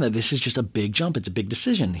understand that this is just a big jump. It's a big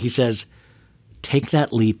decision. He says, take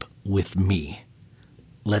that leap with me.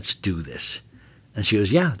 Let's do this. And she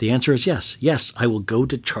goes, yeah, the answer is yes. Yes, I will go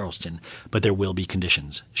to Charleston, but there will be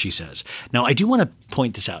conditions, she says. Now, I do want to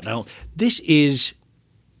point this out. Now, this is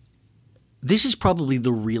probably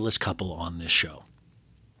the realest couple on this show.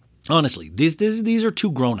 Honestly, these are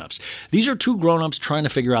two grown-ups. These are two grown-ups trying to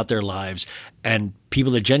figure out their lives, and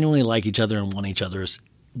people that genuinely like each other and want each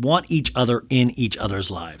other in each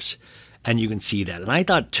other's lives. And you can see that. And I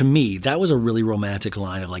thought, to me, that was a really romantic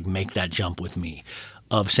line of like, make that jump with me,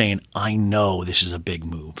 of saying, I know this is a big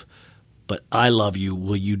move, but I love you.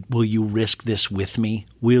 Will you risk this with me?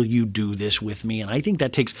 Will you do this with me? And I think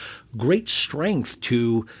that takes great strength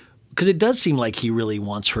because it does seem like he really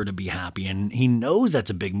wants her to be happy, and he knows that's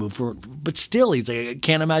a big move but still, he's like, I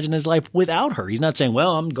can't imagine his life without her. He's not saying,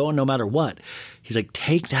 well, I'm going no matter what. He's like,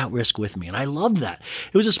 take that risk with me. And I love that.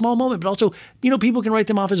 It was a small moment, but also, people can write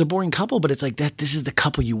them off as a boring couple, but it's like that. This is the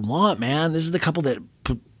couple you want, man. This is the couple that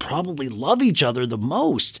probably love each other the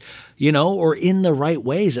most, or in the right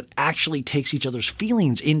ways, that actually takes each other's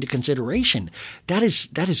feelings into consideration. That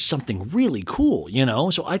is something really cool,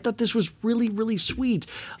 So I thought this was really, really sweet.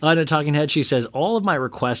 In a talking head, she says, all of my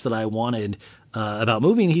requests that I wanted about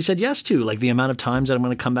moving, he said yes to, like the amount of times that I'm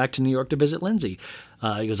going to come back to New York to visit Lindsay.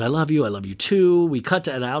 He goes, I love you too. We cut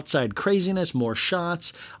to the outside craziness, more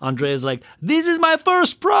shots. Andrea's like, this is my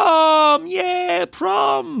first prom. Yeah,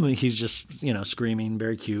 prom. He's just, screaming,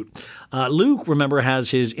 very cute. Luke, remember, has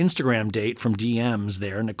his Instagram date from DMs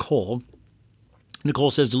there, Nicole.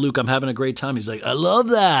 Nicole says to Luke, I'm having a great time. He's like, I love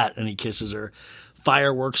that. And he kisses her.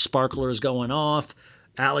 Fireworks, sparklers going off.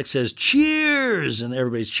 Alex says, cheers. And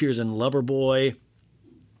everybody's cheersing Loverboy.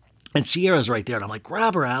 And Sierra's right there, and I'm like,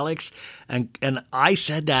 grab her, Alex. And I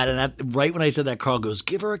said that, and right when I said that, Carl goes,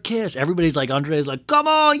 give her a kiss. Everybody's like, Andrea's like, come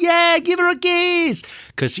on, yeah, give her a kiss.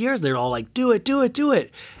 Because Sierra's there all like, do it, do it, do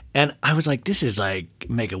it. And I was like, this is like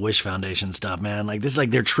Make-A-Wish Foundation stuff, man. Like, this is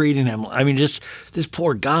like they're treating him. I mean, just this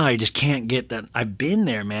poor guy just can't get that. I've been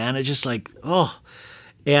there, man. It's just like, oh.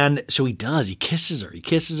 And so he does. He kisses her. He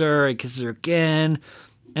kisses her again.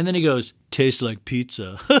 And then he goes, tastes like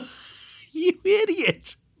pizza. You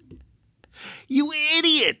idiot. You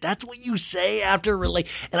idiot. That's what you say after and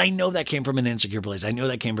I know that came from an insecure place. I know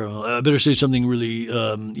that came from, I better say something really,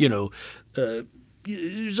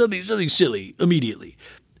 something silly immediately.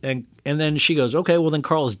 And then she goes, okay, well then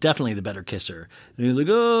Carl is definitely the better kisser. And he's like,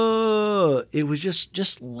 oh, it was just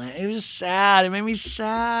it was just sad. It made me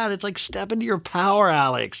sad. It's like, step into your power,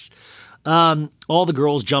 Alex. All the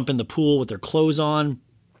girls jump in the pool with their clothes on.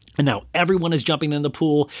 And now everyone is jumping in the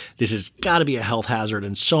pool. This has got to be a health hazard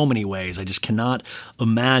in so many ways. I just cannot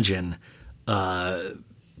imagine the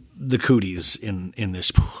cooties in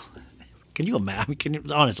this pool. Can you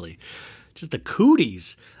imagine? Honestly, just the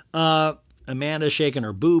cooties. Amanda's shaking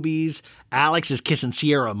her boobies. Alex is kissing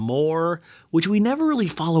Sierra more, which we never really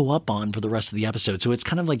follow up on for the rest of the episode. So it's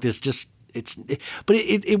kind of like this but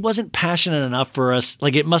it wasn't passionate enough for us.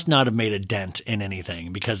 Like, it must not have made a dent in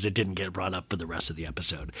anything because it didn't get brought up for the rest of the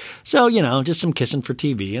episode. So, just some kissing for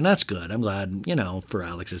TV, and that's good. I'm glad, for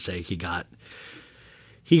Alex's sake, he got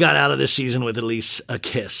out of this season with at least a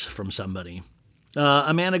kiss from somebody.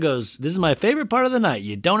 Amanda goes, this is my favorite part of the night.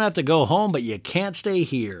 You don't have to go home, but you can't stay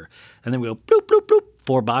here. And then we go, bloop, bloop, bloop.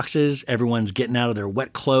 4 boxes. Everyone's getting out of their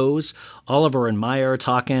wet clothes. Oliver and Maya are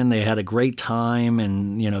talking. They had a great time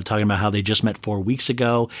and, talking about how they just met 4 weeks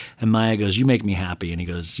ago. And Maya goes, you make me happy. And he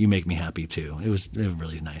goes, you make me happy too. It was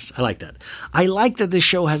really nice. I like that. I like that this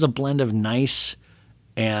show has a blend of nice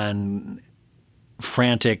and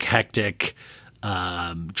frantic, hectic,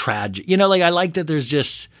 tragic. I like that there's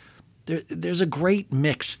just... There's a great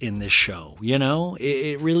mix in this show,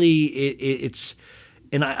 It really it's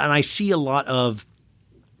and I see a lot of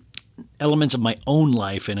elements of my own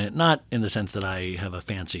life in it, not in the sense that I have a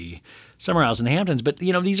fancy summer house in the Hamptons, but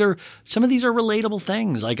some of these are relatable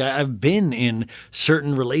things. Like I've been in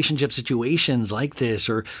certain relationship situations like this,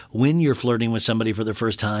 or when you're flirting with somebody for the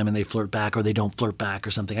first time and they flirt back or they don't flirt back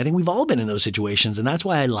or something. I think we've all been in those situations, and that's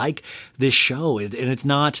why I like this show. And it's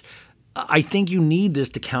not. I think you need this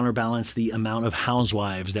to counterbalance the amount of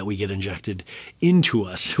housewives that we get injected into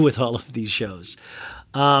us with all of these shows.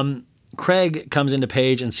 Craig comes into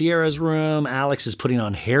Paige and Sierra's room. Alex is putting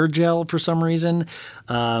on hair gel for some reason.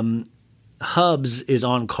 Hubs is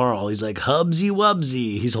on Carl. He's like, Hubsy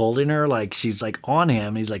Wubsy. He's holding her like she's like on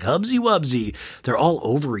him. He's like, Hubsy Wubsy. They're all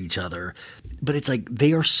over each other. But it's like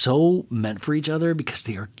they are so meant for each other because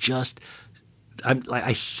they are just...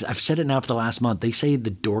 I've said it now for the last month. They say the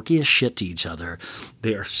dorkiest shit to each other.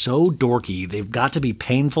 They are so dorky. They've got to be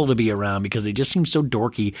painful to be around because they just seem so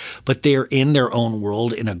dorky, but they're in their own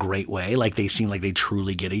world in a great way. Like they seem like they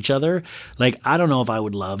truly get each other. Like, I don't know if I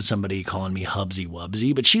would love somebody calling me Hubsy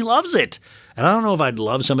Wubsy, but she loves it. And I don't know if I'd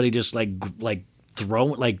love somebody just like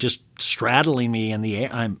throwing, like just straddling me in the air.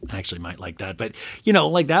 I actually might like that, but you know,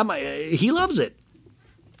 like that, he loves it.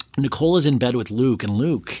 Nicole is in bed with Luke, and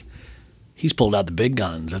Luke... he's pulled out the big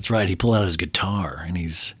guns. That's right. He pulled out his guitar, and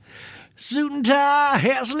he's suit and tie,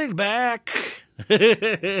 hair slicked back.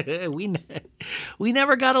 We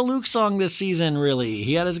never got a Luke song this season, really.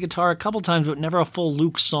 He had his guitar a couple times, but never a full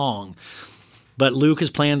Luke song. But Luke is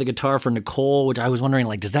playing the guitar for Nicole, which I was wondering,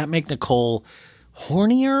 like, does that make Nicole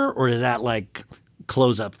hornier, or does that, like,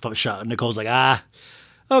 close up shot? Nicole's like,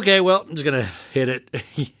 okay, well, I'm just going to hit it.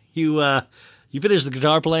 You finish the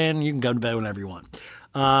guitar playing, you can go to bed whenever you want.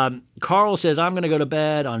 Carl says, I'm going to go to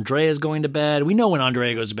bed. Andrea's going to bed. We know when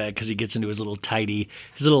Andrea goes to bed because he gets into his little tight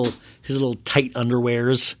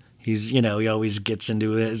underwears. He's, you know, he always gets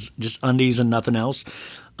into his just undies and nothing else.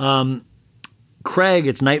 Craig,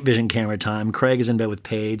 it's night vision camera time. Craig is in bed with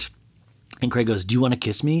Paige. And Craig goes, do you want to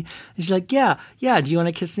kiss me? He's like, yeah. Do you want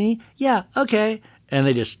to kiss me? Yeah. Okay. And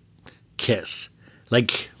they just kiss.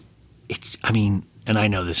 Like, and I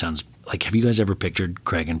know this sounds like, have you guys ever pictured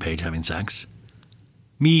Craig and Paige having sex?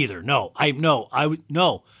 Me either. No, I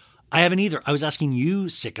haven't either. I was asking you,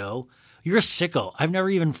 sicko. You're a sicko. I've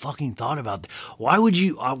never even fucking thought about that. Why would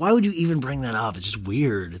you even bring that up? It's just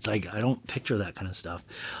weird. It's like, I don't picture that kind of stuff.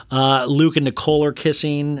 Luke and Nicole are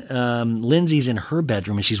kissing. Lindsay's in her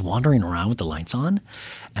bedroom and she's wandering around with the lights on.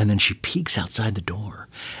 And then she peeks outside the door.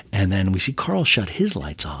 And then we see Carl shut his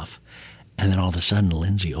lights off. And then all of a sudden,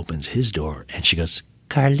 Lindsay opens his door and she goes,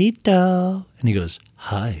 Carlito. And he goes,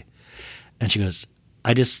 hi. And she goes,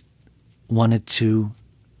 I just wanted to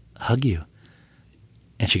hug you.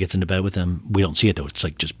 And she gets into bed with him. We don't see it, though. It's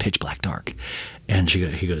like just pitch black dark. And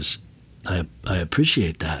he goes, I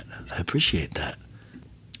appreciate that. I appreciate that.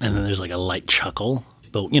 And then there's like a light chuckle.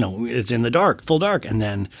 But, you know, it's in the dark, full dark. And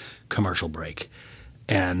then commercial break.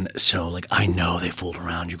 And so, like, I know they fooled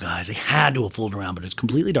around, you guys. They had to have fooled around, but it's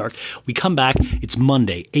completely dark. We come back. It's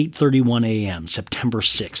Monday, 8:31 a.m., September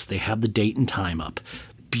 6th. They have the date and time up.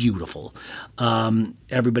 Beautiful.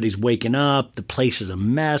 Everybody's waking up. The place is a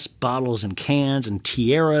mess. Bottles and cans and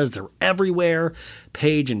tiaras. They're everywhere.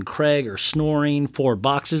 Paige and Craig are snoring. 4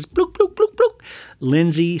 boxes. Bloop, bloop, bloop, bloop.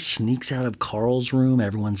 Lindsay sneaks out of Carl's room.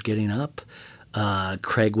 Everyone's getting up.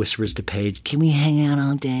 Craig whispers to Paige, can we hang out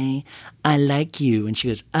all day? I like you. And she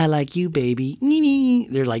goes, I like you, baby.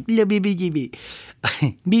 They're like, baby.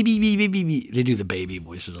 They do the baby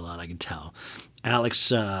voices a lot, I can tell.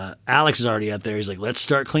 Alex is already out there. He's like, let's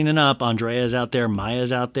start cleaning up. Andrea's out there.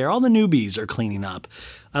 Maya's out there. All the newbies are cleaning up.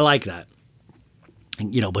 I like that.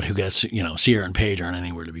 And, you know, but who gets, you know, Sierra and Paige aren't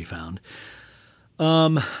anywhere to be found.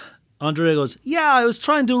 Andrea goes, yeah, I was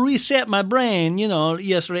trying to reset my brain, you know,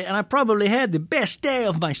 yesterday, and I probably had the best day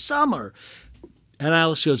of my summer. And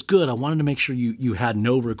Alex goes, good. I wanted to make sure you had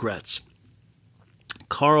no regrets.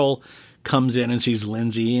 Carl comes in and sees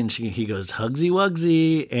Lindsay, and he goes, Hugsy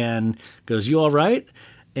Wugsy, and goes, you all right?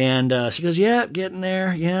 And she goes, yeah, getting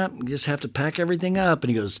there. Yeah, just have to pack everything up. And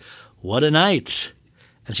he goes, what a night.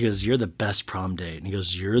 And she goes, you're the best prom date. And he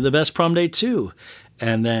goes, you're the best prom date too.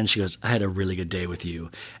 And then she goes, I had a really good day with you.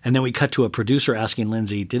 And then we cut to a producer asking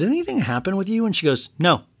Lindsay, did anything happen with you? And she goes,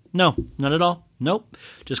 no, not at all. Nope.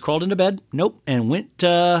 Just crawled into bed. Nope. And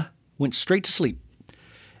went straight to sleep.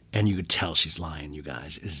 And you could tell she's lying, you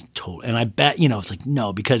guys. Is total. And I bet, you know, it's like,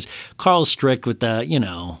 no, because Carl's strict with the, you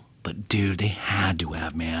know, but dude, they had to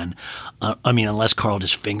have, man. I mean, unless Carl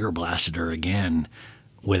just finger blasted her again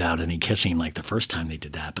without any kissing like the first time they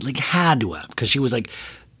did that. But like, had to have, because she was like,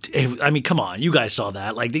 I mean, come on, you guys saw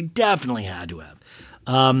that. Like, they definitely had to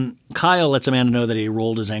have. Kyle lets Amanda know that he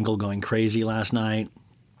rolled his ankle going crazy last night.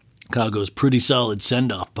 Kyle goes, pretty solid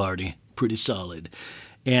send-off party. Pretty solid.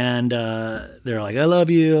 And they're like, I love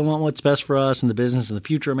you. I want what's best for us and the business and the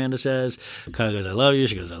future, Amanda says. Kyle goes, I love you.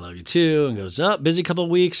 She goes, I love you too. And goes, busy couple of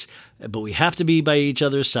weeks, but we have to be by each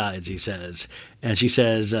other's sides, he says. And she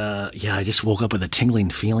says, yeah, I just woke up with a tingling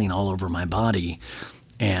feeling all over my body.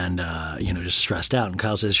 and, just stressed out. And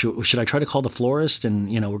Kyle says, should I try to call the florist? And,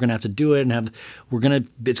 we're going to have to do it and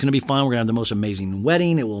it's going to be fun. We're going to have the most amazing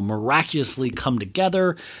wedding. It will miraculously come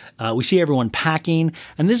together. We see everyone packing.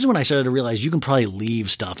 And this is when I started to realize you can probably leave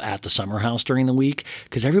stuff at the summer house during the week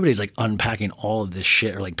because everybody's like unpacking all of this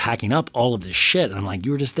shit or like packing up all of this shit. And I'm like,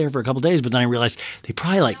 you were just there for a couple days. But then I realized they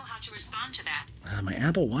probably like, know how to respond to that. my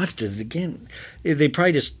Apple Watch did it again. They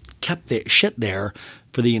probably just kept the shit there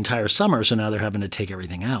for the entire summer, so now they're having to take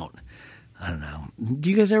everything out. I don't know. Do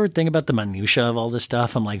you guys ever think about the minutia of all this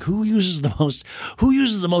stuff? I'm like, who uses the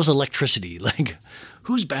most electricity? Like,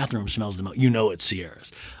 whose bathroom smells the most? It's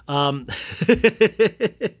Sierra's.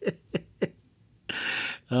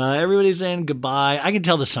 Everybody's saying goodbye. I can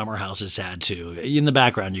tell the summer house is sad too. In the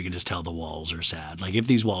background, you can just tell the walls are sad. Like if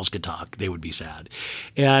these walls could talk, they would be sad.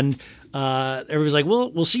 And everybody's like, well,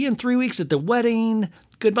 we'll see you in 3 weeks at the wedding.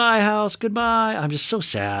 Goodbye, house. Goodbye. I'm just so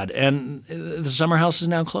sad. And the summer house is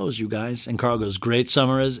now closed, you guys. And Carl goes, great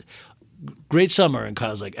summer. And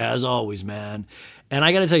Kyle's like, as always, man. And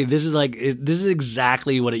I got to tell you, this is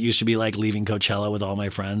exactly what it used to be like leaving Coachella with all my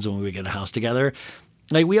friends when we would get a house together.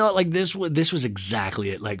 Like we all like this was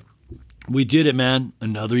exactly it. Like we did it, man.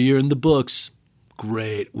 Another year in the books.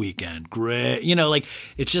 Great weekend. Great. Like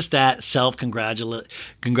it's just that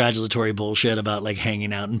congratulatory bullshit about like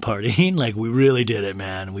hanging out and partying. Like we really did it,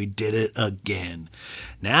 man. We did it again.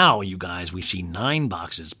 Now, you guys, we see 9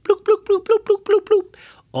 boxes. Bloop, bloop, bloop, bloop, bloop, bloop, bloop.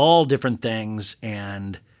 All different things.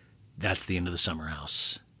 And that's the end of the summer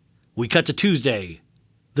house. We cut to Tuesday,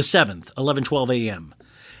 the 7th, 11:12 a.m.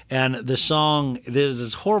 And the song, there's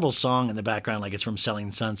this horrible song in the background, like it's from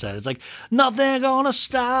Selling Sunset. It's like, nothing gonna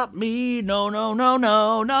stop me. No, no, no,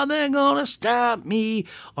 no. Nothing gonna stop me.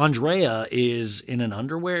 Andrea is in an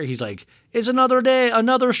underwear. He's like, it's another day,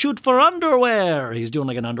 another shoot for underwear. He's doing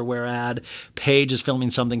like an underwear ad. Paige is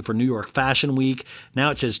filming something for New York Fashion Week.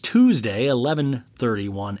 Now it says Tuesday,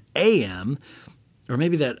 11:31 a.m. Or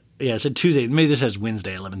maybe that, yeah, it said Tuesday. Maybe this says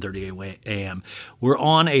Wednesday, 11:30 a.m. We're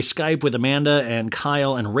on a Skype with Amanda and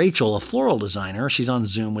Kyle and Rachel, a floral designer. She's on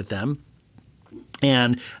Zoom with them.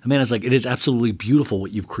 And Amanda's like, it is absolutely beautiful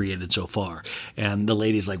what you've created so far. And the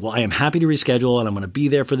lady's like, well, I am happy to reschedule and I'm going to be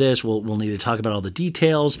there for this. We'll need to talk about all the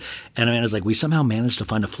details. And Amanda's like, we somehow managed to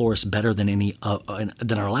find a florist better than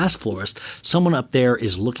than our last florist. Someone up there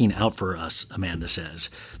is looking out for us, Amanda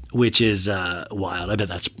says, which is wild. I bet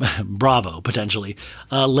that's bravo, potentially.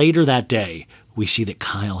 Later that day, we see that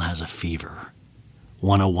Kyle has a fever.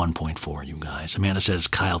 101.4, you guys. Amanda says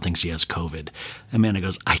Kyle thinks he has COVID. Amanda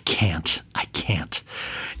goes, I can't.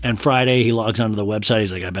 And Friday, he logs onto the website.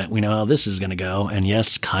 He's like, I bet we know how this is going to go. And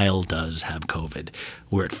yes, Kyle does have COVID.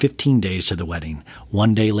 We're at 15 days to the wedding.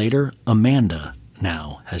 1 day later, Amanda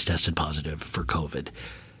now has tested positive for COVID.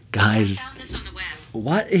 Guys, I found this on the web.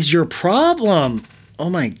 What is your problem? Oh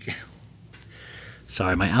my.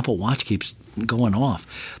 Sorry, my Apple Watch keeps going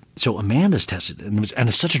off. So Amanda's tested, and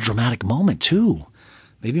it's such a dramatic moment, too.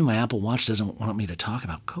 Maybe my Apple Watch doesn't want me to talk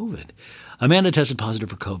about COVID. Amanda tested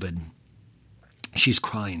positive for COVID. She's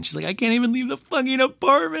crying. She's like, I can't even leave the fucking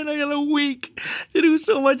apartment. I got a week to do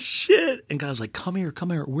so much shit. And God's like, come here.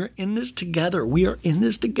 We're in this together. We are in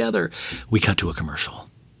this together. We cut to a commercial.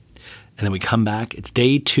 And then we come back. It's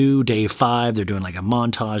day 2, day 5. They're doing like a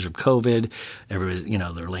montage of COVID. Everybody's,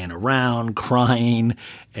 they're laying around crying.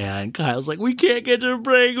 And Kyle's like, we can't get to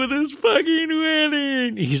break with this fucking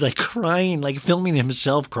wedding. He's like crying, like filming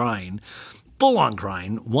himself crying. Full on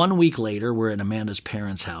crying. 1 week later, we're at Amanda's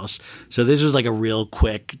parents' house. So this was like a real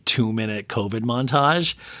quick 2-minute COVID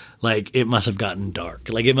montage. Like it must have gotten dark.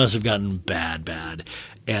 Like it must have gotten bad.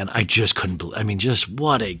 And I just couldn't believe, just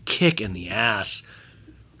what a kick in the ass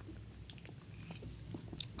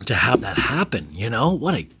to have that happen,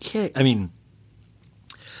 What a kick. And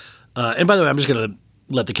by the way, I'm just going to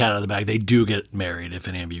let the cat out of the bag. They do get married if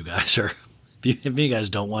any of you guys are, if you guys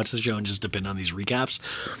don't watch the show and just depend on these recaps.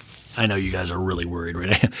 I know you guys are really worried right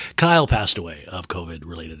now. Kyle passed away of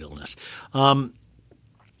COVID-related illness.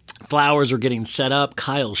 Flowers are getting set up.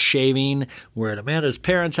 Kyle's shaving. We're at Amanda's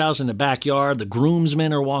parents' house in the backyard. The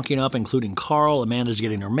groomsmen are walking up, including Carl. Amanda's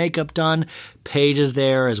getting her makeup done. Paige is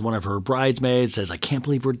there as one of her bridesmaids, says, I can't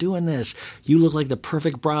believe we're doing this. You look like the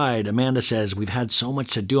perfect bride. Amanda says, we've had so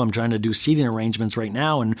much to do. I'm trying to do seating arrangements right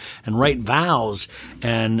now and write vows.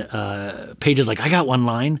 And Paige is like, I got one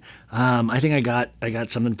line. I think I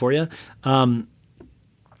got something for you.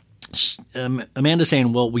 Amanda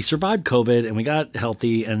saying, well, we survived COVID and we got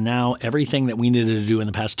healthy, and now everything that we needed to do in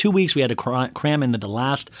the past 2 weeks, we had to cram into the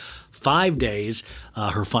last 5 days.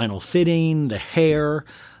 Her final fitting, the hair,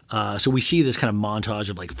 So we see this kind of montage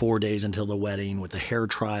of like 4 days until the wedding with the hair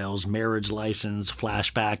trials, marriage license,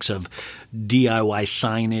 flashbacks of DIY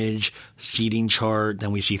signage, seating chart.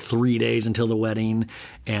 Then we see 3 days until the wedding.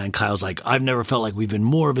 And Kyle's like, I've never felt like we've been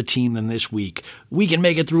more of a team than this week. We can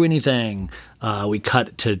make it through anything. We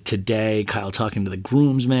cut to today, Kyle talking to the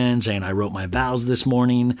groomsmen, saying, I wrote my vows this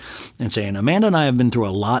morning, and saying, Amanda and I have been through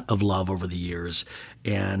a lot of love over the years.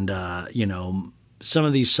 And, some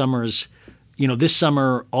of these summers, this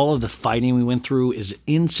summer, all of the fighting we went through is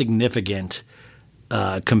insignificant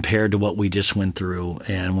compared to what we just went through.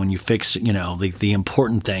 And when you fix, the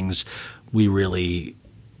important things, we really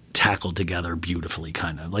tackled together beautifully,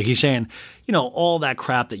 kind of. Like he's saying, all that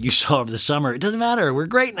crap that you saw over the summer, it doesn't matter. We're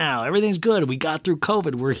great now. Everything's good. We got through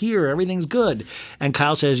COVID. We're here. Everything's good. And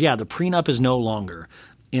Kyle says, yeah, the prenup is no longer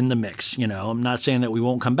in the mix. I'm not saying that we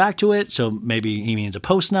won't come back to it. So maybe he means a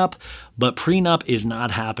postnup, but prenup is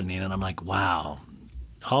not happening. And I'm like, wow,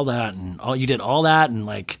 all that and you did all that. And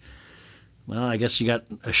like, well, I guess you got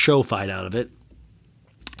a show fight out of it.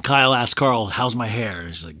 Kyle asks Carl, how's my hair?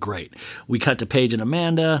 He's like, great. We cut to Paige and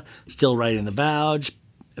Amanda, still writing the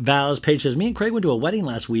vows. Paige says, me and Craig went to a wedding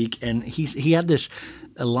last week. And he had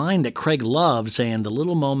a line that Craig loved saying, the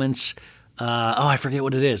little moments, I forget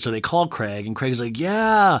what it is. So they called Craig, and Craig's like,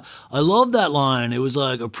 yeah, I love that line. It was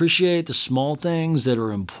like, appreciate the small things that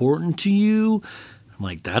are important to you. I'm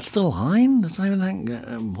like, that's the line? That's not even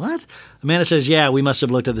that. What? Amanda says, yeah, we must have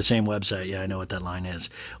looked at the same website. Yeah, I know what that line is.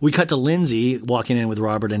 We cut to Lindsay walking in with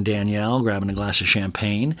Robert and Danielle, grabbing a glass of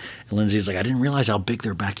champagne. And Lindsay's like, I didn't realize how big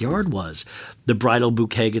their backyard was. The bridal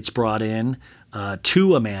bouquet gets brought in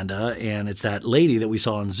to Amanda, and it's that lady that we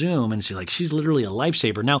saw on Zoom, and she's literally a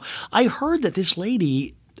lifesaver. Now, I heard that this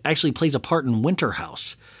lady actually plays a part in Winter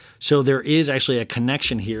House. So there is actually a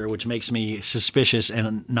connection here, which makes me suspicious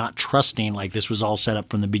and not trusting like this was all set up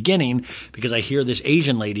from the beginning, because I hear this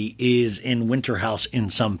Asian lady is in Winter House in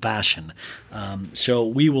some fashion. So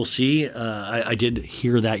we will see. I did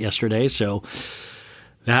hear that yesterday, so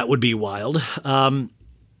that would be wild.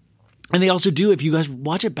 And they also do, if you guys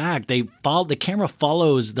watch it back, the camera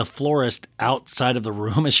follows the florist outside of the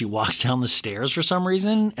room as she walks down the stairs for some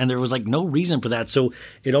reason. And there was no reason for that. So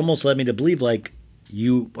it almost led me to believe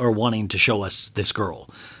you are wanting to show us this girl,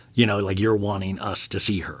 you're wanting us to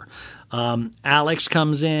see her. Alex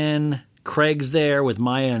comes in. Craig's there with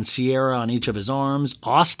Maya and Sierra on each of his arms.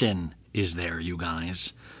 Austin is there, you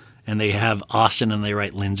guys. And they have Austin and they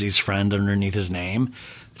write Lindsay's friend underneath his name.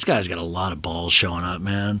 This guy's got a lot of balls showing up,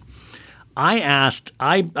 man.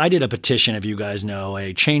 I did a petition, if you guys know,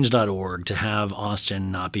 a change.org, to have Austin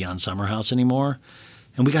not be on Summer House anymore.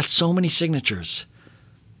 And we got so many signatures.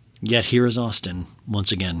 Yet here is Austin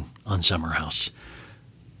once again on Summer House.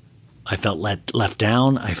 I felt left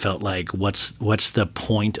down. I felt like, what's the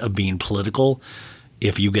point of being political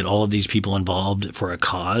if you get all of these people involved for a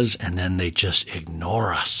cause and then they just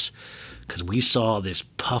ignore us? Because we saw this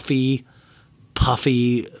puffy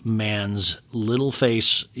man's little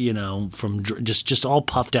face, from just all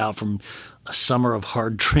puffed out from a summer of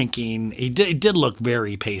hard drinking. He did look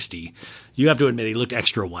very pasty. You have to admit, he looked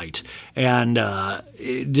extra white, and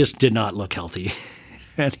it just did not look healthy.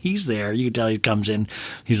 And he's there. You can tell he comes in.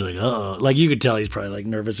 He's like, uh-oh. You could tell he's probably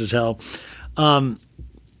nervous as hell.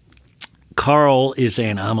 Carl is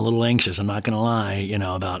saying, I'm a little anxious. I'm not going to lie,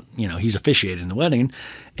 about, he's officiating the wedding.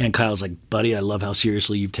 And Kyle's like, buddy, I love how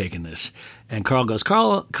seriously you've taken this. And Carl goes,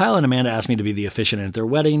 Kyle and Amanda asked me to be the officiant at their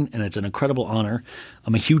wedding, and it's an incredible honor.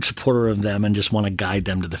 I'm a huge supporter of them and just want to guide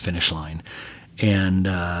them to the finish line. And,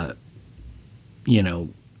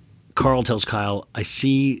 Carl tells Kyle, I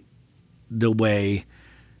see the way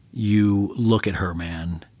you look at her,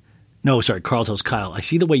 man. No, sorry, Carl tells Kyle, I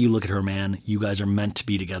see the way you look at her, man. You guys are meant to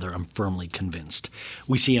be together. I'm firmly convinced.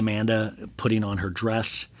 We see Amanda putting on her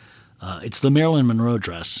dress. It's the Marilyn Monroe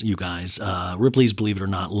dress, you guys. Ripley's, believe it or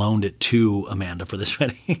not, loaned it to Amanda for this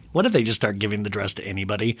wedding. What if they just start giving the dress to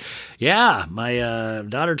anybody? Yeah, my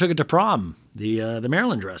daughter took it to prom, the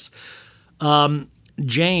Marilyn dress.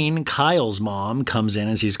 Jane, Kyle's mom, comes in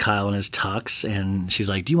and sees Kyle in his tux, and she's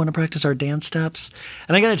like, do you want to practice our dance steps?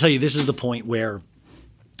 And I got to tell you, this is the point where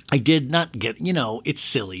I did not get, it's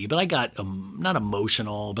silly, but I got not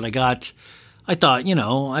emotional, but I thought,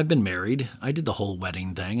 I've been married. I did the whole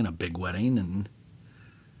wedding thing and a big wedding, and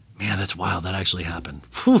man, that's wild. That actually happened.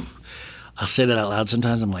 Whew. I'll say that out loud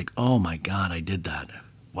sometimes. I'm like, oh my God, I did that.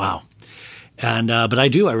 Wow. And, but I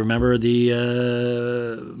remember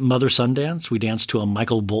the mother-son dance. We danced to a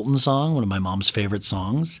Michael Bolton song, one of my mom's favorite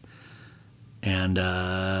songs. And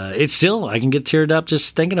it's still, I can get teared up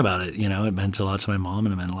just thinking about it. It meant a lot to my mom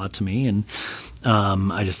and it meant a lot to me. And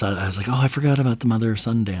I just thought, I was like, oh, I forgot about the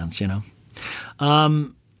mother-son dance,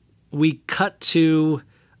 we cut to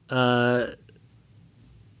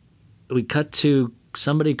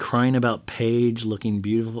somebody crying about Paige looking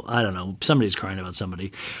beautiful. I don't know. Somebody's crying about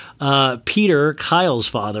somebody. Peter, Kyle's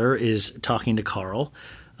father, is talking to Carl.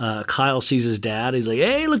 Kyle sees his dad. He's like,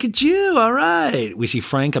 hey, look at you. All right. We see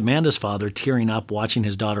Frank, Amanda's father, tearing up watching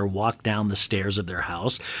his daughter walk down the stairs of their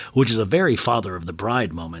house, which is a very Father of the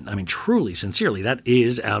Bride moment. I mean, truly, sincerely, that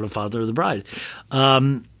is out of Father of the Bride.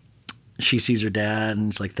 She sees her dad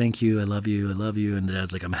and it's like, thank you. I love you. I love you. And the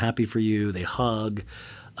dad's like, I'm happy for you. They hug.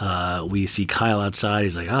 We see Kyle outside.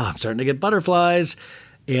 He's like, oh, I'm starting to get butterflies.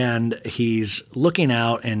 And he's looking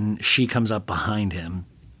out and she comes up behind him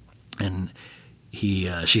and she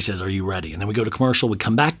says, are you ready? And then we go to commercial. We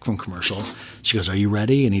come back from commercial. She goes, are you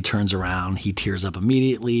ready? And he turns around. He tears up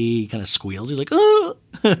immediately. He kind of squeals. He's like, oh.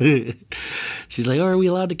 She's like, oh, are we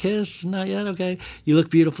allowed to kiss? Not yet. Okay. You look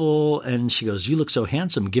beautiful. And she goes, you look so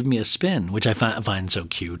handsome. Give me a spin, which I find so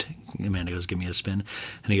cute. Amanda goes, give me a spin.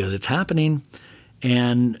 And he goes, it's happening.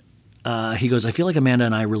 And he goes, I feel like Amanda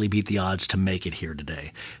and I really beat the odds to make it here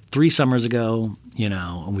today. 3 summers ago,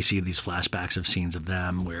 and we see these flashbacks of scenes of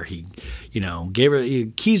them where he, gave her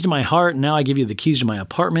the keys to my heart. And now I give you the keys to my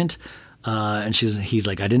apartment. And he's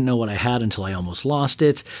like, I didn't know what I had until I almost lost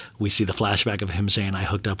it. We see the flashback of him saying, I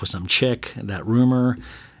hooked up with some chick, that rumor,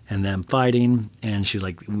 and them fighting. And he's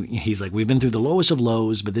like, we've been through the lowest of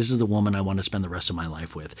lows, but this is the woman I want to spend the rest of my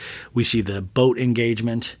life with. We see the boat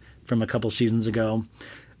engagement from a couple seasons ago.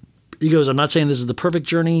 He goes, I'm not saying this is the perfect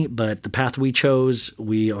journey, but the path we chose,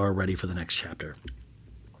 we are ready for the next chapter.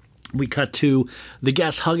 We cut to the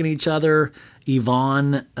guests hugging each other.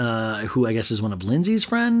 Yvonne, who I guess is one of Lindsay's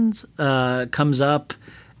friends, comes up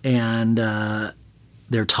and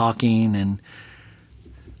they're talking. And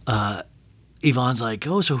Yvonne's like,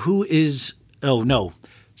 oh, so who is – oh, no.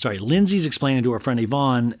 Sorry, Lindsay's explaining to her friend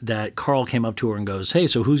Yvonne that Carl came up to her and goes, hey,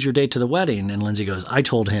 so who's your date to the wedding? And Lindsay goes, I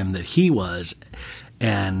told him that he was.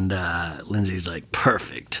 And Lindsay's like,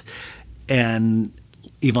 perfect. And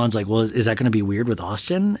Yvonne's like, well, is that going to be weird with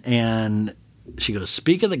Austin? And she goes,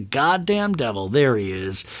 speak of the goddamn devil. There he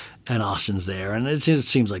is. And Austin's there. And it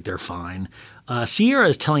seems like they're fine. Sierra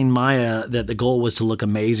is telling Maya that the goal was to look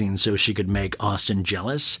amazing so she could make Austin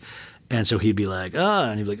jealous. And so he'd be like,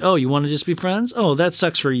 and he'd be like, oh, you want to just be friends? Oh, that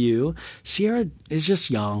sucks for you. Sierra is just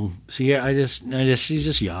young. Sierra, she's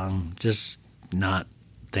just young, just not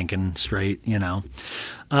thinking straight,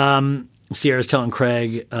 Sierra's telling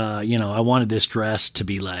Craig, I wanted this dress to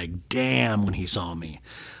be like, damn, when he saw me.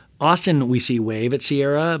 Austin, we see wave at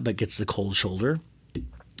Sierra, but gets the cold shoulder.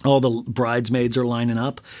 All the bridesmaids are lining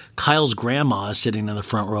up. Kyle's grandma is sitting in the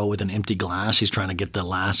front row with an empty glass. He's trying to get the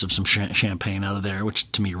last of some champagne out of there,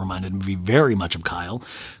 which to me reminded me very much of Kyle.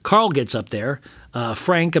 Carl gets up there.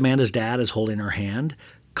 Frank, Amanda's dad, is holding her hand.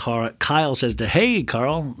 Kyle says to, hey,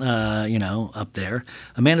 Carl, up there.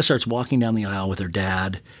 Amanda starts walking down the aisle with her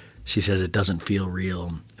dad. She says it doesn't feel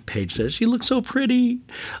real. Paige says, she looks so pretty.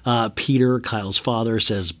 Peter, Kyle's father,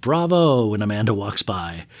 says, bravo, when Amanda walks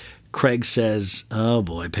by. Craig says, oh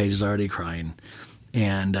boy, Paige is already crying.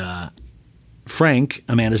 And Frank,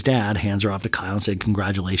 Amanda's dad, hands her off to Kyle and said,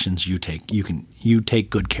 congratulations, you take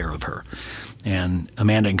good care of her. And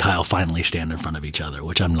Amanda and Kyle finally stand in front of each other,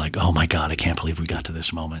 which I'm like, oh my God, I can't believe we got to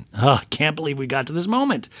this moment. I can't believe we got to this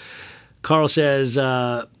moment. Carl says,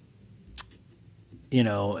 I've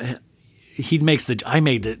told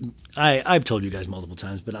you guys multiple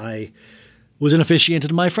times, but I was an officiant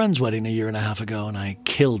at my friend's wedding 1.5 years ago, and I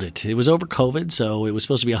killed it. It was over COVID, so it was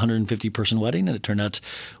supposed to be a 150-person wedding, and it turned out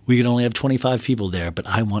we could only have 25 people there. But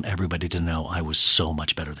I want everybody to know I was so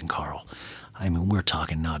much better than Carl. I mean, we're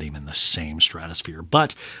talking not even the same stratosphere.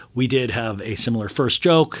 But we did have a similar first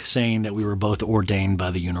joke saying that we were both ordained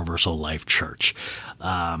by the Universal Life Church.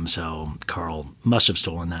 So Carl must have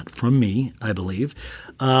stolen that from me, I believe.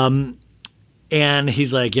 And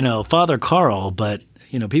he's like, Father Carl, but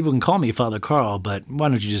people can call me Father Carl, but why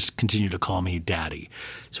don't you just continue to call me Daddy?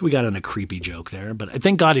 So we got in a creepy joke there, but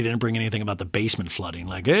thank God he didn't bring anything about the basement flooding.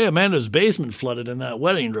 Like, hey, Amanda's basement flooded in that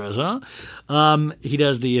wedding dress, huh? He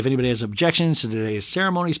does if anybody has objections to today's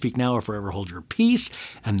ceremony, speak now or forever hold your peace.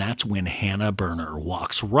 And that's when Hannah Berner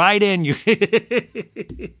walks right in.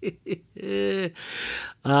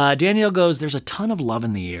 Danielle goes, there's a ton of love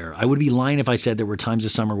in the air. I would be lying if I said there were times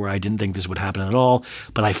this summer where I didn't think this would happen at all,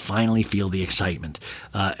 but I finally feel the excitement.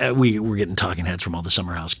 We're getting talking heads from all the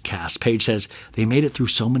Summer House cast. Paige says, they made it through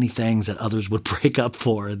so many things that others would break up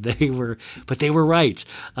for. They were right.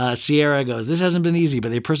 Sierra goes, this hasn't been easy,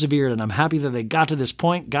 but they persevered, and I'm happy that they got to this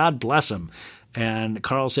point. God bless them. And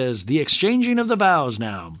Carl says, the exchanging of the vows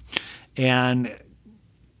now. And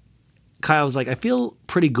Kyle's like, I feel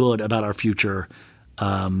pretty good about our future.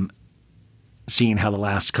 seeing how the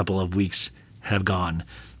last couple of weeks have gone,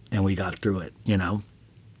 and we got through it,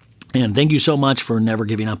 And thank you so much for never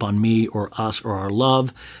giving up on me or us or our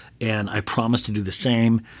love. And I promise to do the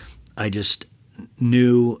same. I just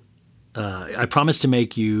knew, I promised to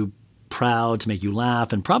make you proud, to make you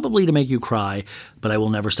laugh, and probably to make you cry, but I will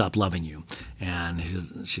never stop loving you. And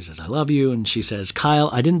she says, I love you. And she says, Kyle,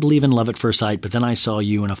 I didn't believe in love at first sight, but then I saw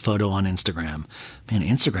you in a photo on Instagram. Man,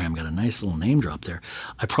 Instagram got a nice little name drop there.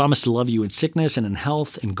 I promise to love you in sickness and in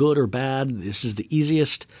health, in good or bad. This is the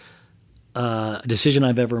easiest decision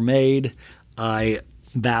I've ever made. I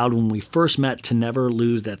vowed when we first met to never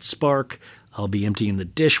lose that spark. I'll be emptying the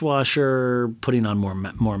dishwasher, putting on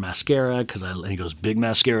more mascara, because he goes, big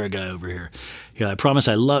mascara guy over here. Yeah, I promise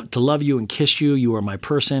to love you and kiss you. You are my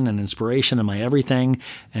person and inspiration and my everything,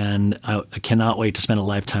 and I cannot wait to spend a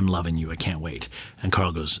lifetime loving you. I can't wait. And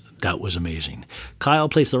Carl goes, that was amazing. Kyle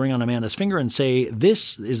placed the ring on Amanda's finger and say,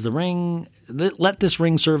 this is the ring. Let this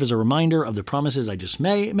ring serve as a reminder of the promises I just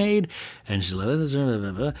made. And she's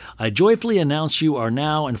like, I joyfully announce you are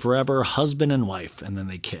now and forever husband and wife. And then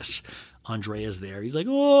they kiss. Andrea's there. He's like,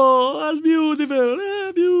 oh, that's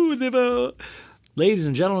beautiful, beautiful. Ladies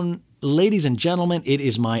and gentlemen, it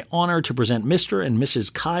is my honor to present Mr. and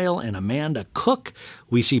Mrs. Kyle and Amanda Cook.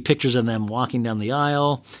 We see pictures of them walking down the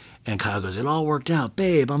aisle, and Kyle goes, it all worked out,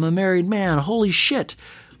 babe. I'm a married man. Holy shit.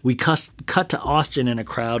 We cut to Austin in a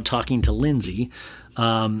crowd talking to Lindsay.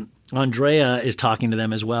 Andrea is talking to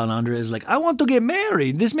them as well, and Andrea is like, I want to get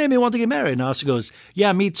married. This made me want to get married. And Austin goes,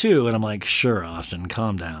 yeah, me too. And I'm like, sure, Austin,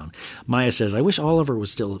 calm down. Maya says, I wish Oliver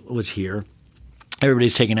was here.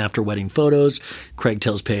 Everybody's taking after wedding photos. Craig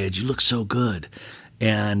tells Paige, you look so good.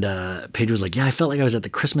 And Paige was like, yeah, I felt like I was at the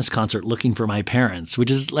Christmas concert looking for my parents, which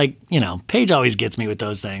is like, Paige always gets me with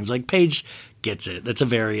those things. Like, Paige gets it. That's I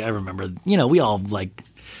remember, we all like,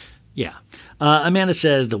 yeah. Amanda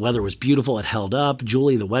says the weather was beautiful. It held up.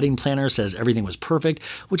 Julie, the wedding planner, says everything was perfect,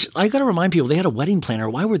 which I got to remind people, they had a wedding planner.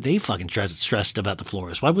 Why were they fucking stressed about the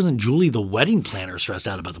florist? Why wasn't Julie, the wedding planner, stressed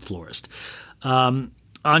out about the florist?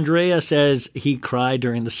 Andrea says he cried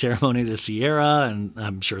during the ceremony to Sierra, and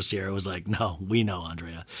I'm sure Sierra was like, no, we know,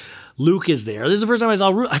 Andrea. Luke is there. This is the first time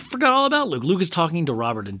I forgot all about Luke. Luke is talking to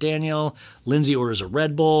Robert and Daniel. Lindsay orders a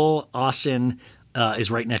Red Bull. Austin is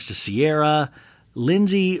right next to Sierra.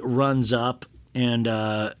 Lindsay runs up and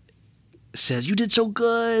says, you did so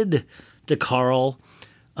good, to Carl.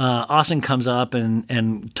 Austin comes up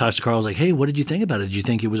and talks to Carl. He's like, hey, what did you think about it? Did you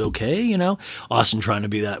think it was okay? Austin trying to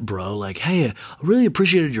be that bro, like, hey, I really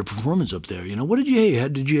appreciated your performance up there. What did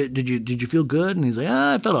you feel good? And he's like,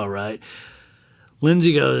 I felt all right.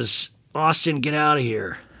 Lindsay goes, Austin, get out of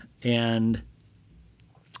here. And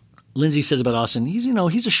Lindsay says about Austin, he's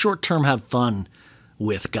a short-term have fun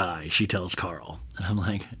with guy, she tells Carl. And I'm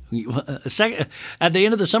like, at the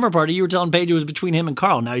end of the summer party, you were telling Paige it was between him and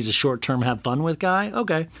Carl. Now he's a short-term have fun with guy?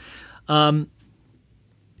 Okay.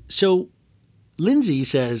 So Lindsay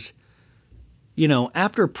says,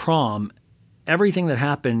 after prom, everything that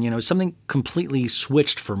happened, something completely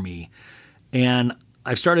switched for me. And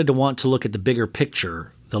I've started to want to look at the bigger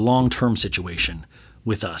picture, the long-term situation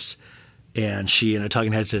with us. And she, in a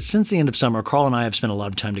talking head, says, since the end of summer, Carl and I have spent a lot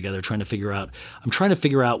of time together trying to figure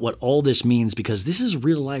out what all this means, because this is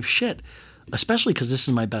real life shit, especially because this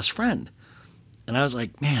is my best friend. And I was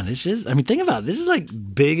like, man, think about it. This is like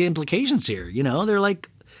big implications here. They're like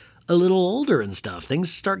a little older and stuff. Things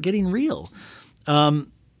start getting real.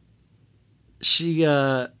 She's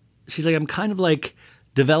like, I'm kind of like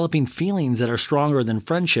developing feelings that are stronger than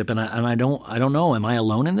friendship. And I don't know. Am I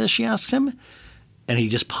alone in this? She asks him. And he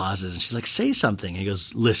just pauses, and she's like, say something. And he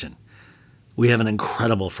goes, listen, we have an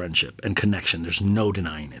incredible friendship and connection. There's no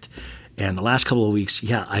denying it. And the last couple of weeks,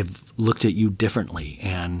 yeah, I've looked at you differently,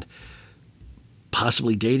 and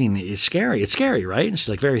possibly dating is scary. It's scary, right? And she's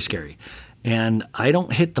like, very scary. And I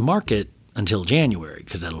don't hit the market until January,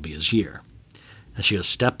 because that'll be his year. And she goes,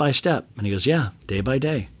 step by step. And he goes, yeah, day by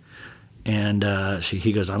day. And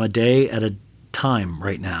he goes, I'm a day at a time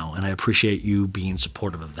right now, and I appreciate you being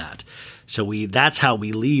supportive of that. So that's how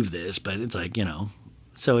we leave this, but it's like,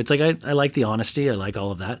 so it's like, I like the honesty. I like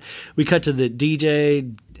all of that. We cut to the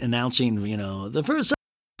DJ announcing, the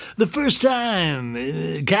first time,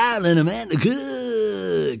 Kyle and Amanda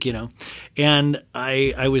Cook, and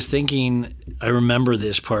I was thinking, I remember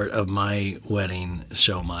this part of my wedding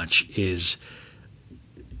so much is,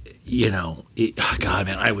 God,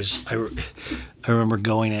 man, I remember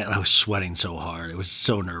going in and I was sweating so hard. It was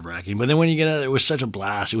so nerve-wracking. But then when you get out there, it was such a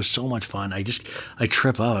blast. It was so much fun. I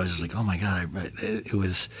trip up. I was just like, oh my God, it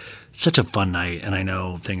was such a fun night. And I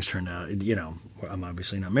know things turned out, I'm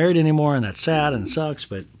obviously not married anymore, and that's sad and sucks,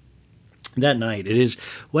 but that night,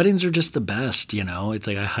 weddings are just the best, It's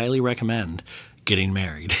like I highly recommend getting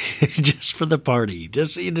married just for the party,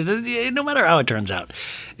 just no matter how it turns out.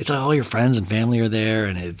 It's like all your friends and family are there,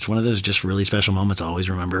 and it's one of those just really special moments. I always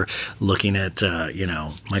remember looking at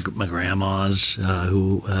my grandmas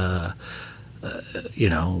who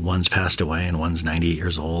one's passed away and one's 98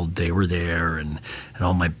 years old. They were there, and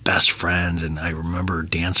all my best friends. And I remember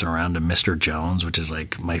dancing around to Mr. Jones, which is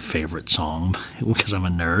like my favorite song because I'm a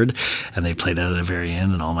nerd. And they played it at the very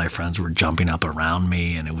end, and all my friends were jumping up around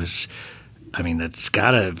me. And it was, it's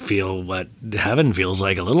got to feel what heaven feels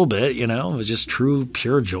like a little bit, It was just true,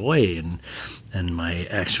 pure joy. And my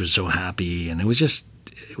ex was so happy, and it was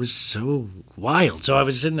so wild. So I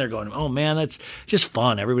was sitting there going, oh man, that's just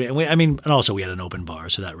fun. Everybody, and also we had an open bar,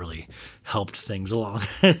 so that really helped things along.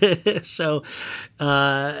 So,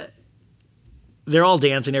 they're all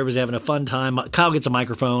dancing. Everybody's having a fun time. Kyle gets a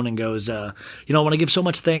microphone and goes, I want to give so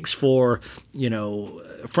much thanks for,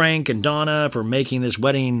 Frank and Donna for making this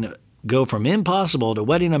wedding go from impossible to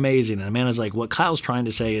wedding amazing. And Amanda's like, what Kyle's trying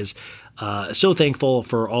to say is, so thankful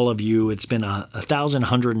for all of you. It's been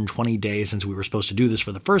 1,120 days since we were supposed to do this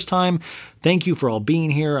for the first time. Thank you for all being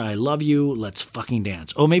here. I love you. Let's fucking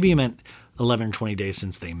dance. Oh, maybe you meant 1,120 days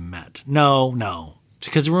since they met. No.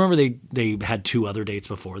 Because remember they had 2 other dates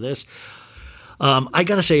before this. I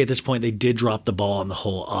got to say at this point, they did drop the ball on the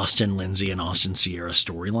whole Austin, Lindsay, and Austin Sierra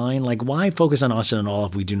storyline. Like, why focus on Austin at all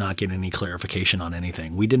if we do not get any clarification on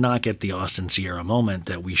anything? We did not get the Austin Sierra moment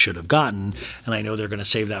that we should have gotten. And I know they're going to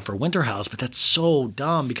save that for Winter House, but that's so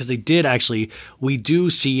dumb because we do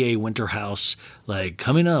see a Winter House like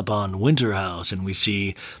coming up on Winter House, and we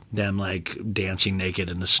see them like dancing naked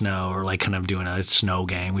in the snow or like kind of doing a snow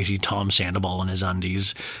game. We see Tom Sandoval in his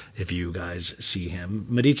undies. If you guys see him,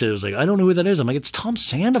 Mediza was like, I don't know who that is. I'm like, it's Tom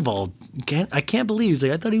Sandoval. I can't believe. He's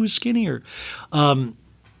like, I thought he was skinnier.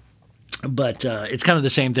 But it's kind of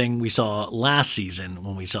the same thing we saw last season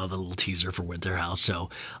when we saw the little teaser for Winter House.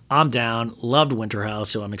 So I'm down. Loved Winter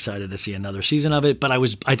House, so I'm excited to see another season of it. But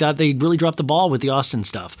I thought they really dropped the ball with the Austin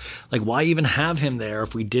stuff. Like, why even have him there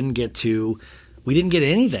if we didn't get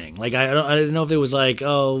anything? Like, I didn't know if it was like,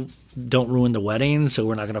 oh, don't ruin the wedding, so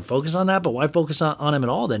we're not going to focus on that. But why focus on him at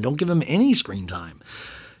all then? Don't give him any screen time.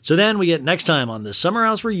 So then we get next time on the Summer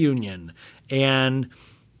House reunion, and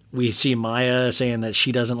we see Maya saying that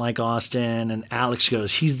she doesn't like Austin, and Alex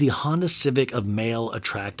goes, he's the Honda Civic of male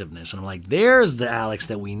attractiveness. And I'm like, there's the Alex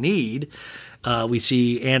that we need. We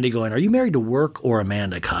see Andy going, are you married to work or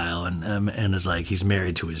Amanda, Kyle? And is like, he's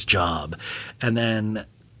married to his job. And then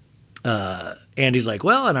Andy's like,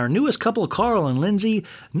 well, and our newest couple, Carl and Lindsay,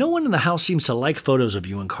 no one in the house seems to like photos of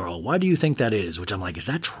you and Carl. Why do you think that is? Which I'm like, is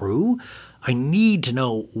that true? I need to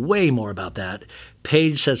know way more about that.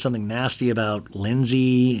 Paige says something nasty about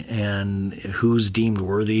Lindsay and who's deemed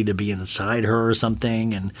worthy to be inside her or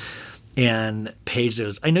something. And Paige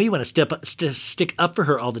says, I know you want to stick up for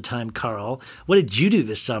her all the time, Carl. What did you do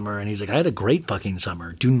this summer? And he's like, I had a great fucking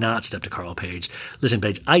summer. Do not step to Carl, Paige. Listen,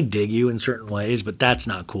 Paige, I dig you in certain ways, but that's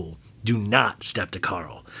not cool. Do not step to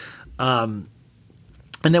Carl.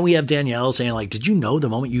 And then we have Danielle saying, like, did you know the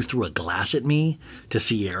moment you threw a glass at me to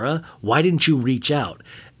Sierra? Why didn't you reach out?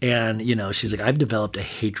 And, she's like, I've developed a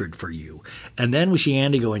hatred for you. And then we see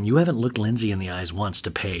Andy going, you haven't looked Lindsay in the eyes once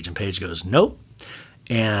to Paige. And Paige goes, nope.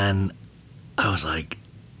 And I was like,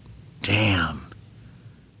 damn.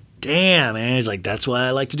 And he's like, that's why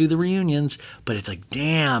I like to do the reunions. But it's like,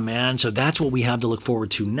 damn, man. So that's what we have to look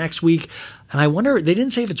forward to next week. And I wonder, they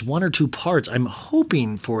didn't say if it's 1 or 2 parts. I'm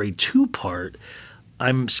hoping for a 2-part.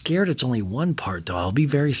 I'm scared it's only 1 part, though. I'll be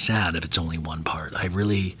very sad if it's only 1 part. I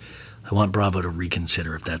want Bravo to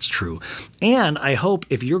reconsider if that's true. And I hope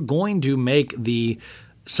if you're going to make the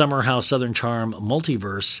Summer House Southern Charm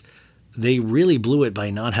multiverse, they really blew it by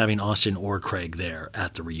not having Austin or Craig there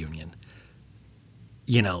at the reunion.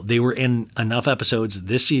 They were in enough episodes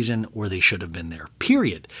this season where they should have been there,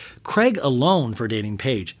 period. Craig alone for dating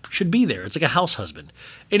Paige should be there. It's like a house husband.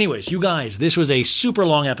 Anyways, you guys, this was a super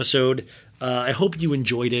long episode. I hope you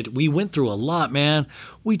enjoyed it. We went through a lot, man.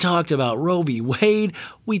 We talked about Roe v. Wade.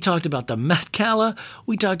 We talked about the Met Gala.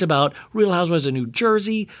 We talked about Real Housewives of New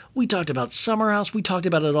Jersey. We talked about Summer House. We talked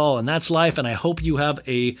about it all, and that's life. And I hope you have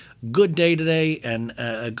a good day today and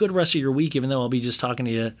a good rest of your week, even though I'll be just talking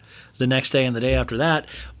to you the next day and the day after that.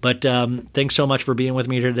 But thanks so much for being with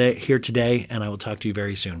me here today, and I will talk to you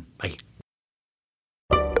very soon. Bye.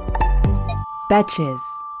 Betches.